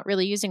 we're not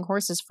really using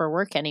horses for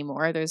work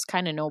anymore, there's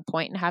kind of no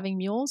point in having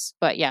mules.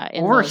 But yeah,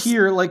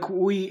 here, like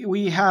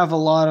we have a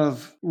lot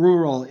of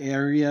rural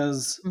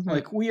areas. Mm-hmm.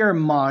 Like we are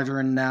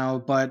modern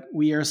now, but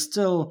we are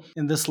still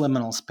in this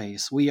liminal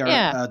space. We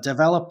are a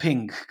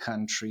developing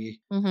country.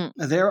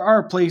 Mm-hmm. There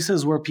are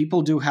places where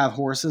people do have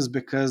horses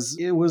because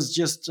it was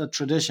just a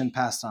tradition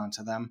passed on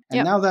to them.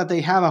 And now that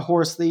they have a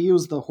horse, they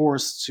use the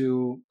horse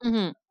to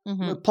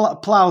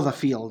plow the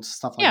field,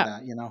 stuff like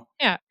that,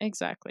 Yeah,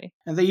 exactly.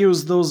 And they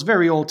use those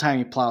very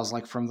old-timey plows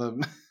like from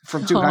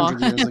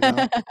 200 years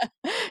ago.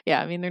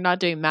 Yeah, I mean, they're not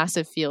doing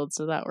massive fields,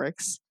 so that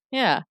works.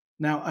 Yeah.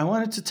 Now, I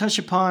wanted to touch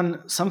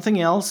upon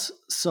something else.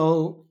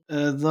 So,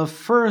 the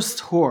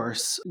first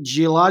horse,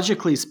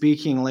 geologically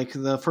speaking, like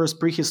the first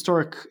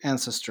prehistoric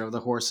ancestor of the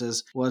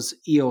horses was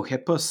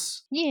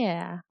Eohippus.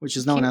 Yeah. Which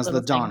is known as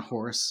the dawn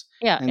horse.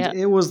 Yeah. And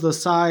it was the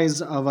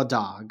size of a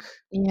dog.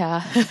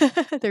 Yeah.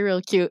 They're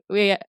real cute.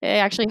 We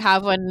actually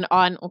have one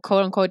on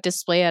quote unquote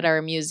display at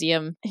our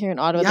museum here in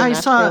Ottawa.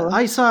 Yeah,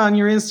 I saw on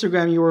your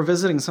Instagram you were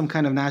visiting some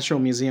kind of natural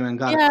museum and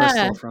got a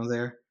crystal from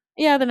there.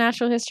 Yeah, the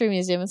Natural History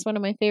Museum. It's one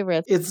of my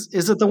favorites.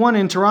 Is it the one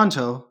in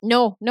Toronto?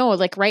 No,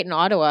 like right in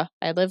Ottawa.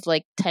 I live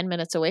like 10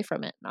 minutes away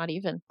from it, not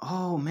even.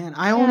 Oh, man.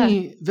 I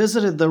only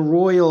visited the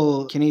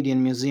Royal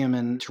Canadian Museum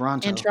in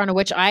Toronto. In Toronto,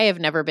 which I have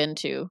never been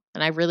to.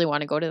 And I really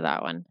want to go to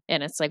that one.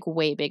 And it's like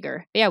way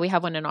bigger. But yeah, we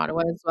have one in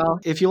Ottawa as well.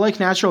 If you like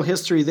natural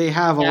history, they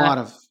have a lot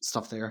of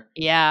stuff there.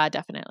 Yeah,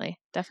 definitely.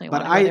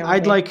 But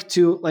I'd like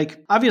to,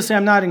 like, obviously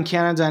I'm not in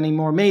Canada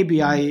anymore.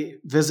 Maybe I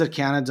visit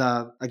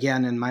Canada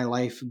again in my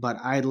life, but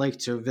I'd like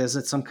to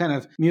visit some kind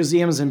of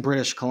museums in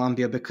British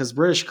Columbia because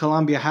British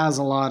Columbia has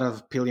a lot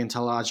of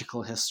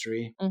paleontological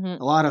history, a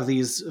lot of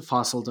these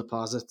fossil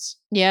deposits.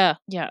 Yeah.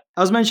 I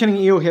was mentioning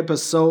Eohippus.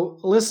 So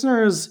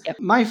listeners,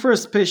 my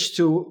first pitch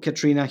to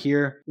Katrina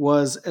here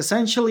was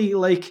essentially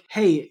like,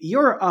 hey,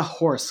 you're a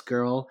horse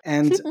girl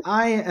and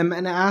I am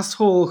an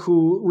asshole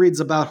who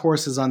reads about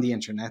horses on the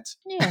internet.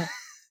 Yeah.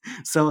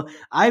 So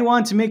I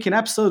want to make an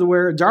episode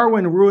where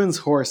Darwin ruins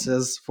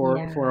horses for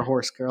a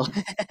horse girl.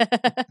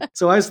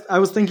 So I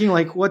was thinking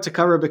like what to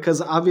cover because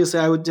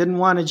obviously I didn't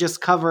want to just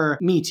cover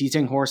meat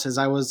eating horses.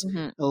 I was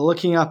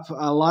looking up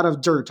a lot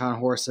of dirt on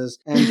horses.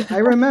 And I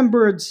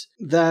remembered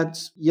that,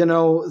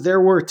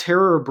 there were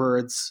terror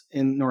birds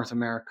in North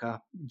America,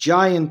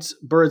 giant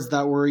birds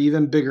that were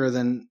even bigger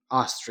than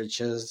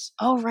ostriches.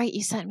 Oh, right.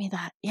 You sent me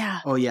that. Yeah.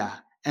 Oh, yeah.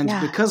 And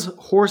because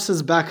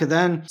horses back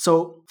then,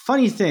 so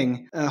funny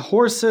thing,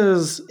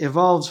 horses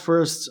evolved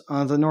first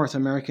on the North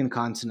American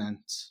continent.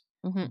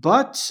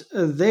 But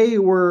they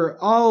were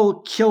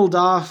all killed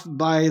off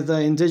by the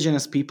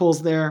indigenous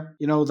peoples there,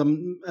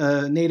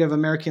 the Native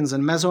Americans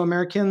and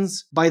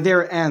Mesoamericans, by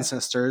their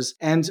ancestors.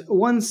 And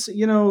once,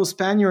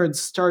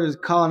 Spaniards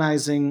started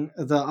colonizing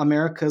the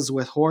Americas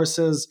with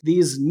horses,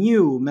 these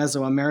new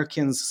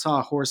Mesoamericans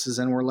saw horses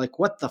and were like,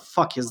 what the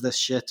fuck is this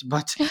shit?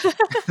 But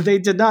they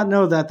did not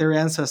know that their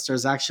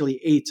ancestors actually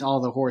ate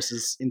all the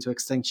horses into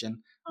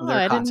extinction.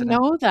 I didn't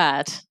know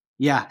that.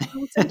 Yeah.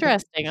 It's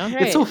interesting. All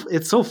right.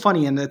 It's so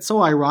funny and it's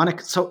so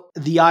ironic. So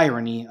the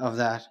irony of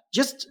that,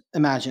 just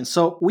imagine.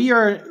 So we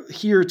are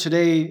here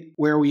today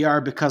where we are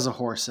because of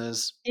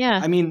horses. Yeah.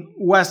 I mean,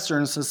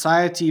 Western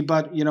society,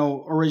 but,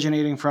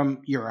 originating from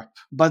Europe.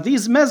 But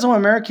these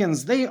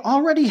Mesoamericans, they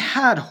already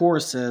had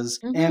horses.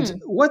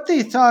 And what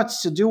they thought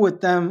to do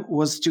with them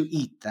was to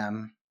eat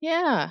them.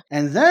 Yeah.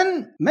 And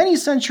then, many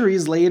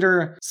centuries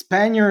later,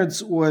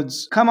 Spaniards would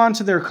come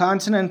onto their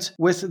continent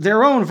with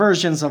their own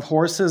versions of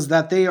horses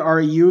that they are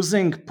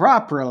using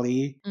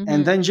properly,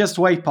 and then just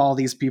wipe all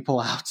these people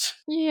out.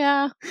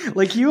 Yeah.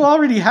 Like, you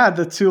already had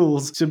the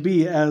tools to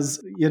be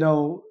as,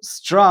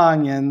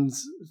 strong and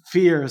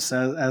fierce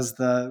as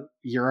the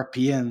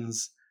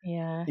Europeans.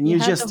 Yeah. And you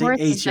had just the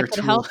horses ate your that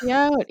could tool. help you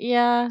out.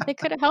 Yeah, they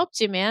could have helped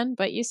you, man,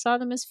 but you saw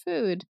them as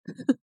food.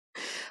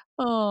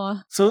 Oh.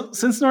 So,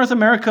 since North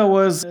America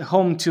was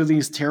home to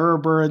these terror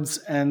birds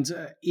and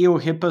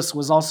Eohippus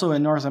was also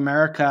in North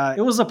America,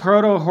 it was a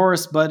proto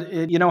horse, but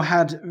it,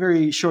 had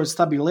very short,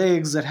 stubby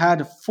legs. It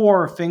had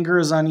 4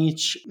 fingers on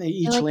each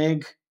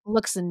leg.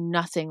 Looks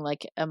nothing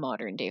like a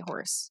modern day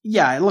horse.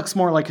 Yeah, it looks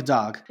more like a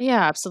dog.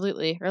 Yeah,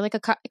 absolutely. Or like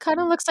it kind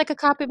of looks like a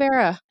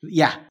capybara.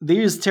 Yeah,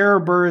 these terror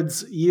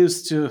birds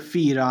used to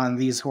feed on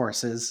these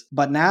horses,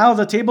 but now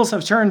the tables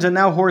have turned and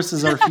now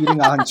horses are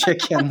feeding on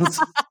chickens.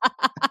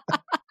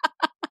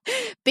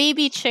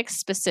 Baby chicks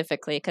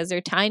specifically, because they're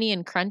tiny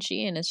and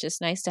crunchy, and it's just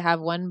nice to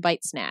have one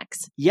bite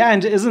snacks. Yeah,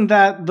 and isn't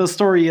that the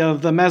story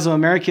of the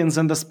Mesoamericans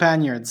and the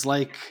Spaniards?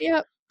 Like,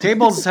 yep.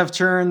 Tables have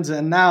turned,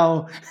 and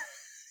now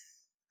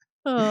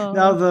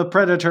Oh. the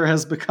predator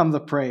has become the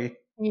prey.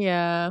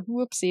 Yeah,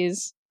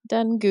 whoopsies.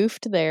 Done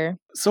goofed there.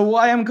 So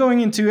why I'm going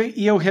into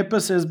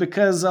Eohippus is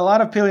because a lot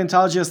of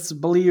paleontologists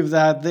believe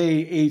that they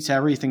ate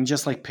everything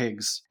just like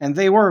pigs. And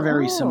they were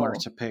very similar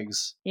to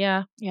pigs.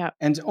 Yeah.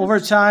 And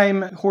over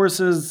time,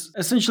 horses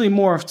essentially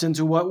morphed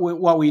into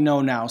what we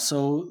know now.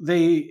 So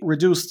they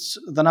reduced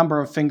the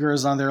number of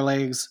fingers on their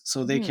legs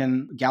so they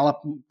can gallop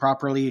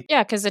properly.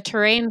 Yeah, because the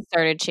terrain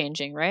started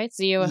changing, right?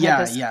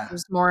 Eohippus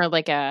was more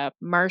like a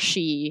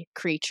marshy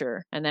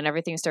creature. And then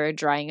everything started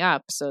drying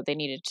up. So they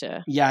needed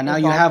to... Yeah, now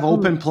you have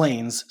open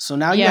plains. So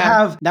now you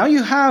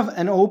have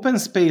an open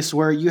space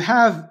where you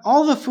have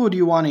all the food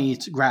you want to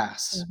eat,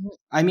 grass.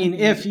 I mean,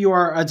 if you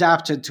are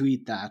adapted to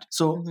eat that.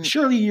 So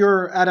surely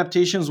your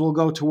adaptations will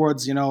go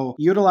towards,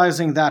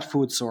 utilizing that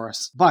food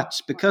source. But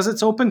because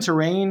it's open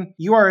terrain,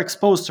 you are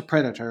exposed to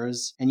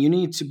predators and you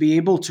need to be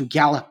able to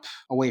gallop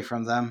away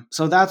from them.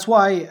 So that's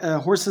why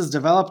horses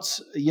developed,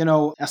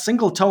 a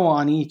single toe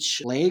on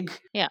each leg,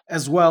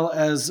 as well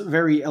as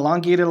very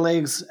elongated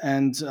legs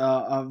and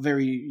a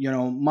very,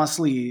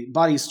 muscly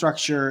body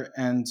structure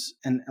and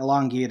an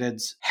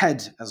elongated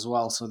head as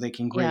well, so they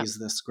can graze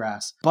this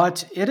grass.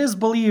 But it is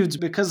believed,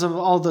 because of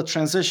all the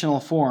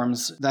transitional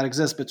forms that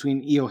exist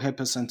between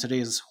Eohippus and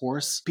today's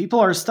horse, people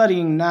are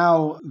studying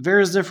now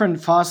various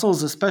different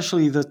fossils,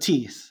 especially the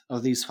teeth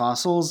of these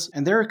fossils,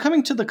 and they're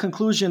coming to the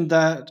conclusion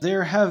that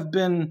there have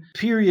been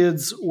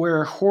periods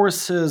where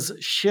horses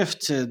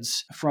shifted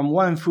from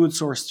one food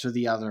source to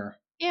the other.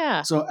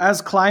 Yeah. So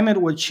as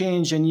climate would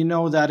change, and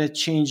that it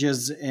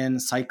changes in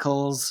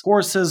cycles,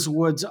 horses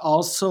would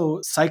also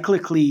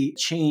cyclically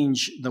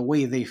change the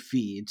way they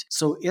feed.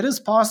 So it is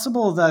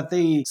possible that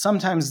they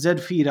sometimes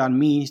did feed on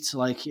meat,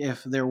 like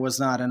if there was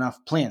not enough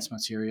plant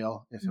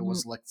material, if it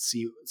was like,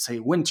 say,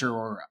 winter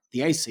or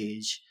the Ice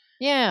Age.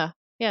 Yeah.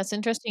 Yeah, it's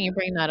interesting you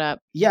bring that up.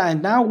 Yeah,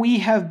 and now we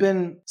have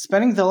been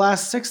spending the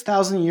last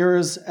 6,000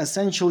 years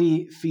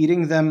essentially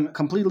feeding them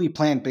completely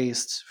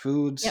plant-based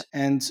foods. Yep.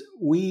 And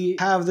we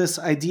have this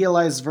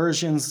idealized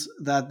versions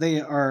that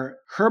they are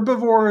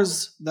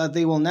herbivores, that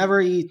they will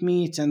never eat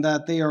meat, and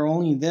that they are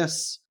only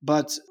this.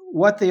 But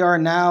what they are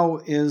now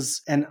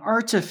is an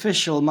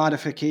artificial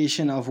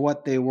modification of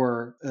what they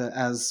were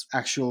as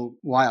actual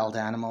wild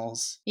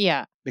animals.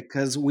 Yeah.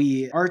 Because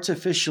we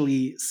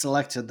artificially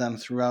selected them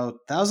throughout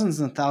thousands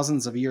and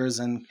thousands of years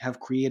and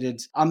have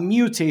created a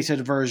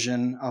mutated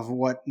version of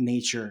what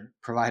nature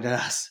provided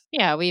us.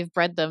 Yeah, we've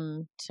bred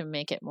them to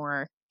make it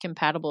more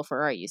compatible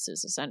for our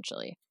uses,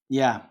 essentially.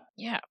 Yeah.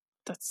 Yeah,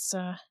 that's...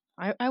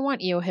 I want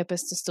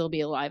Eohippus to still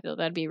be alive, though.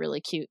 That'd be really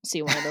cute to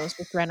see one of those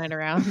just running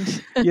around.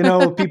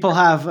 People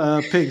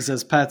have pigs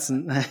as pets,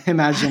 and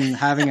imagine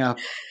having a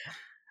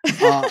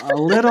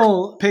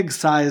little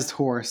pig-sized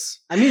horse.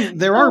 I mean,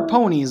 there are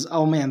ponies.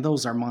 Oh man,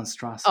 those are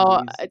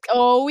monstrosities.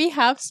 Oh, we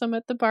have some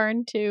at the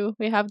barn too.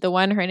 We have the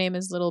one. Her name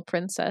is Little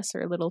Princess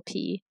or Little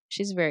P.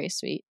 She's very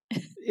sweet.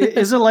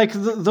 Is it like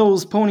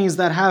those ponies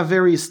that have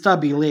very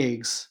stubby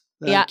legs?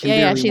 Yeah.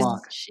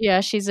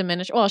 She's a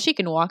miniature. Well, she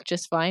can walk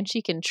just fine.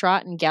 She can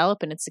trot and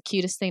gallop, and it's the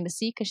cutest thing to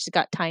see because she's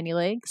got tiny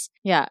legs.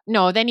 Yeah.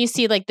 No, then you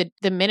see like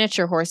the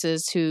miniature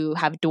horses who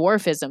have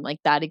dwarfism, like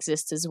that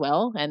exists as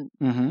well, and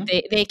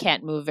they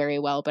can't move very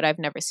well. But I've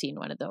never seen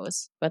one of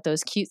those. But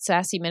those cute,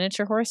 sassy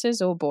miniature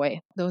horses, oh boy,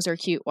 those are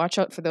cute. Watch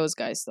out for those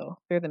guys, though.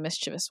 They're the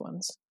mischievous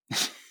ones.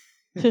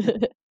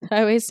 I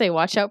always say,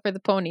 watch out for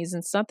the ponies.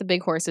 And it's not the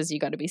big horses you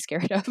got to be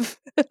scared of.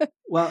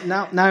 Well,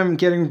 now I'm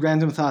getting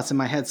random thoughts in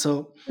my head.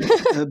 So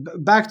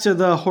back to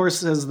the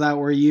horses that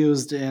were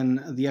used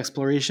in the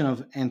exploration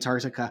of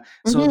Antarctica.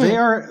 So they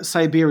are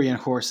Siberian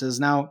horses.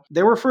 Now,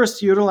 they were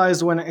first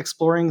utilized when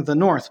exploring the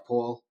North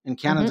Pole in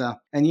Canada.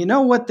 And you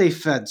know what they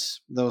fed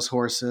those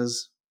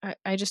horses?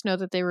 I just know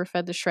that they were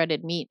fed the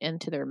shredded meat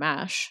into their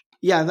mash.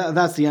 Yeah,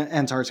 that's the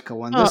Antarctica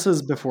one. This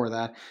is before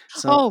that.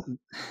 So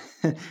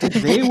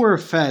they were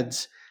fed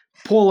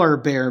polar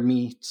bear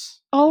meat.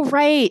 Oh,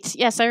 right.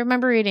 Yes, I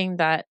remember reading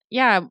that.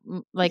 Yeah,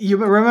 like... You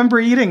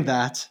remember eating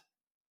that?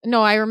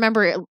 No, I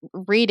remember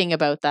reading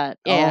about that.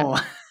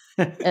 Yeah.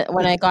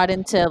 When I got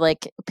into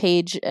like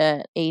page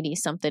 80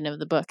 something of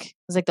the book. It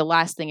was like the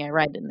last thing I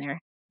read in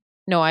there.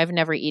 No, I've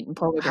never eaten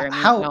polar bear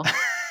meat. No.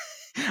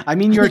 I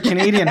mean, you're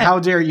Canadian. How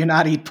dare you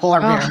not eat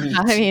polar bear meat?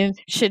 I mean,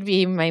 should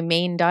be my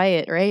main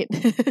diet, right?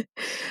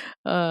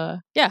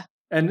 Yeah.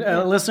 And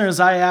listeners,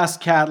 I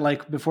asked Kat,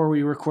 like, before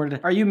we recorded,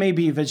 are you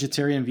maybe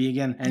vegetarian,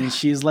 vegan? And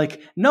she's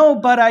like, no,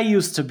 but I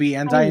used to be.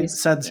 And I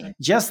said,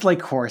 just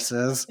like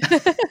horses.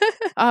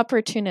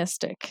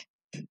 Opportunistic.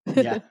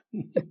 Yeah.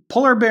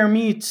 Polar bear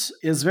meat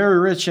is very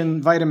rich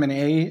in vitamin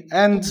A,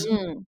 and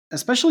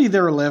especially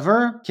their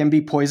liver can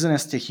be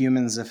poisonous to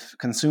humans if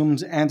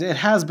consumed. And it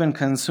has been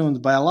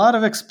consumed by a lot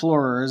of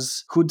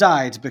explorers who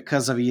died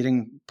because of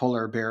eating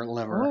polar bear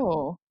liver.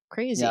 Oh.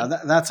 Crazy. Yeah,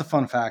 that's a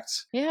fun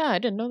fact. Yeah, I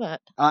didn't know that.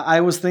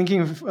 I was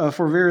thinking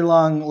for very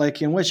long,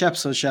 like, in which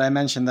episode should I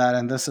mention that?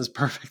 And this is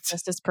perfect.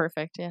 This is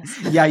perfect, yes.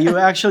 Yeah, you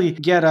actually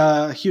get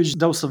a huge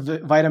dose of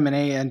vitamin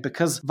A. And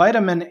because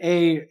vitamin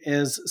A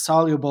is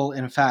soluble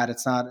in fat,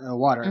 it's not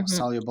water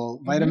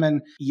soluble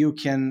vitamin, you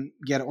can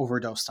get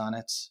overdosed on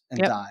it and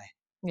die.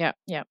 Yeah.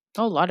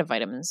 Oh, a lot of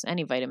vitamins,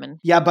 any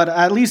vitamin. Yeah, but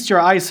at least your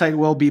eyesight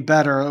will be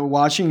better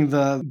watching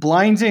the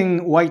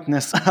blinding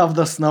whiteness of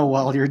the snow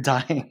while you're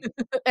dying.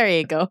 There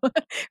you go.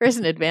 There's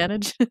an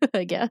advantage,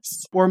 I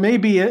guess. Or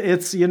maybe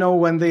it's,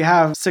 when they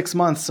have 6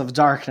 months of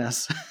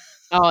darkness.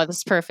 Oh,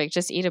 that's perfect.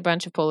 Just eat a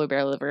bunch of polar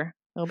bear liver.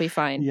 It'll be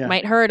fine. Yeah.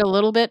 Might hurt a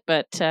little bit,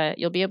 but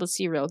you'll be able to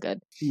see real good.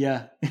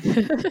 Yeah.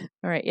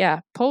 All right.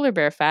 Yeah. Polar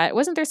bear fat.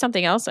 Wasn't there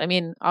something else? I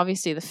mean,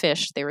 obviously the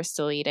fish they were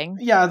still eating.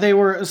 Yeah, they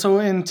were. So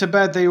in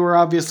Tibet, they were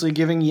obviously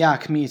giving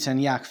yak meat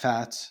and yak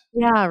fat.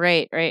 Yeah,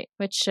 right.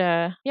 Which,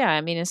 I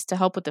mean, is to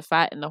help with the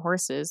fat in the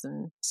horses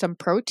and some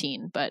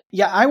protein, but.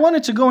 Yeah, I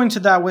wanted to go into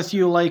that with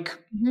you. Like,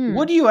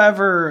 would you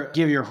ever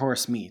give your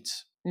horse meat?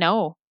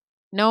 No,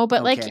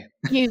 but Okay.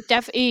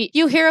 like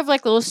you hear of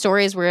like little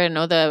stories where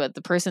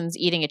the person's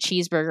eating a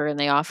cheeseburger and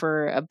they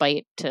offer a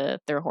bite to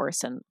their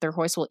horse and their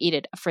horse will eat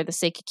it for the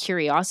sake of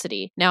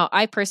curiosity. Now,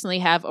 I personally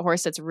have a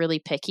horse that's really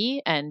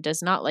picky and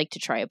does not like to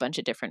try a bunch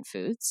of different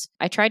foods.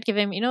 I tried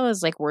giving him,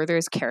 those like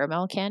Werther's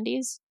caramel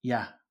candies.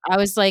 Yeah. I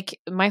was like,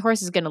 my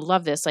horse is going to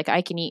love this. Like,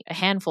 I can eat a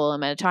handful of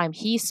them at a time.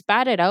 He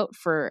spat it out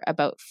for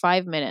about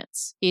 5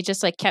 minutes. He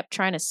just like kept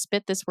trying to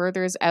spit this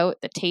Werther's out.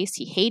 The taste,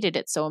 he hated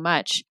it so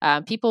much.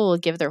 People will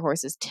give their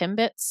horses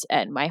Timbits,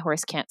 and my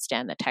horse can't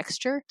stand the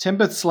texture.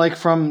 Timbits, like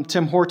from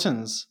Tim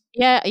Hortons.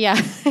 Yeah.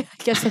 I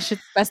guess I should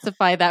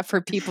specify that for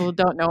people who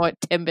don't know what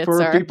Timbits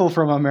are. For people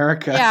from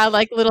America. Yeah,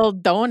 like little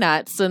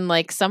donuts. And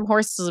like some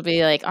horses will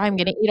be like, I'm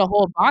going to eat a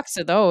whole box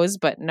of those,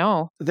 but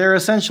no. They're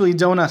essentially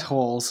donut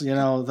holes,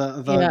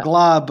 the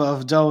glob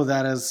of dough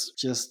that is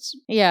just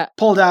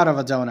pulled out of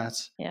a donut.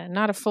 Yeah,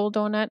 not a full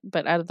donut,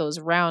 but out of those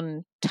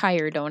round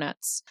tire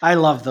donuts. I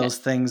love those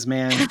things,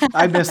 man.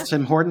 I miss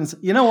Tim Hortons.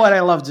 You know what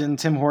I loved in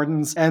Tim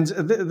Hortons? And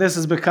this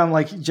has become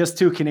like just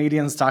two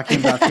Canadians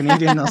talking about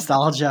Canadian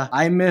nostalgia.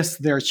 I miss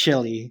their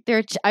chili.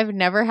 I've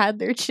never had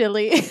their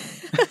chili.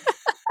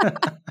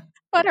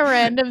 What a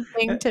random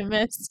thing to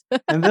miss.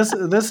 And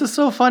this is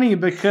so funny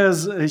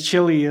because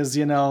chili is,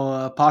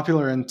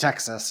 popular in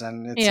Texas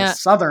and it's a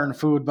southern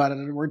food, but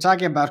we're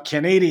talking about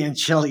Canadian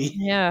chili.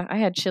 Yeah, I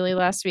had chili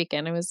last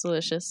weekend. It was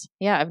delicious.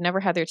 Yeah, I've never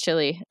had their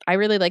chili. I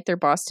really like their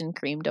Boston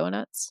cream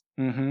donuts.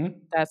 Mm-hmm.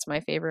 That's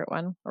my favorite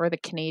one. Or the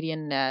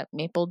Canadian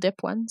maple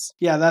dip ones.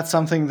 Yeah, that's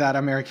something that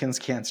Americans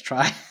can't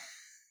try.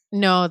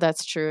 No,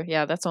 that's true.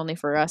 Yeah, that's only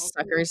for us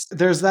suckers.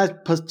 There's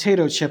that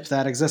potato chip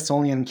that exists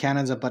only in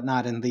Canada, but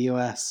not in the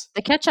US.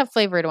 The ketchup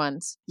flavored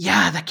ones.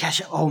 Yeah, the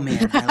ketchup. Oh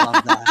man, I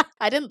love that.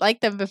 I didn't like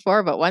them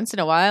before, but once in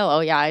a while,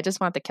 I just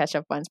want the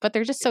ketchup ones. But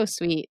they're just so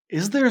sweet.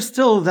 Is there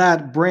still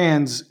that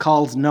brand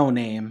called No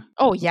Name?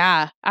 Oh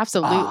yeah,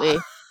 absolutely.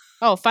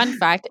 Oh, fun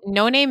fact.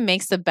 No Name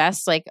makes the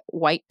best like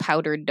white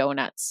powdered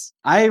donuts.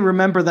 I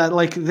remember that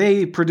like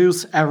they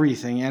produce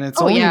everything and it's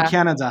only in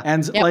Canada.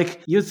 And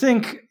like you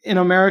think in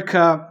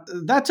America,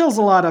 that tells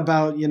a lot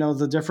about,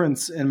 the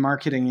difference in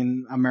marketing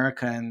in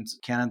America and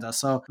Canada.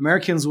 So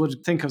Americans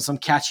would think of some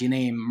catchy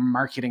name,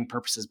 marketing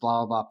purposes,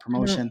 blah, blah, blah,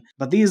 promotion. Mm-hmm.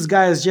 But these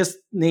guys just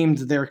named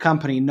their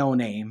company No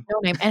Name. No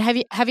Name. And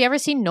have you ever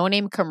seen No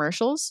Name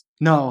commercials?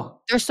 No.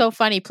 They're so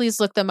funny. Please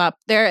look them up.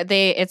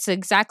 It's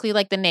exactly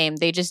like the name.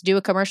 They just do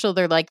a commercial.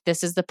 They're like,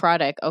 this is the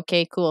product.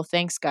 Okay, cool.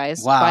 Thanks,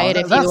 guys. Wow. Buy it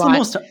if you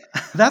want.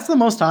 That's the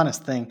most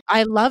honest thing.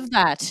 I love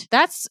that.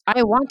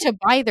 I want to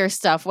buy their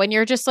stuff. When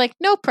you're just like,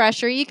 no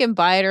pressure. You can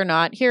buy it or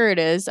not. Here it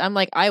is. I'm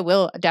like, I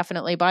will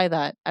definitely buy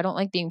that. I don't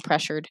like being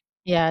pressured.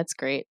 Yeah, it's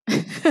great.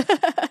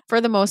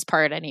 For the most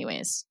part,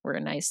 anyways. We're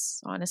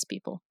nice, honest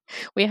people.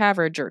 We have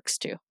our jerks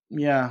too.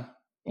 Yeah.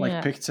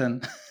 Like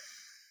Picton.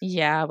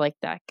 Yeah, like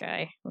that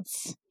guy.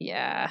 Let's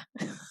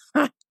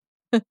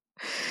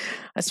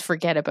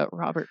forget about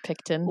Robert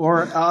Picton.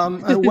 Or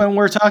when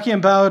we're talking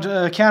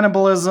about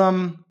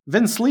cannibalism,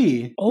 Vince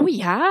Lee. Oh,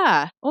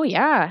 yeah. Oh,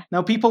 yeah.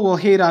 Now, people will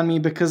hate on me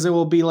because it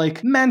will be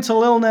like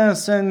mental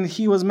illness and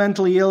he was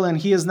mentally ill and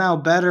he is now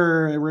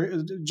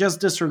better.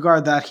 Just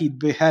disregard that he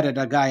beheaded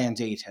a guy and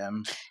ate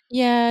him.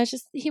 Yeah,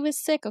 just he was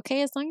sick,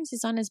 okay? As long as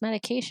he's on his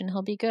medication,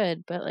 he'll be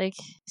good. But, like,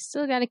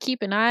 still got to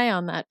keep an eye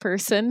on that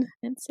person.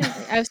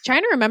 I was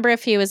trying to remember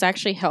if he was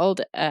actually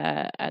held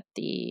at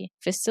the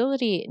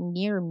facility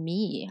near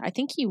me. I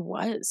think he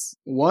was.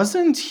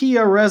 Wasn't he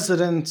a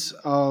resident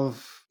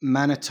of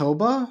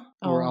Manitoba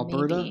or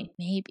Alberta?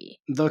 Maybe.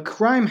 The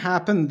crime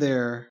happened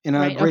there in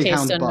a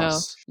Greyhound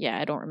bus. No. Yeah,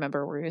 I don't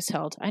remember where he was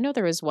held. I know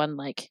there was one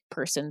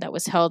person that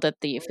was held at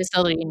the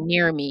facility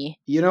near me.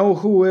 You know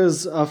who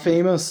is a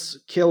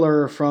famous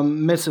killer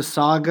from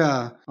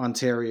Mississauga,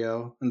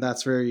 Ontario? And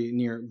that's very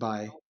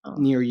nearby. Oh.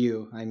 Near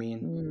you, I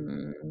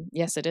mean.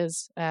 Yes, it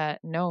is.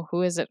 No,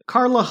 who is it?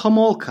 Karla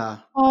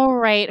Homolka. Oh,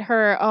 right,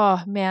 her.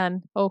 Oh,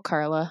 man. Oh,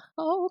 Karla.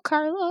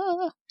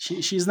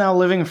 She's now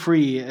living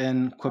free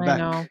in Quebec. I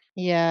know.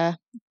 Yeah.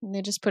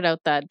 They just put out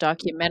that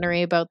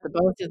documentary about the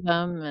both of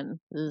them.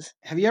 And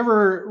have you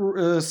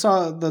ever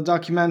saw the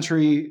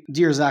documentary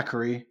Dear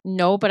Zachary?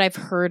 No, but I've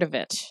heard of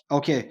it.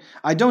 Okay.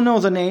 I don't know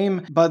the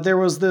name, but there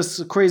was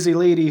this crazy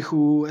lady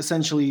who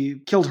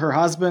essentially killed her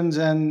husband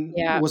and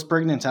was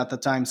pregnant at the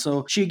time.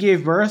 So she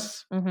gave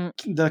birth.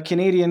 Mm-hmm. The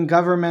Canadian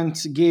government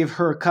gave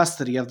her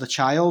custody of the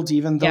child,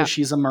 even though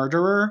she's a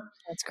murderer.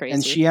 That's crazy.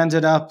 And she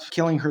ended up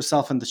killing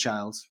herself and the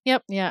child.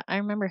 Yep. Yeah. I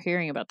remember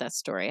hearing about that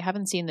story. I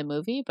haven't seen the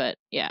movie, but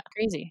yeah,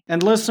 crazy.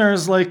 And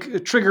listeners,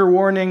 trigger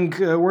warning,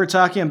 we're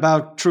talking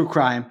about true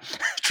crime.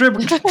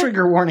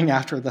 Trigger warning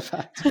after the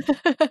fact.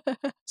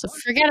 So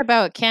forget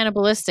about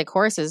cannibalistic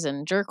horses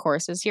and jerk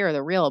horses. Here are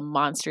the real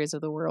monsters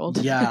of the world.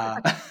 Yeah.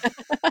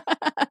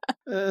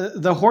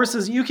 The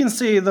horses, you can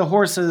say the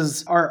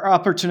horses are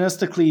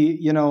opportunistically,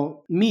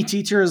 meat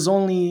eaters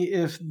only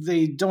if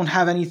they don't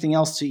have anything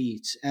else to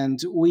eat. And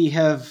we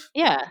have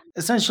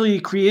essentially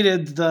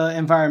created the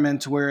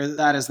environment where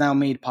that is now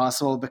made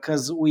possible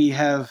because we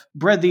have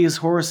bred these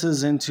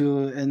horses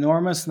into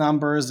enormous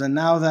numbers. And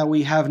now that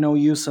we have no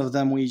use of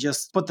them, we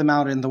just put them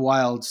out in the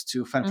wild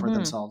to fend for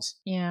themselves.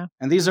 Yeah.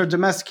 And these are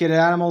domesticated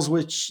animals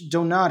which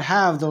do not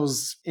have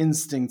those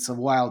instincts of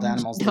wild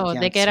animals. No,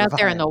 they get out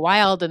there in the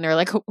wild and they're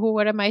like,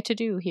 what am I to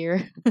do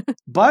here?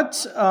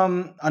 But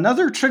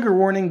another trigger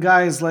warning,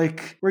 guys,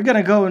 we're going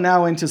to go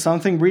now into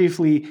something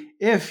briefly.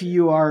 If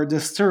you are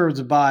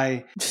disturbed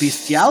by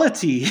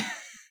bestiality,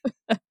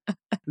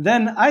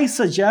 then I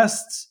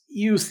suggest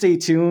you stay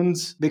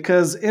tuned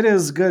because it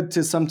is good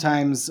to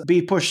sometimes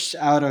be pushed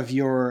out of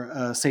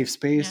your safe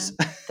space.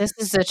 Yeah. This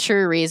is the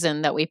true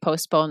reason that we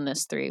postponed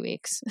this 3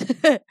 weeks.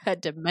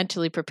 Had to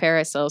mentally prepare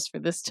ourselves for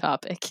this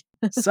topic.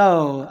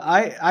 So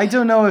I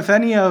don't know if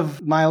any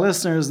of my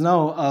listeners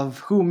know of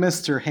who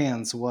Mr.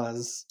 Hands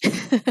was.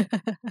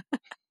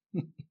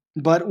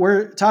 But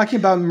we're talking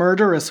about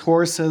murderous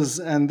horses,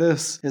 and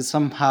this is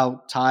somehow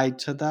tied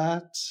to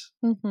that.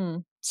 Mm-hmm.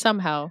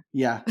 Somehow.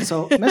 Yeah.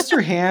 So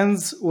Mr.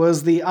 Hands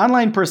was the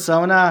online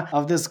persona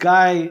of this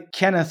guy,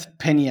 Kenneth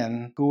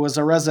Pinion, who was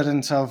a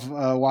resident of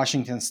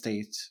Washington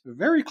State,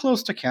 very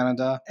close to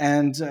Canada.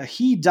 And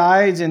he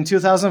died in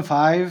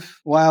 2005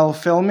 while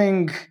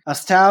filming a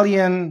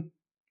stallion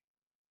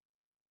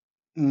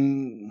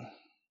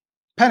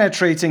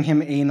penetrating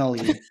him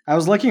anally. I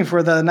was looking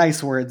for the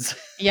nice words.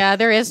 Yeah,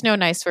 there is no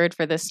nice word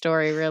for this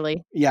story,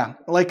 really. Yeah,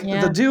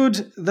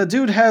 the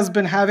dude has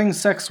been having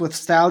sex with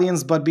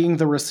stallions, but being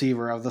the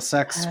receiver of the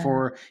sex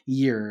for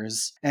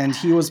years. And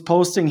he was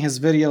posting his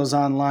videos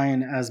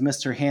online as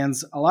Mr.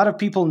 Hands. A lot of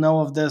people know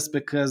of this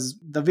because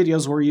the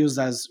videos were used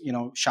as,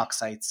 shock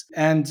sites.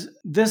 And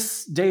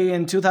this day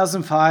in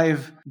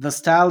 2005, the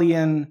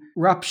stallion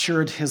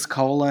ruptured his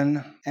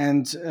colon.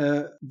 And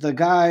the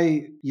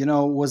guy,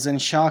 was in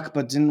shock,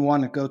 but didn't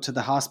want to go to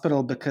the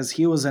hospital because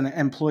he was an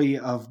employee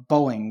of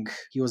Boeing.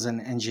 He was an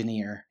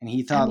engineer. And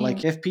he thought,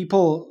 if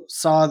people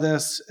saw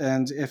this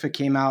and if it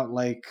came out,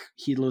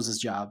 he'd lose his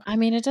job. I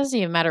mean, it doesn't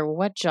even matter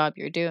what job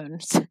you're doing.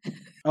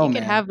 You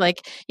could have,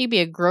 you'd be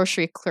a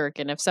grocery clerk.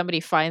 And if somebody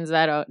finds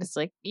that out, it's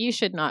you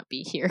should not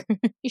be here.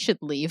 You should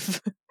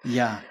leave.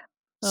 Yeah.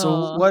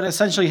 So what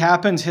essentially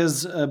happened,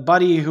 his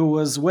buddy who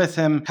was with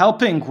him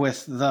helping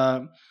with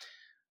the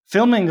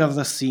filming of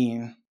the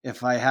scene,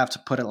 if I have to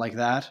put it like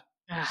that,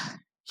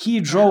 he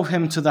drove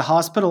him to the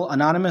hospital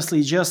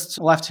anonymously, just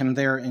left him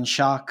there in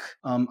shock,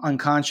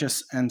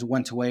 unconscious, and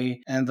went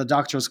away. And the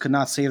doctors could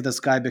not save this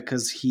guy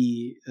because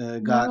he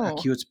got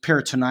acute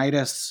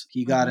peritonitis.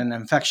 He got an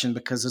infection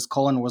because his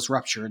colon was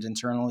ruptured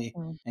internally,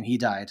 and he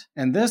died.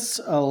 And this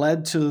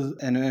led to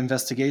an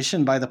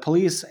investigation by the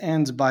police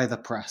and by the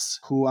press,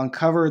 who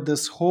uncovered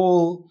this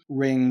whole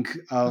ring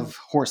of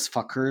horse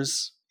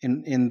fuckers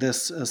in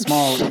this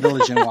small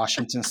village in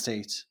Washington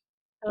State.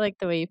 I like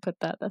the way you put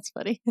that. That's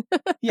funny.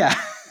 Yeah.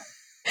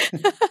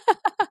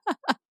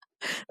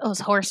 Those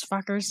horse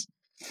fuckers.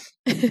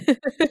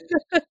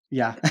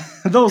 Yeah.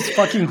 Those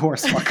fucking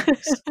horse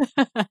fuckers.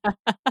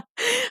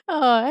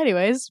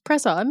 Anyways,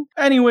 press on.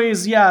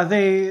 Anyways, yeah,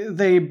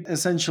 they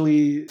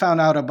essentially found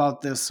out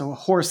about this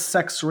horse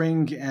sex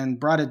ring and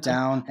brought it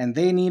down, and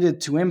they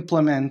needed to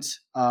implement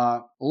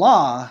a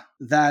law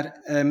that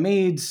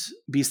made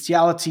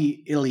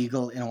bestiality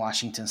illegal in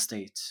Washington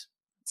state.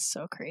 It's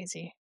so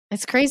crazy.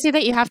 It's crazy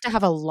that you have to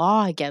have a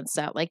law against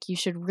that. Like, you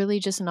should really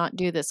just not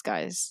do this,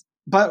 guys.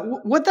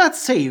 But would that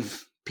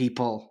save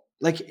people?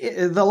 Like,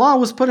 the law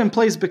was put in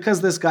place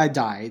because this guy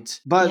died,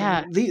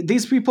 but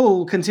these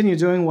people continue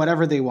doing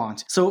whatever they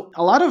want. So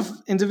a lot of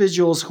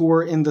individuals who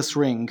were in this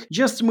ring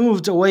just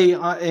moved away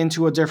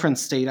into a different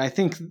state, I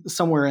think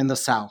somewhere in the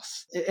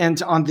South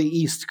and on the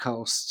East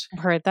Coast.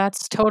 Heard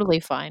that's totally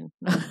fine.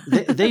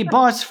 they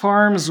bought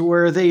farms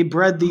where they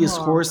bred these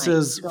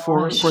horses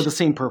for the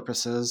same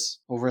purposes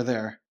over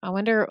there. I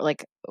wonder,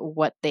 like,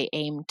 what they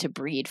aimed to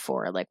breed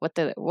for. Like,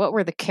 what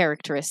were the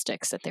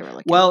characteristics that they were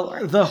looking for?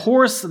 Well, the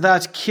horse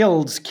that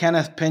killed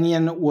Kenneth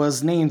Pinion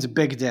was named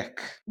Big Dick.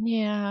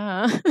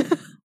 Yeah.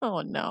 Oh,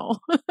 no.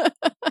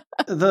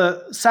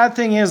 The sad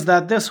thing is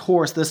that this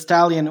horse, the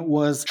stallion,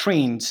 was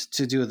trained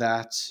to do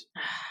that.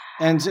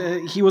 And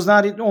he was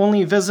not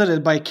only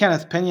visited by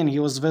Kenneth Pinion, he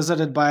was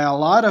visited by a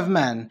lot of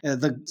men.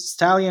 The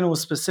stallion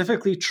was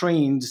specifically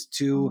trained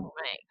to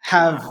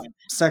have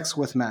sex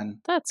with men.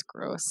 That's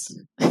gross.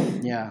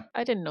 Yeah.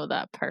 I didn't know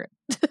that part.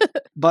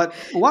 But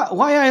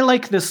why I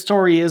like this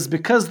story is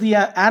because the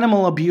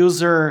animal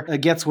abuser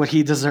gets what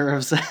he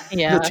deserves.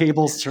 Yeah. The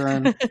tables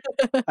turn.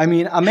 I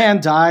mean, a man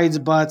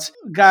died, but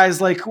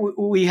guys, like,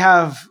 we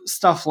have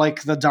stuff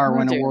like the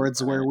Darwin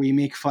Awards where we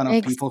make fun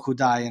of people who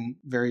die in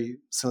very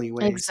silly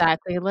ways.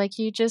 Exactly. Like,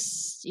 you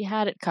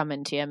had it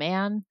coming to you,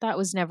 man. That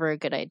was never a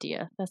good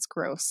idea. That's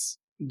gross.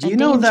 Do you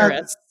know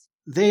that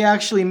they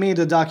actually made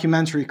a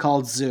documentary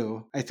called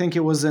Zoo? I think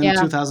it was in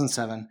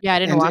 2007. Yeah, I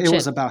didn't watch it. It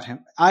was about him.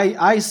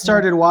 I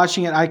started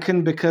watching it. I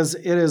couldn't because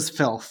it is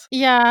filth.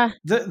 Yeah.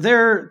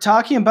 They're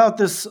talking about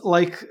this,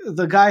 like,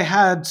 the guy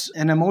had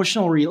an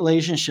emotional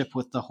relationship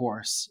with the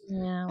horse.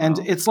 Yeah, well. And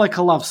it's like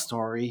a love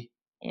story.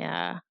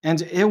 Yeah.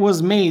 And it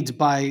was made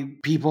by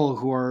people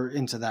who are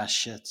into that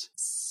shit.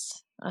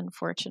 It's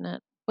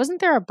unfortunate.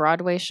 Wasn't there a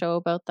Broadway show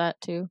about that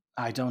too?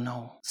 I don't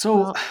know.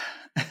 So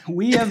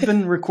we have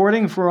been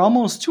recording for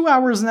almost 2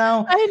 hours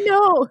now. I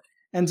know.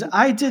 And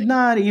I did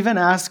not even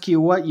ask you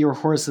what your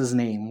horse's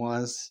name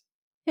was.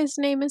 His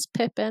name is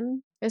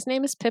Pippin.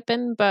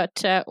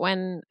 But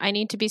when I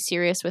need to be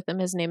serious with him,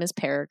 his name is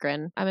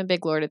Peregrine. I'm a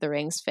big Lord of the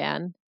Rings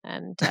fan.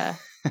 And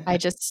I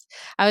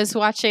was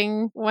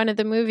watching one of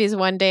the movies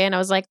one day and I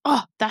was like,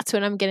 oh, that's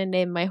what I'm going to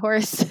name my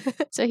horse.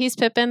 So he's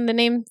Pippin. The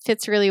name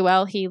fits really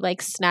well. He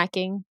likes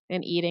snacking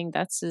and eating.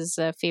 That's his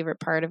favorite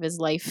part of his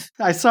life.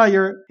 I saw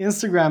your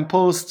Instagram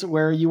post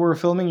where you were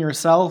filming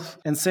yourself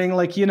and saying,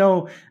 like, you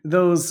know,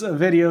 those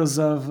videos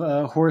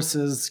of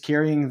horses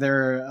carrying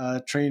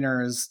their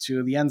trainers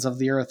to the ends of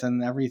the earth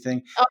and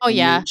everything. Oh,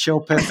 yeah. You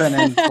show Pippin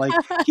and like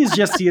he's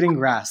just eating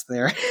grass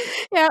there.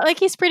 Yeah, like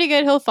he's pretty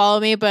good. He'll follow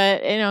me,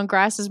 but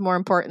grass is more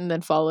important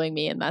than following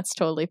me, and that's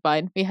totally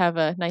fine. We have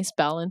a nice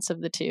balance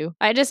of the two.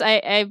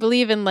 I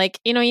believe in, like,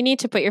 you need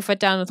to put your foot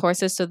down with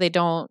horses so they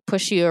don't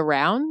push you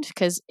around,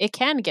 because it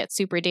can get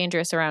super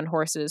dangerous around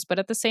horses. But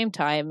at the same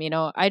time,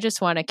 I just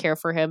want to care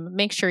for him,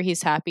 make sure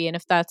he's happy. And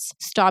if that's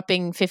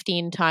stopping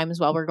 15 times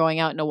while we're going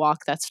out in a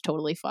walk, that's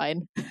totally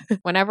fine.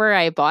 Whenever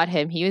I bought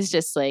him, he was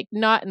just like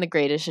not in the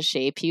greatest of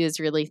shape. He was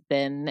really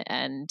thin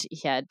and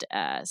he had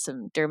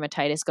some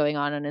dermatitis going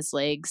on his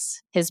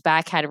legs. His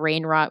back had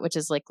rain rot, which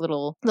is like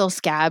little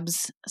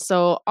scabs.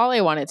 So all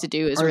I wanted to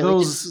do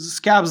is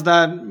scabs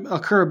that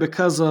occur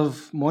because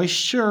of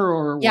moisture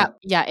or what?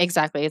 Yeah,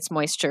 exactly. It's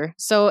moisture.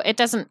 So it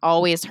doesn't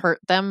always hurt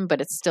them,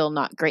 but it's still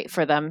not great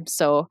for them.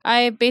 So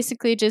I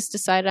basically just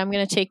decided I'm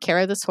going to take care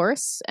of this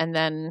horse. And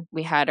then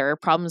we had our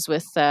problems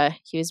with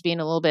he was being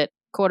a little bit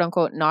quote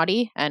unquote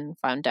naughty and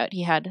found out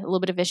he had a little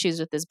bit of issues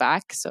with his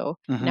back. So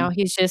now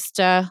he's just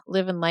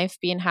living life,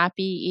 being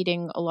happy,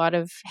 eating a lot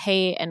of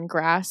hay and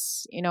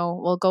grass.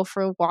 We'll go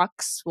for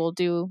walks, we'll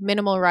do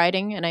minimal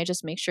riding, and I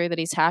just make sure that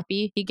he's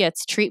happy. He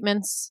gets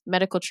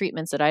medical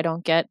treatments that I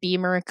don't get,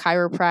 Beamer,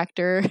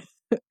 chiropractor.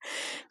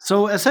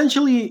 So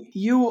essentially,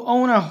 you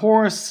own a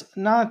horse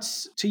not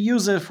to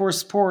use it for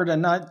sport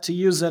and not to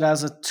use it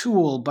as a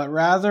tool, but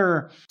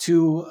rather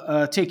to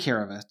take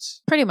care of it.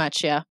 Pretty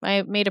much, yeah.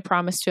 I made a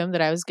promise to him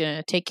that I was going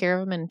to take care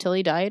of him until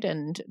he died,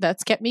 and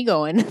that's kept me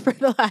going for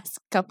the last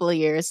couple of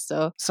years.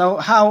 So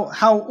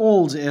how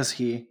old is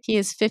he? He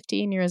is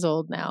 15 years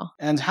old now.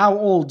 And how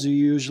old do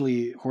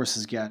usually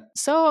horses get?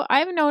 So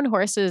I've known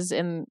horses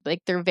in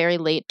like their very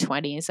late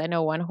 20s. I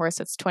know one horse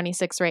that's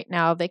 26 right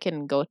now. They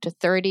can go to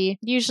 30.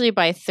 Usually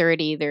by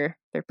 30, they're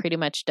pretty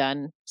much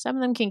done. Some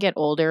of them can get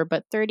older,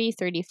 but 30,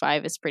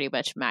 35 is pretty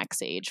much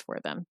max age for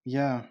them.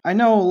 Yeah. I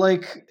know,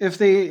 like, if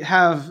they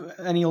have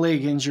any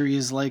leg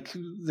injuries, like,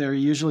 they're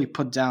usually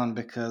put down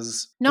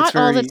because... Not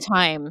all the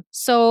time.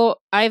 So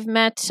I've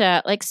met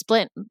like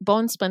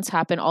bone splints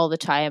happen all the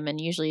time, and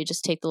usually you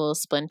just take the little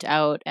splint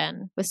out,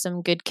 and with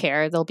some good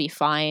care, they'll be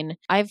fine.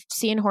 I've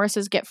seen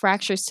horses get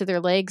fractures to their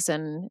legs,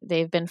 and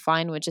they've been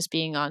fine with just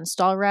being on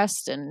stall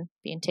rest and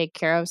being taken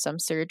care of, some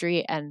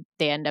surgery, and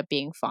they end up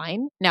being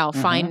fine. Now,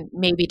 fine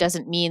maybe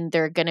doesn't mean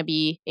they're going to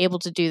be able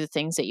to do the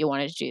things that you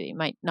wanted to do. You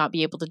might not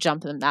be able to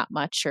jump them that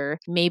much, or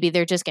maybe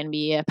they're just going to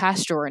be a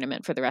pasture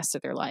ornament for the rest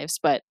of their lives.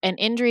 But an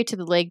injury to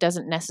the leg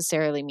doesn't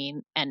necessarily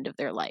mean end of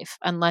their life,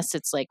 unless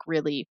it's like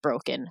really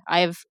broken.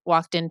 I've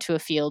walked into a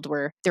field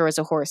where there was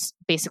a horse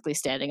basically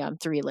standing on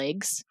 3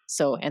 legs.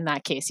 So in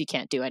that case, you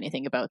can't do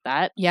anything about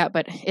that. Yeah,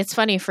 but it's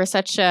funny, for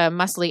such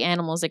muscly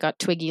animals, they got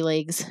twiggy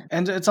legs.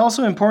 And it's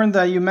also important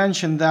that you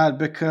mentioned that,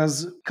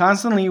 because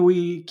constantly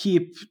we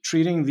keep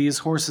treating these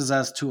horses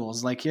as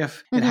tools. Like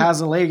if it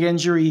has a leg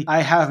injury,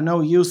 I have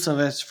no use of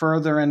it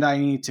further and I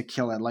need to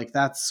kill it. Like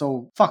that's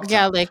so fucked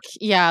up.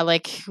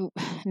 Like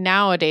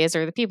nowadays,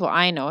 or the people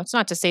I know, it's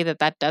not to say that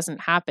that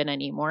doesn't happen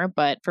anymore,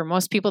 but for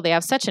most people, they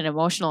have such an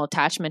emotional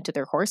attachment to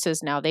their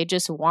horses now. They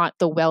just want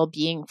the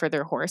well-being for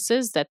their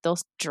horses that they'll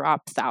drop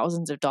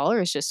thousands of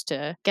dollars just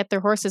to get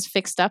their horses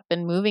fixed up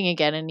and moving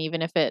again. And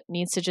even if it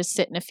needs to just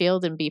sit in a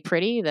field and be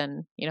pretty,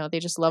 then, they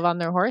just love on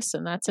their horse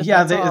and that's it.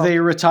 Yeah, they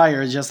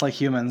retire just like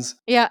humans.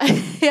 Yeah,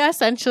 yeah,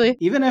 essentially.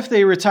 Even if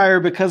they retire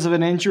because of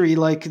an injury,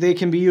 like they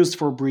can be used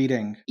for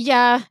breeding.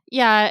 Yeah.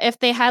 If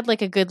they had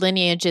like a good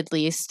lineage, at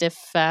least, if,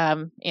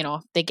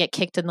 if they get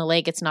kicked in the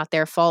leg, it's not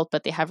their fault,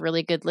 but they have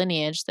really good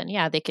lineage, then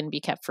yeah, they can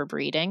be kept for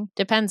breeding.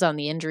 Depends on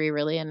the injury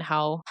really and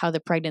how the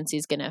pregnancy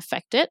is going to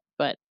affect it.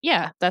 But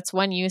yeah, that's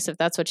one use if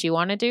that's what you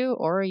want to do,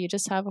 or you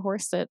just have a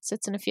horse that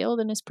sits in a field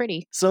and is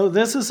pretty. So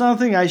this is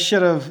something I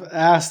should have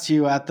asked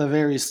you at the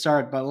very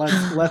start, but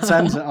let's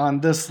end on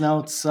this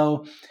note.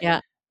 So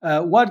yeah,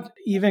 what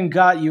even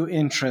got you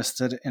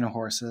interested in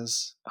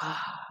horses?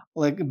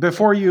 Like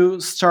before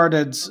you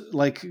started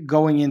like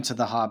going into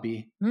the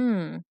hobby?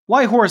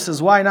 Why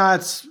horses? Why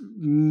not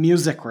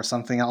music or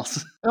something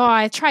else? Oh,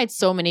 I tried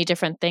so many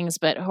different things,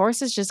 but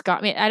horses just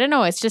got me. I don't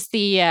know. It's just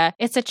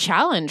it's a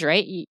challenge,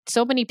 right?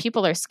 So many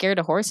people are scared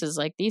of horses.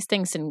 Like these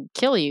things can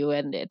kill you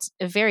and it's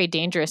a very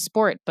dangerous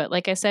sport. But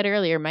like I said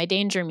earlier, my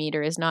danger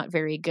meter is not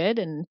very good.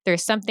 And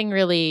there's something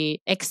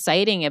really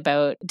exciting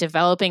about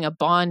developing a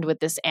bond with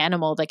this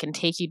animal that can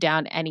take you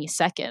down any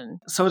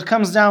second. So it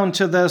comes down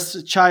to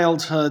this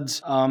childhood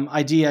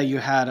idea you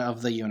had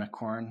of the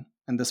unicorn.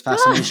 And this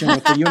fascination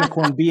with the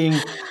unicorn being,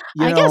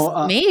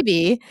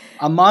 maybe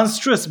a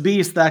monstrous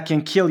beast that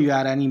can kill you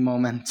at any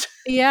moment.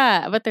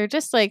 Yeah, but they're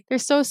just like, they're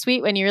so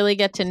sweet when you really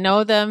get to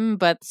know them,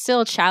 but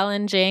still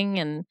challenging.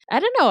 And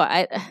I don't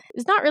know,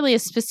 it's not really a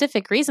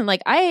specific reason.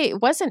 Like I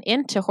wasn't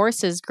into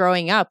horses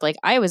growing up. Like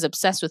I was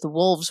obsessed with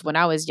wolves when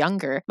I was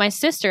younger. My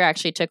sister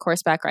actually took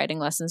horseback riding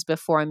lessons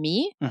before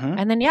me.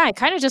 And then, yeah, it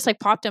kind of just like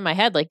popped in my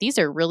head, like these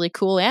are really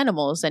cool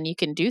animals and you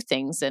can do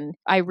things. And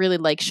I really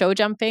like show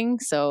jumping.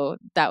 So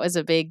that was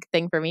a big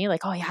thing for me.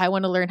 Like, oh yeah, I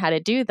want to learn how to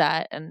do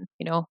that and,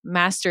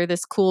 master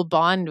this cool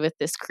bond with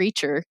this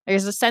creature.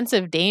 There's a sense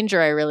of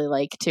danger I really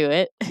like to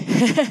it,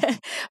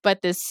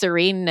 but this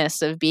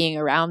sereneness of being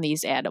around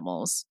these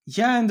animals.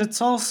 Yeah, and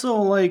it's also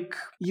like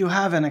you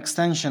have an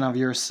extension of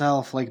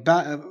yourself, like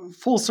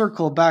full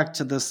circle back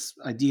to this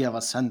idea of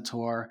a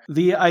centaur,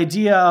 the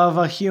idea of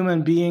a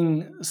human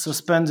being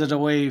suspended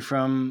away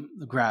from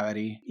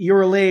gravity.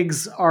 Your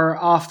legs are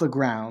off the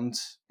ground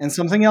and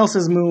something else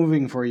is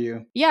moving for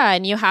you. Yeah,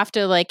 and you have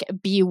to like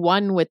be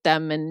one with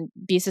them and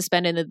be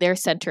suspended in their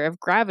center of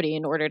gravity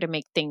in order to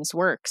make things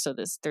work. So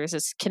there's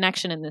this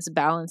connection and this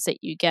balance that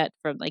you get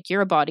from like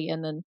your body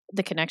and then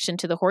the connection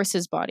to the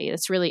horse's body.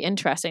 It's really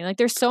interesting. Like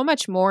there's so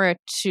much more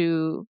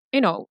to,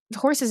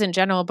 horses in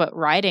general, but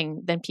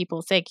riding than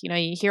people think.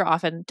 You hear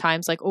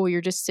oftentimes like, oh, you're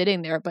just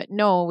sitting there. But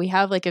no, we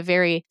have like a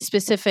very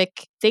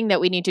specific thing that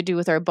we need to do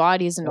with our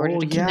bodies in order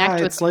to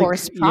connect with the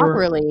horse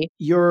properly.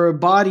 Your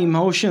body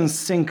motions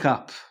sync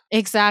up.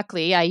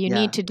 Exactly. Yeah. You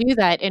need to do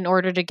that in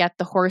order to get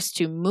the horse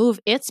to move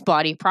its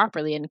body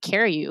properly and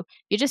carry you.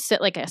 You just sit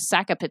like a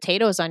sack of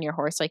potatoes on your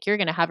horse, like you're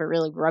going to have a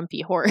really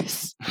grumpy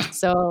horse.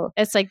 So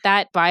it's like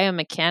that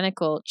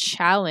biomechanical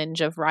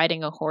challenge of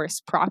riding a horse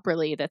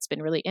properly that's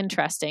been really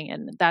interesting.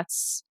 And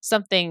that's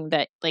something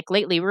that like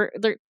lately we're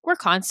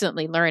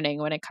constantly learning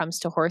when it comes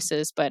to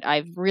horses, but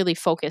I've really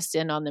focused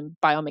in on the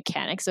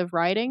biomechanics of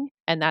riding.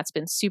 And that's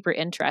been super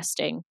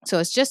interesting. So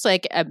it's just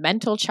like a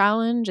mental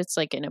challenge. It's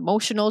like an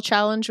emotional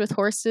challenge with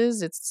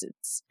horses.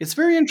 It's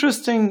very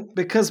interesting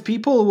because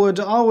people would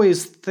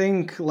always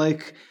think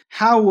like,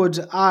 how would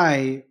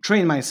I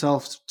train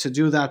myself to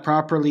do that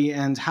properly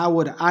and how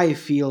would I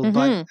feel?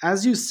 But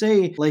as you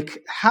say,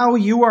 like how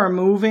you are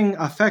moving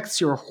affects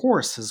your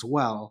horse as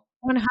well.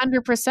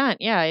 100%.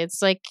 Yeah.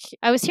 It's like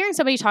I was hearing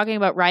somebody talking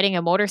about riding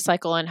a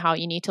motorcycle and how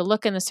you need to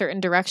look in a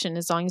certain direction.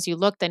 As long as you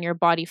look, then your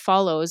body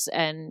follows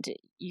and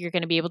you're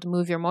going to be able to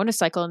move your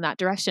motorcycle in that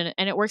direction.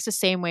 And it works the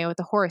same way with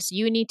a horse.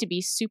 You need to be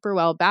super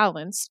well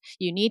balanced.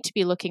 You need to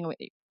be looking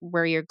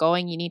where you're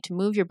going. You need to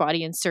move your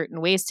body in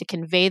certain ways to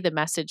convey the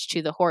message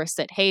to the horse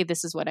that, hey,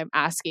 this is what I'm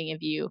asking of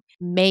you.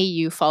 May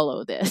you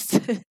follow this?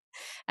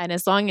 And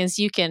as long as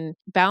you can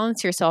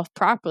balance yourself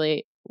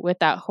properly with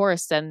that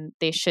horse, then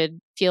they should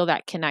feel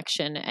that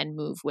connection and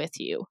move with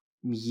you.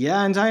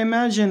 Yeah, and I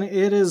imagine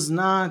it is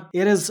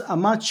a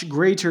much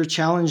greater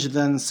challenge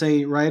than,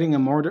 say, riding a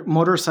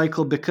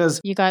motorcycle, because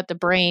you got the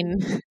brain.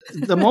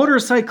 the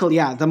motorcycle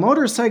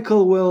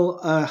will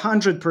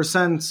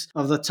 100%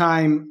 of the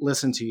time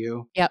listen to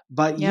you. Yep.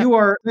 But you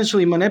are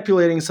essentially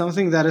manipulating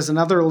something that is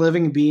another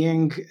living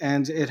being,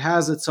 and it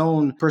has its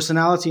own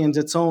personality and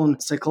its own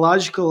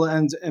psychological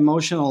and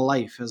emotional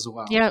life as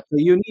well. Yep. So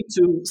you need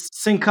to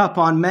sync up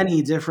on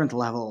many different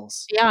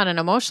levels. Yeah, on an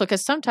emotional,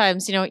 because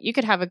sometimes, you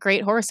could have a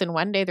great horse and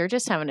one day they're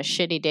just having a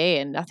shitty day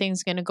and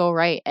nothing's going to go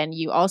right. And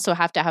you also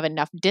have to have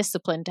enough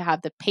discipline to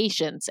have the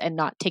patience and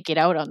not take it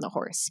out on the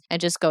horse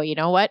and just go, you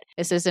know what,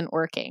 this isn't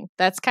working.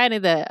 That's kind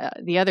of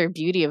the other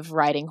beauty of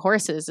riding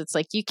horses. It's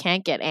like you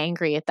can't get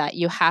angry at that.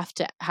 You have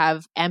to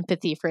have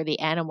empathy for the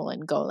animal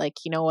and go like,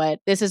 you know what,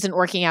 this isn't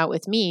working out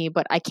with me,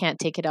 but I can't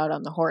take it out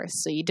on the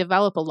horse. So you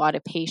develop a lot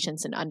of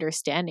patience and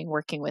understanding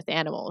working with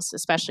animals,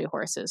 especially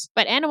horses,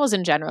 but animals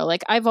in general.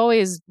 Like I've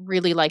always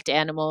really liked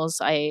animals.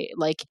 I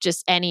like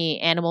just any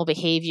animal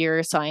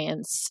behavior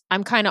science.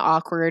 I'm kind of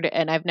awkward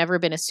and I've never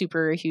been a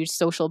super huge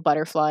social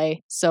butterfly.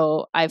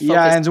 So I've focused.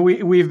 Yeah, and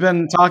we've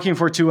been talking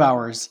for 2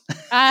 hours.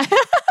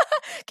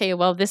 Okay,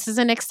 well, this is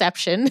an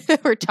exception.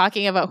 We're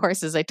talking about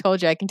horses. I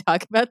told you I can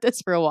talk about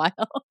this for a while.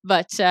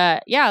 But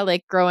yeah,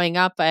 like growing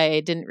up,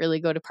 I didn't really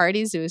go to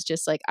parties. It was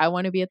just like, I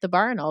want to be at the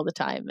barn all the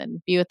time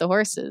and be with the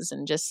horses.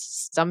 And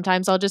just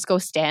sometimes I'll just go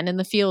stand in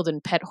the field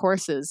and pet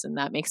horses. And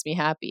that makes me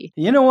happy.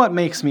 You know what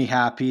makes me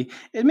happy?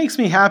 It makes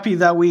me happy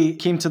that we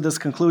came to this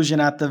conclusion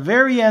at the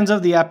very end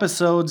of the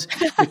episodes,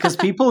 because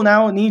people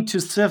now need to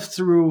sift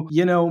through,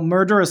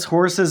 murderous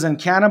horses and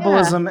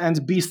cannibalism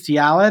and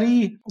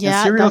bestiality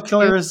and serial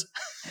killers.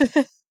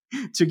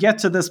 To get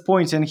to this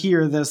point and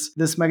hear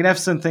this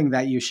magnificent thing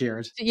that you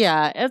shared.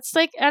 Yeah, it's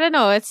like, I don't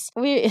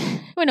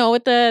know,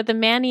 with the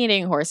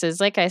man-eating horses,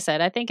 like I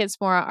said, I think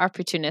it's more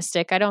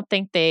opportunistic. I don't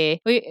think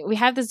we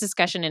have this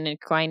discussion in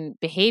equine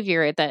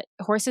behavior that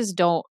horses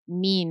don't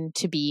mean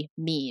to be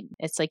mean.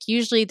 It's like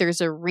usually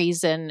there's a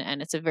reason,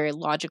 and it's a very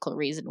logical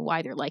reason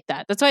why they're like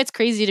that. That's why it's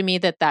crazy to me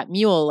that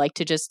mule like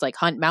to just like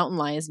hunt mountain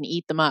lions and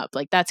eat them up.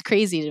 Like that's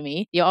crazy to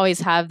me. You always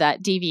have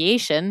that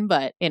deviation,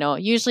 but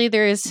usually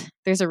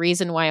there's a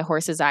reason why a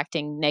horse is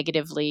acting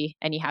negatively,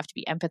 and you have to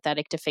be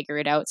empathetic to figure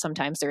it out.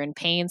 Sometimes they're in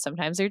pain,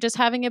 sometimes they're just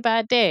having a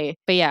bad day.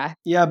 But yeah.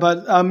 Yeah,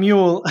 but a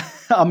mule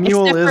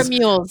Except is... for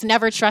mules.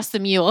 Never trust the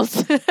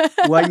mules.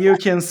 What you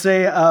can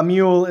say, a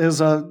mule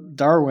is a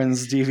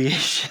Darwin's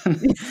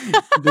deviation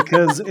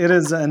because it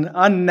is an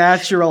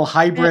unnatural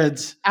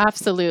hybrid.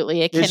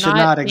 Absolutely. It should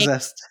not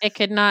exist. It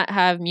could not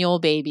have mule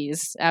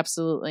babies.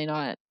 Absolutely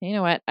not. You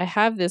know what? I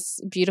have this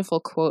beautiful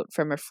quote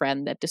from a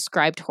friend that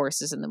described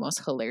horses in the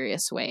most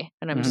hilarious way.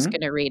 And I'm just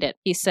going to read it.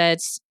 He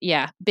says,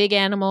 big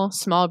animal,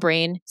 small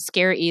brain,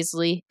 scare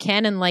easily,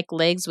 cannon-like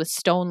legs with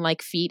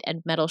stone-like feet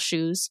and metal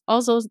shoes.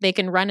 Also, they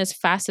can run as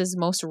fast as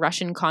most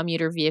Russian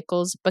commuter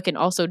vehicles, but can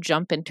also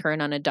jump and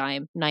turn on a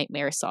dime.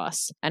 Nightmare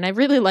sauce. And I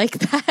really like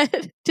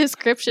that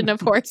description of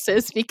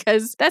horses,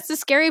 because that's the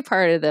scary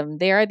part of them.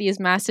 They are these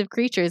massive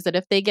creatures that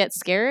if they get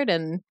scared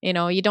and,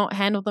 you don't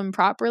handle them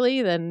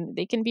properly, then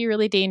they can be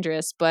really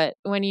dangerous. But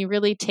when you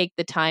really take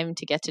the time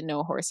to get to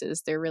know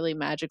horses, they're really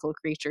magical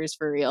creatures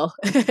for real.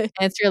 And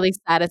it's really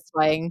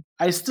satisfying.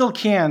 I still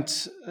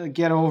can't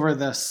get over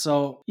this.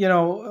 So,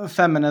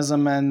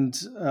 feminism and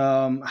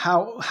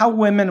how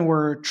women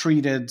were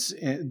treated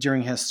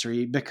during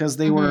history, because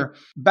they were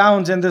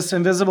bound in this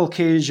invisible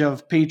cage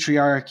of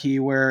patriarchy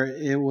where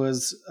it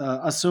was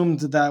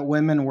assumed that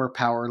women were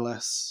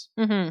powerless.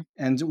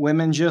 And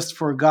women just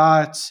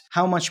forgot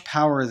how much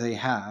power they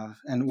have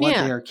and what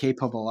they are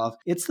capable of.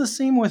 It's the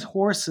same with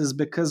horses,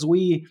 because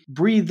we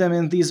breed them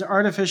in these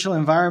artificial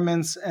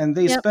environments and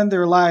they spend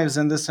their lives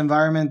in this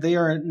environment. They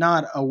are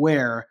not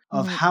aware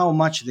of how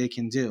much they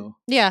can do.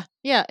 Yeah,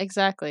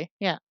 exactly.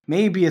 Yeah.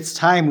 Maybe it's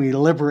time we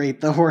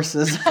liberate the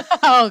horses.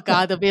 Oh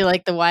God, they'll be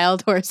like the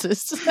wild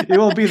horses. It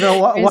will be the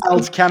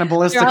wild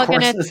cannibalistic horses. They're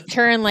all going to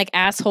turn like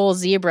asshole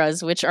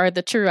zebras, which are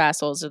the true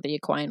assholes of the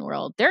equine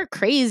world. They're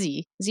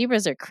crazy.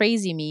 Zebras are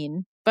crazy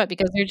mean. But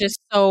because they're just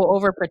so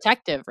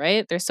overprotective,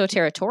 right? They're so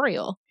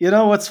territorial. You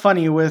know what's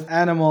funny with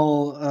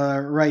animal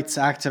rights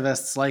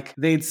activists? Like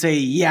they'd say,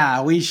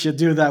 yeah, we should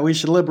do that. We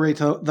should liberate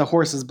the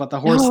horses. But the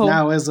horse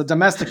now is a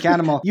domestic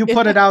animal. You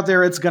put it out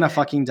there, it's going to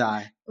fucking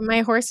die.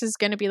 My horse is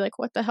going to be like,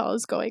 what the hell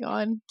is going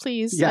on?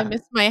 Please. I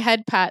miss my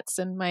head pats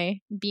and my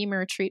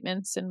Beamer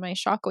treatments and my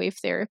shockwave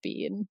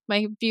therapy and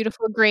my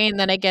beautiful grain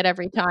that I get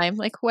every time.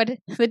 Like what?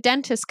 The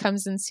dentist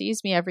comes and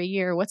sees me every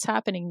year. What's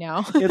happening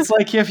now? It's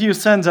like if you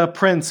send a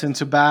prince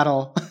into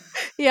battle.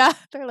 Yeah.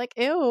 They're like,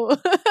 ew.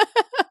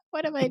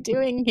 what am I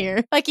doing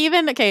here? Like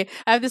even, okay,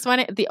 I have this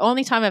one, the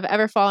only time I've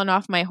ever fallen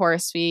off my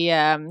horse, we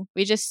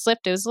just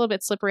slipped. It was a little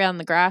bit slippery on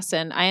the grass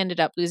and I ended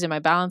up losing my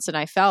balance and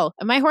I fell.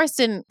 And my horse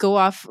didn't go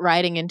off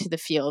riding into the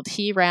field.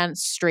 He ran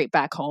straight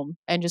back home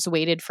and just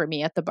waited for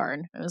me at the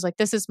barn. I was like,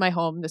 this is my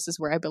home. This is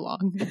where I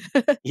belong.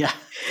 Yeah.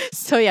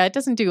 So yeah, it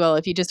doesn't do well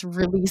if you just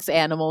release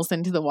animals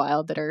into the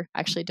wild that are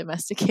actually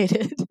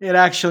domesticated. It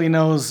actually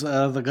knows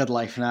the good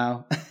life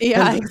now.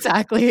 Yeah,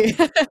 exactly.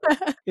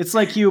 It's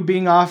like you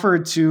being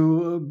offered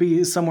to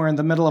be somewhere in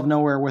the middle of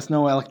nowhere with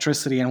no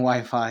electricity and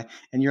Wi-Fi.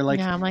 And you're like,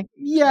 yeah, I'm like,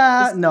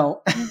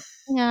 no.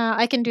 yeah,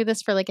 I can do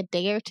this for like a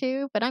day or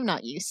two, but I'm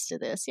not used to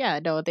this. Yeah,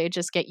 no, they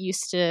just get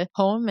used to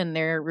home and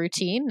their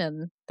routine,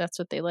 and that's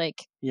what they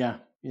like. Yeah.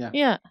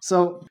 Yeah.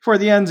 So for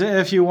the end,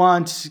 if you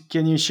want,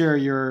 can you share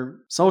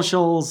your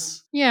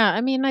socials? Yeah, I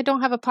mean, I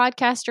don't have a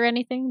podcast or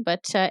anything,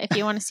 but if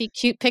you want to see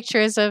cute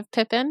pictures of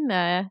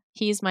Pippin,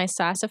 he's my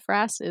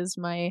sassafras is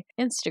my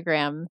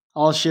Instagram.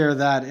 I'll share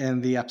that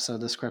in the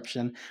episode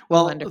description.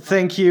 Well, Wonderful.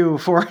 Thank you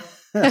for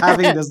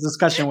having this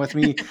discussion with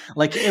me.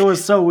 Like, it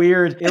was so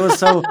weird. It was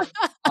so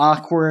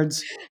awkward.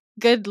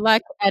 Good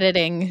luck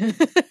editing.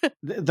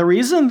 The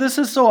reason this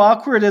is so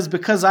awkward is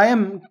because I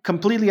am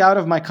completely out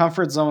of my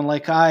comfort zone.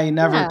 Like, I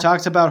never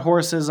talked about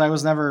horses. I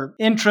was never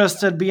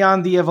interested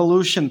beyond the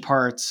evolution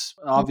parts,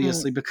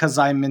 obviously, because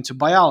I'm into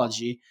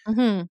biology.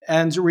 Mm-hmm.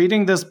 And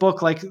reading this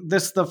book, like,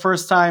 this is the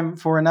first time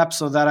for an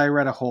episode that I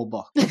read a whole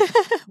book.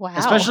 Wow.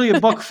 Especially a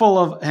book full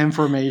of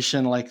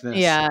information like this.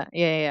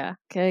 Yeah.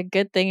 Okay,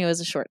 good thing it was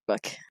a short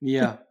book.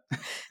 Yeah.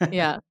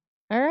 Yeah.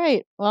 All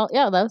right. Well,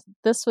 yeah,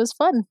 this was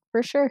fun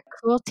for sure.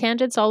 Cool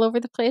tangents all over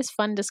the place.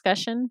 Fun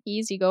discussion.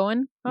 Easy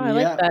going. Oh, I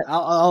like that.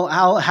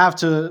 I'll have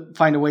to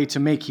find a way to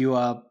make you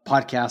a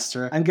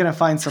podcaster. I'm gonna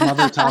find some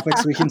other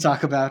topics we can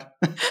talk about.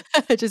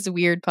 Just a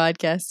weird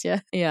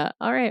podcast. Yeah.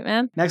 All right,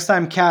 man. Next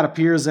time Kat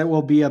appears, it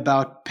will be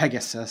about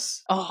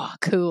Pegasus. Oh,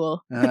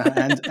 cool.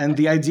 and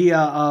the idea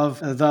of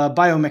the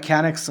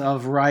biomechanics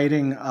of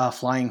riding a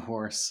flying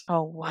horse.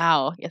 Oh,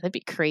 wow. Yeah, that'd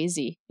be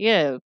crazy.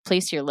 Yeah,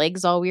 place your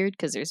legs all weird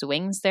because there's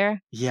wings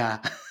there. Yeah.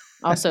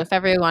 Also, if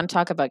ever you want to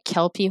talk about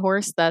Kelpie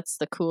horse, that's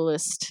the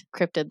coolest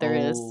cryptid there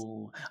is.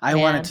 I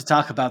wanted to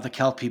talk about the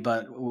Kelpie,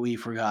 but we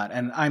forgot,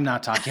 and I'm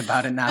not talking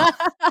about it now.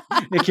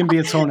 It can be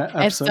its own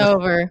episode. It's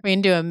over. We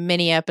can do a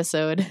mini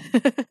episode.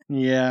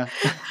 Yeah.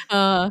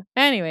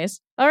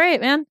 Anyways, all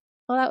right, man.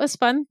 Well, that was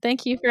fun.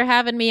 Thank you for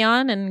having me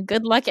on, and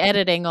good luck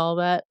editing all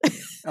that.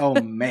 Oh,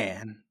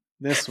 man.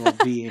 This will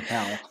be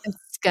hell.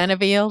 It's gonna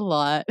be a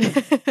lot.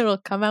 It'll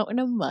come out in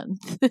a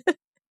month.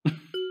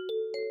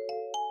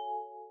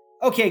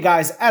 Okay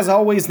guys, as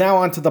always, now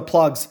onto the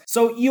plugs.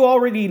 So you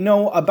already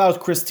know about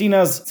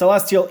Christina's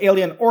Celestial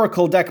Alien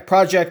Oracle deck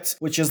project,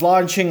 which is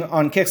launching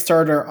on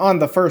Kickstarter on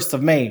the 1st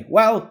of May.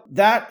 Well,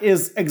 that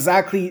is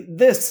exactly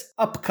this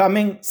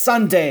upcoming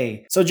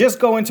Sunday. So just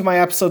go into my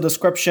episode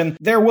description.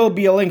 There will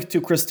be a link to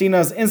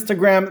Christina's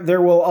Instagram.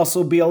 There will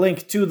also be a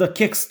link to the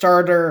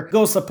Kickstarter.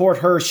 Go support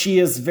her. She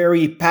is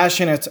very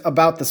passionate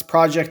about this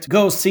project.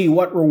 Go see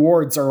what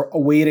rewards are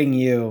awaiting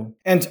you.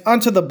 And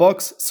onto the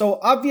books. So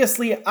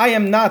obviously I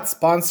am not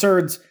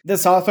sponsored.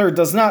 This author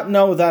does not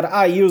know that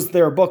I used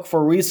their book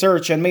for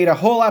research and made a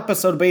whole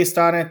episode based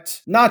on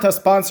it. Not a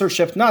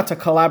sponsorship, not a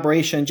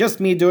collaboration, just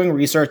me doing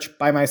research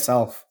by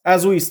myself.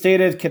 As we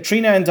stated,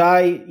 Katrina and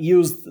I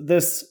used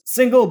this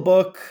single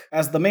book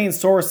as the main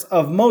source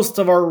of most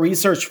of our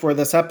research for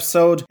this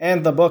episode,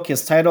 and the book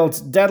is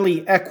titled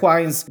Deadly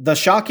Equines: The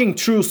Shocking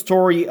True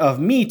Story of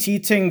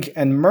Meat-Eating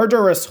and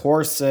Murderous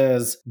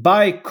Horses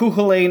by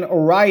Kuhulain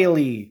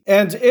O'Reilly.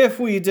 And if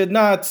we did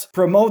not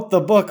promote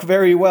the book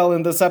very well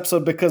in this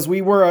episode because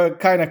we were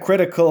kind of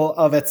critical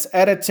of its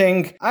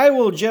editing, I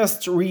will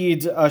just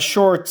read a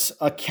short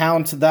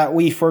account that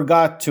we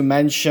forgot to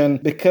mention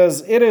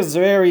because it is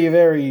very,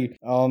 very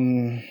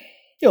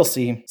you'll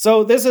see.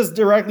 So this is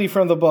directly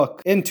from the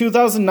book. In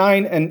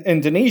 2009, an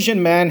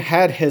Indonesian man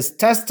had his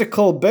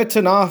testicle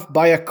bitten off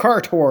by a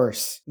cart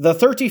horse. The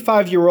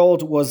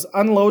 35-year-old was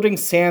unloading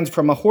sand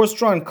from a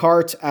horse-drawn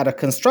cart at a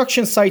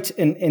construction site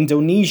in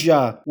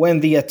Indonesia when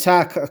the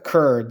attack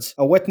occurred.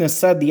 A witness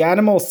said the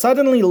animal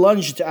suddenly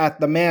lunged at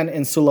the man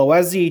in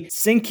Sulawesi,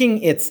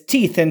 sinking its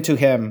teeth into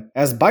him.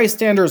 As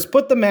bystanders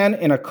put the man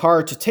in a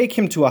car to take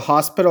him to a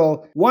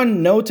hospital,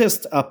 one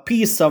noticed a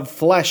piece of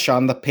flesh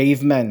on the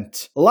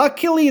pavement.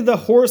 Luckily, the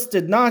horse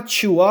did not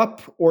chew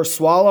up or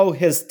swallow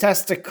his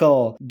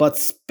testicle, but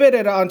spit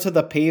it onto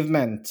the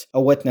pavement,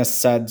 a witness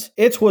said.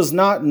 It was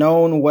not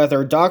known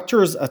whether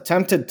doctors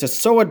attempted to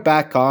sew it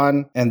back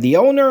on, and the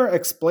owner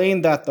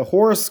explained that the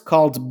horse,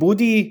 called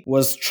Budi,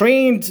 was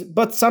trained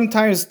but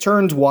sometimes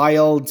turned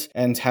wild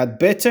and had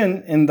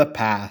bitten in the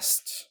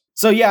past.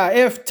 So yeah,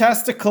 if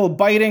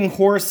testicle-biting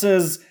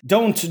horses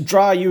don't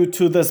draw you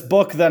to this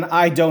book, then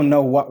I don't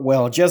know what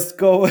will. Just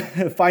go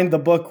find the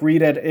book,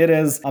 read it. It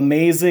is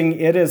amazing.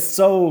 It is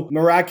so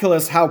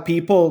miraculous how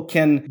people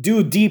can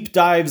do deep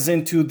dives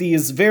into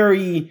these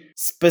very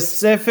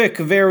specific,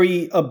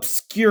 very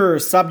obscure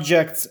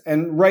subjects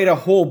and write a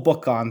whole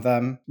book on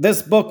them.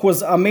 This book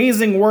was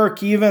amazing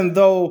work, even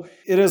though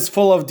it is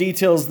full of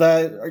details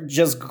that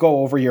just go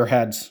over your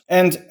head.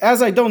 And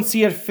as I don't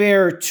see it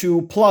fair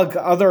to plug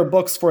other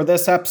books for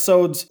this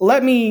episode,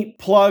 let me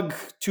plug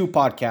 2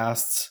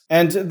 podcasts.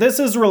 And this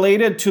is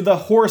related to the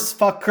horse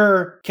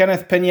fucker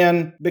Kenneth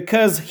Pinion,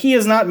 because he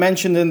is not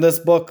mentioned in this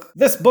book.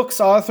 This book's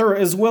author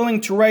is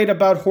willing to write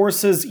about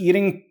horses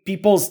eating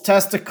people's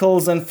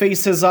testicles and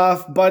faces off,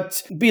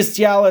 but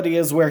bestiality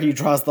is where he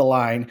draws the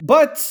line.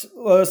 But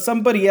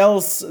somebody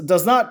else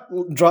does not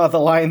draw the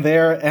line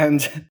there,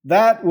 and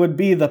that would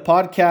be the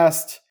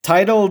podcast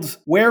titled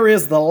Where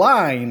is the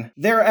Line?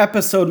 Their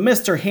episode,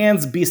 Mr.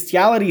 Hand's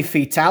Bestiality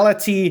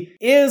Fatality,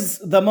 is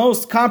the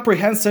most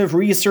comprehensive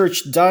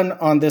research done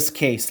on this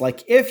case.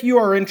 Like, if you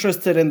are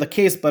interested in the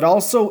case, but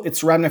also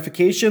its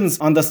ramifications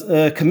on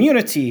the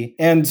community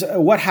and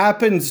what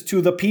happened to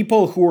the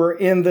people who were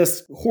in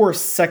this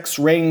horse sex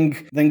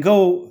ring, then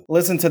go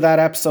listen to that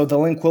episode. The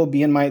link will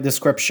be in my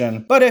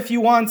description. But if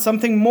you want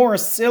something more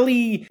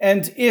silly,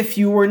 and if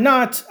you were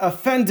not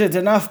offended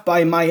enough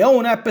by my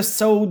own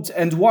episode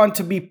and want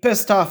to be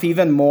pissed off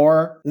even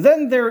more,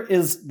 then there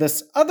is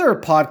this other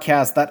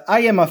podcast that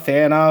I am a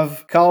fan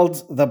of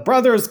called The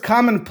Brothers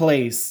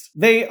Commonplace.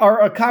 They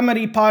are a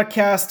comedy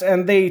podcast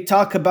and they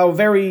talk about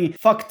very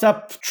fucked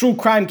up true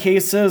crime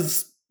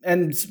cases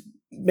and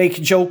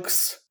make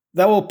jokes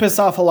that will piss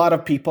off a lot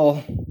of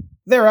people.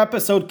 Their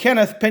episode,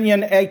 Kenneth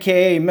Pinion,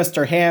 aka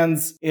Mr.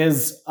 Hands,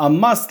 is a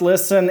must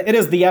listen. It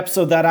is the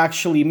episode that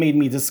actually made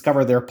me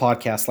discover their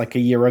podcast like a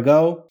year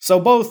ago. So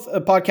both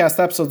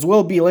podcast episodes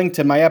will be linked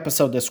in my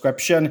episode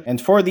description.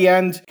 And for the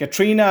end,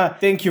 Katrina,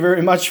 thank you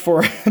very much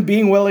for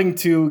being willing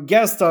to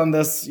guest on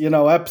this,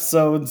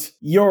 episode.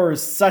 You're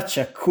such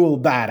a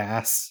cool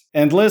badass.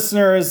 And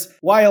listeners,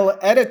 while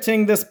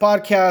editing this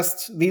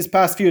podcast these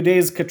past few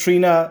days,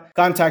 Katrina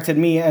contacted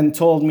me and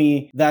told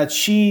me that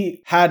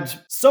she had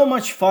so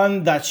much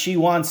fun that she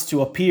wants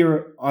to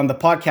appear on the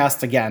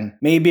podcast again.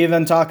 Maybe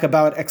even talk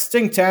about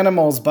extinct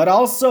animals, but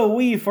also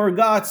we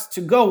forgot to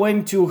go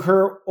into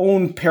her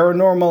own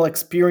paranormal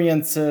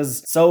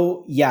experiences.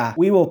 So yeah,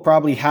 we will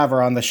probably have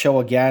her on the show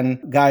again.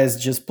 Guys,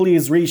 just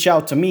please reach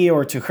out to me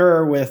or to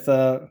her with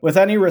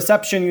any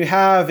reception you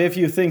have if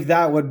you think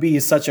that would be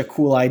such a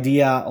cool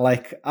idea.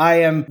 Like,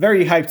 I am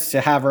very hyped to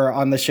have her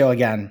on the show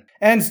again.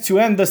 And to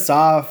end this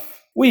off,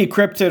 we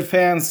cryptid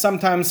fans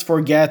sometimes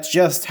forget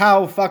just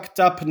how fucked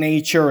up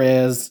nature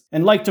is,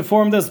 and like to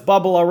form this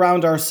bubble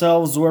around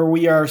ourselves where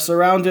we are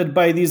surrounded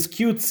by these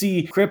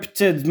cutesy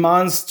cryptid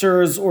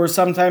monsters, or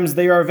sometimes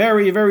they are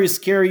very, very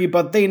scary,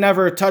 but they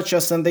never touch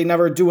us and they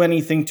never do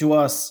anything to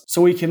us.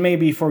 So we can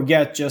maybe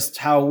forget just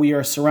how we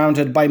are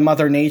surrounded by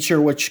Mother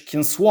Nature, which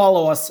can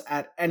swallow us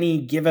at any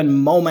given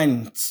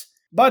moment.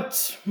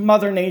 But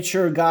Mother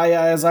Nature,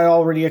 Gaia, as I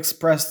already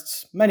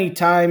expressed many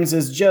times,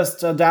 is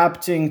just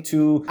adapting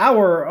to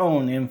our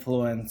own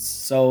influence.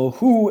 So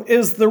who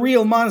is the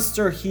real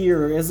monster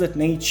here? Is it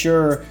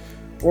nature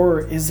or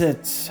is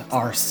it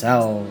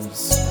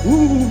ourselves?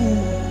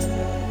 Ooh.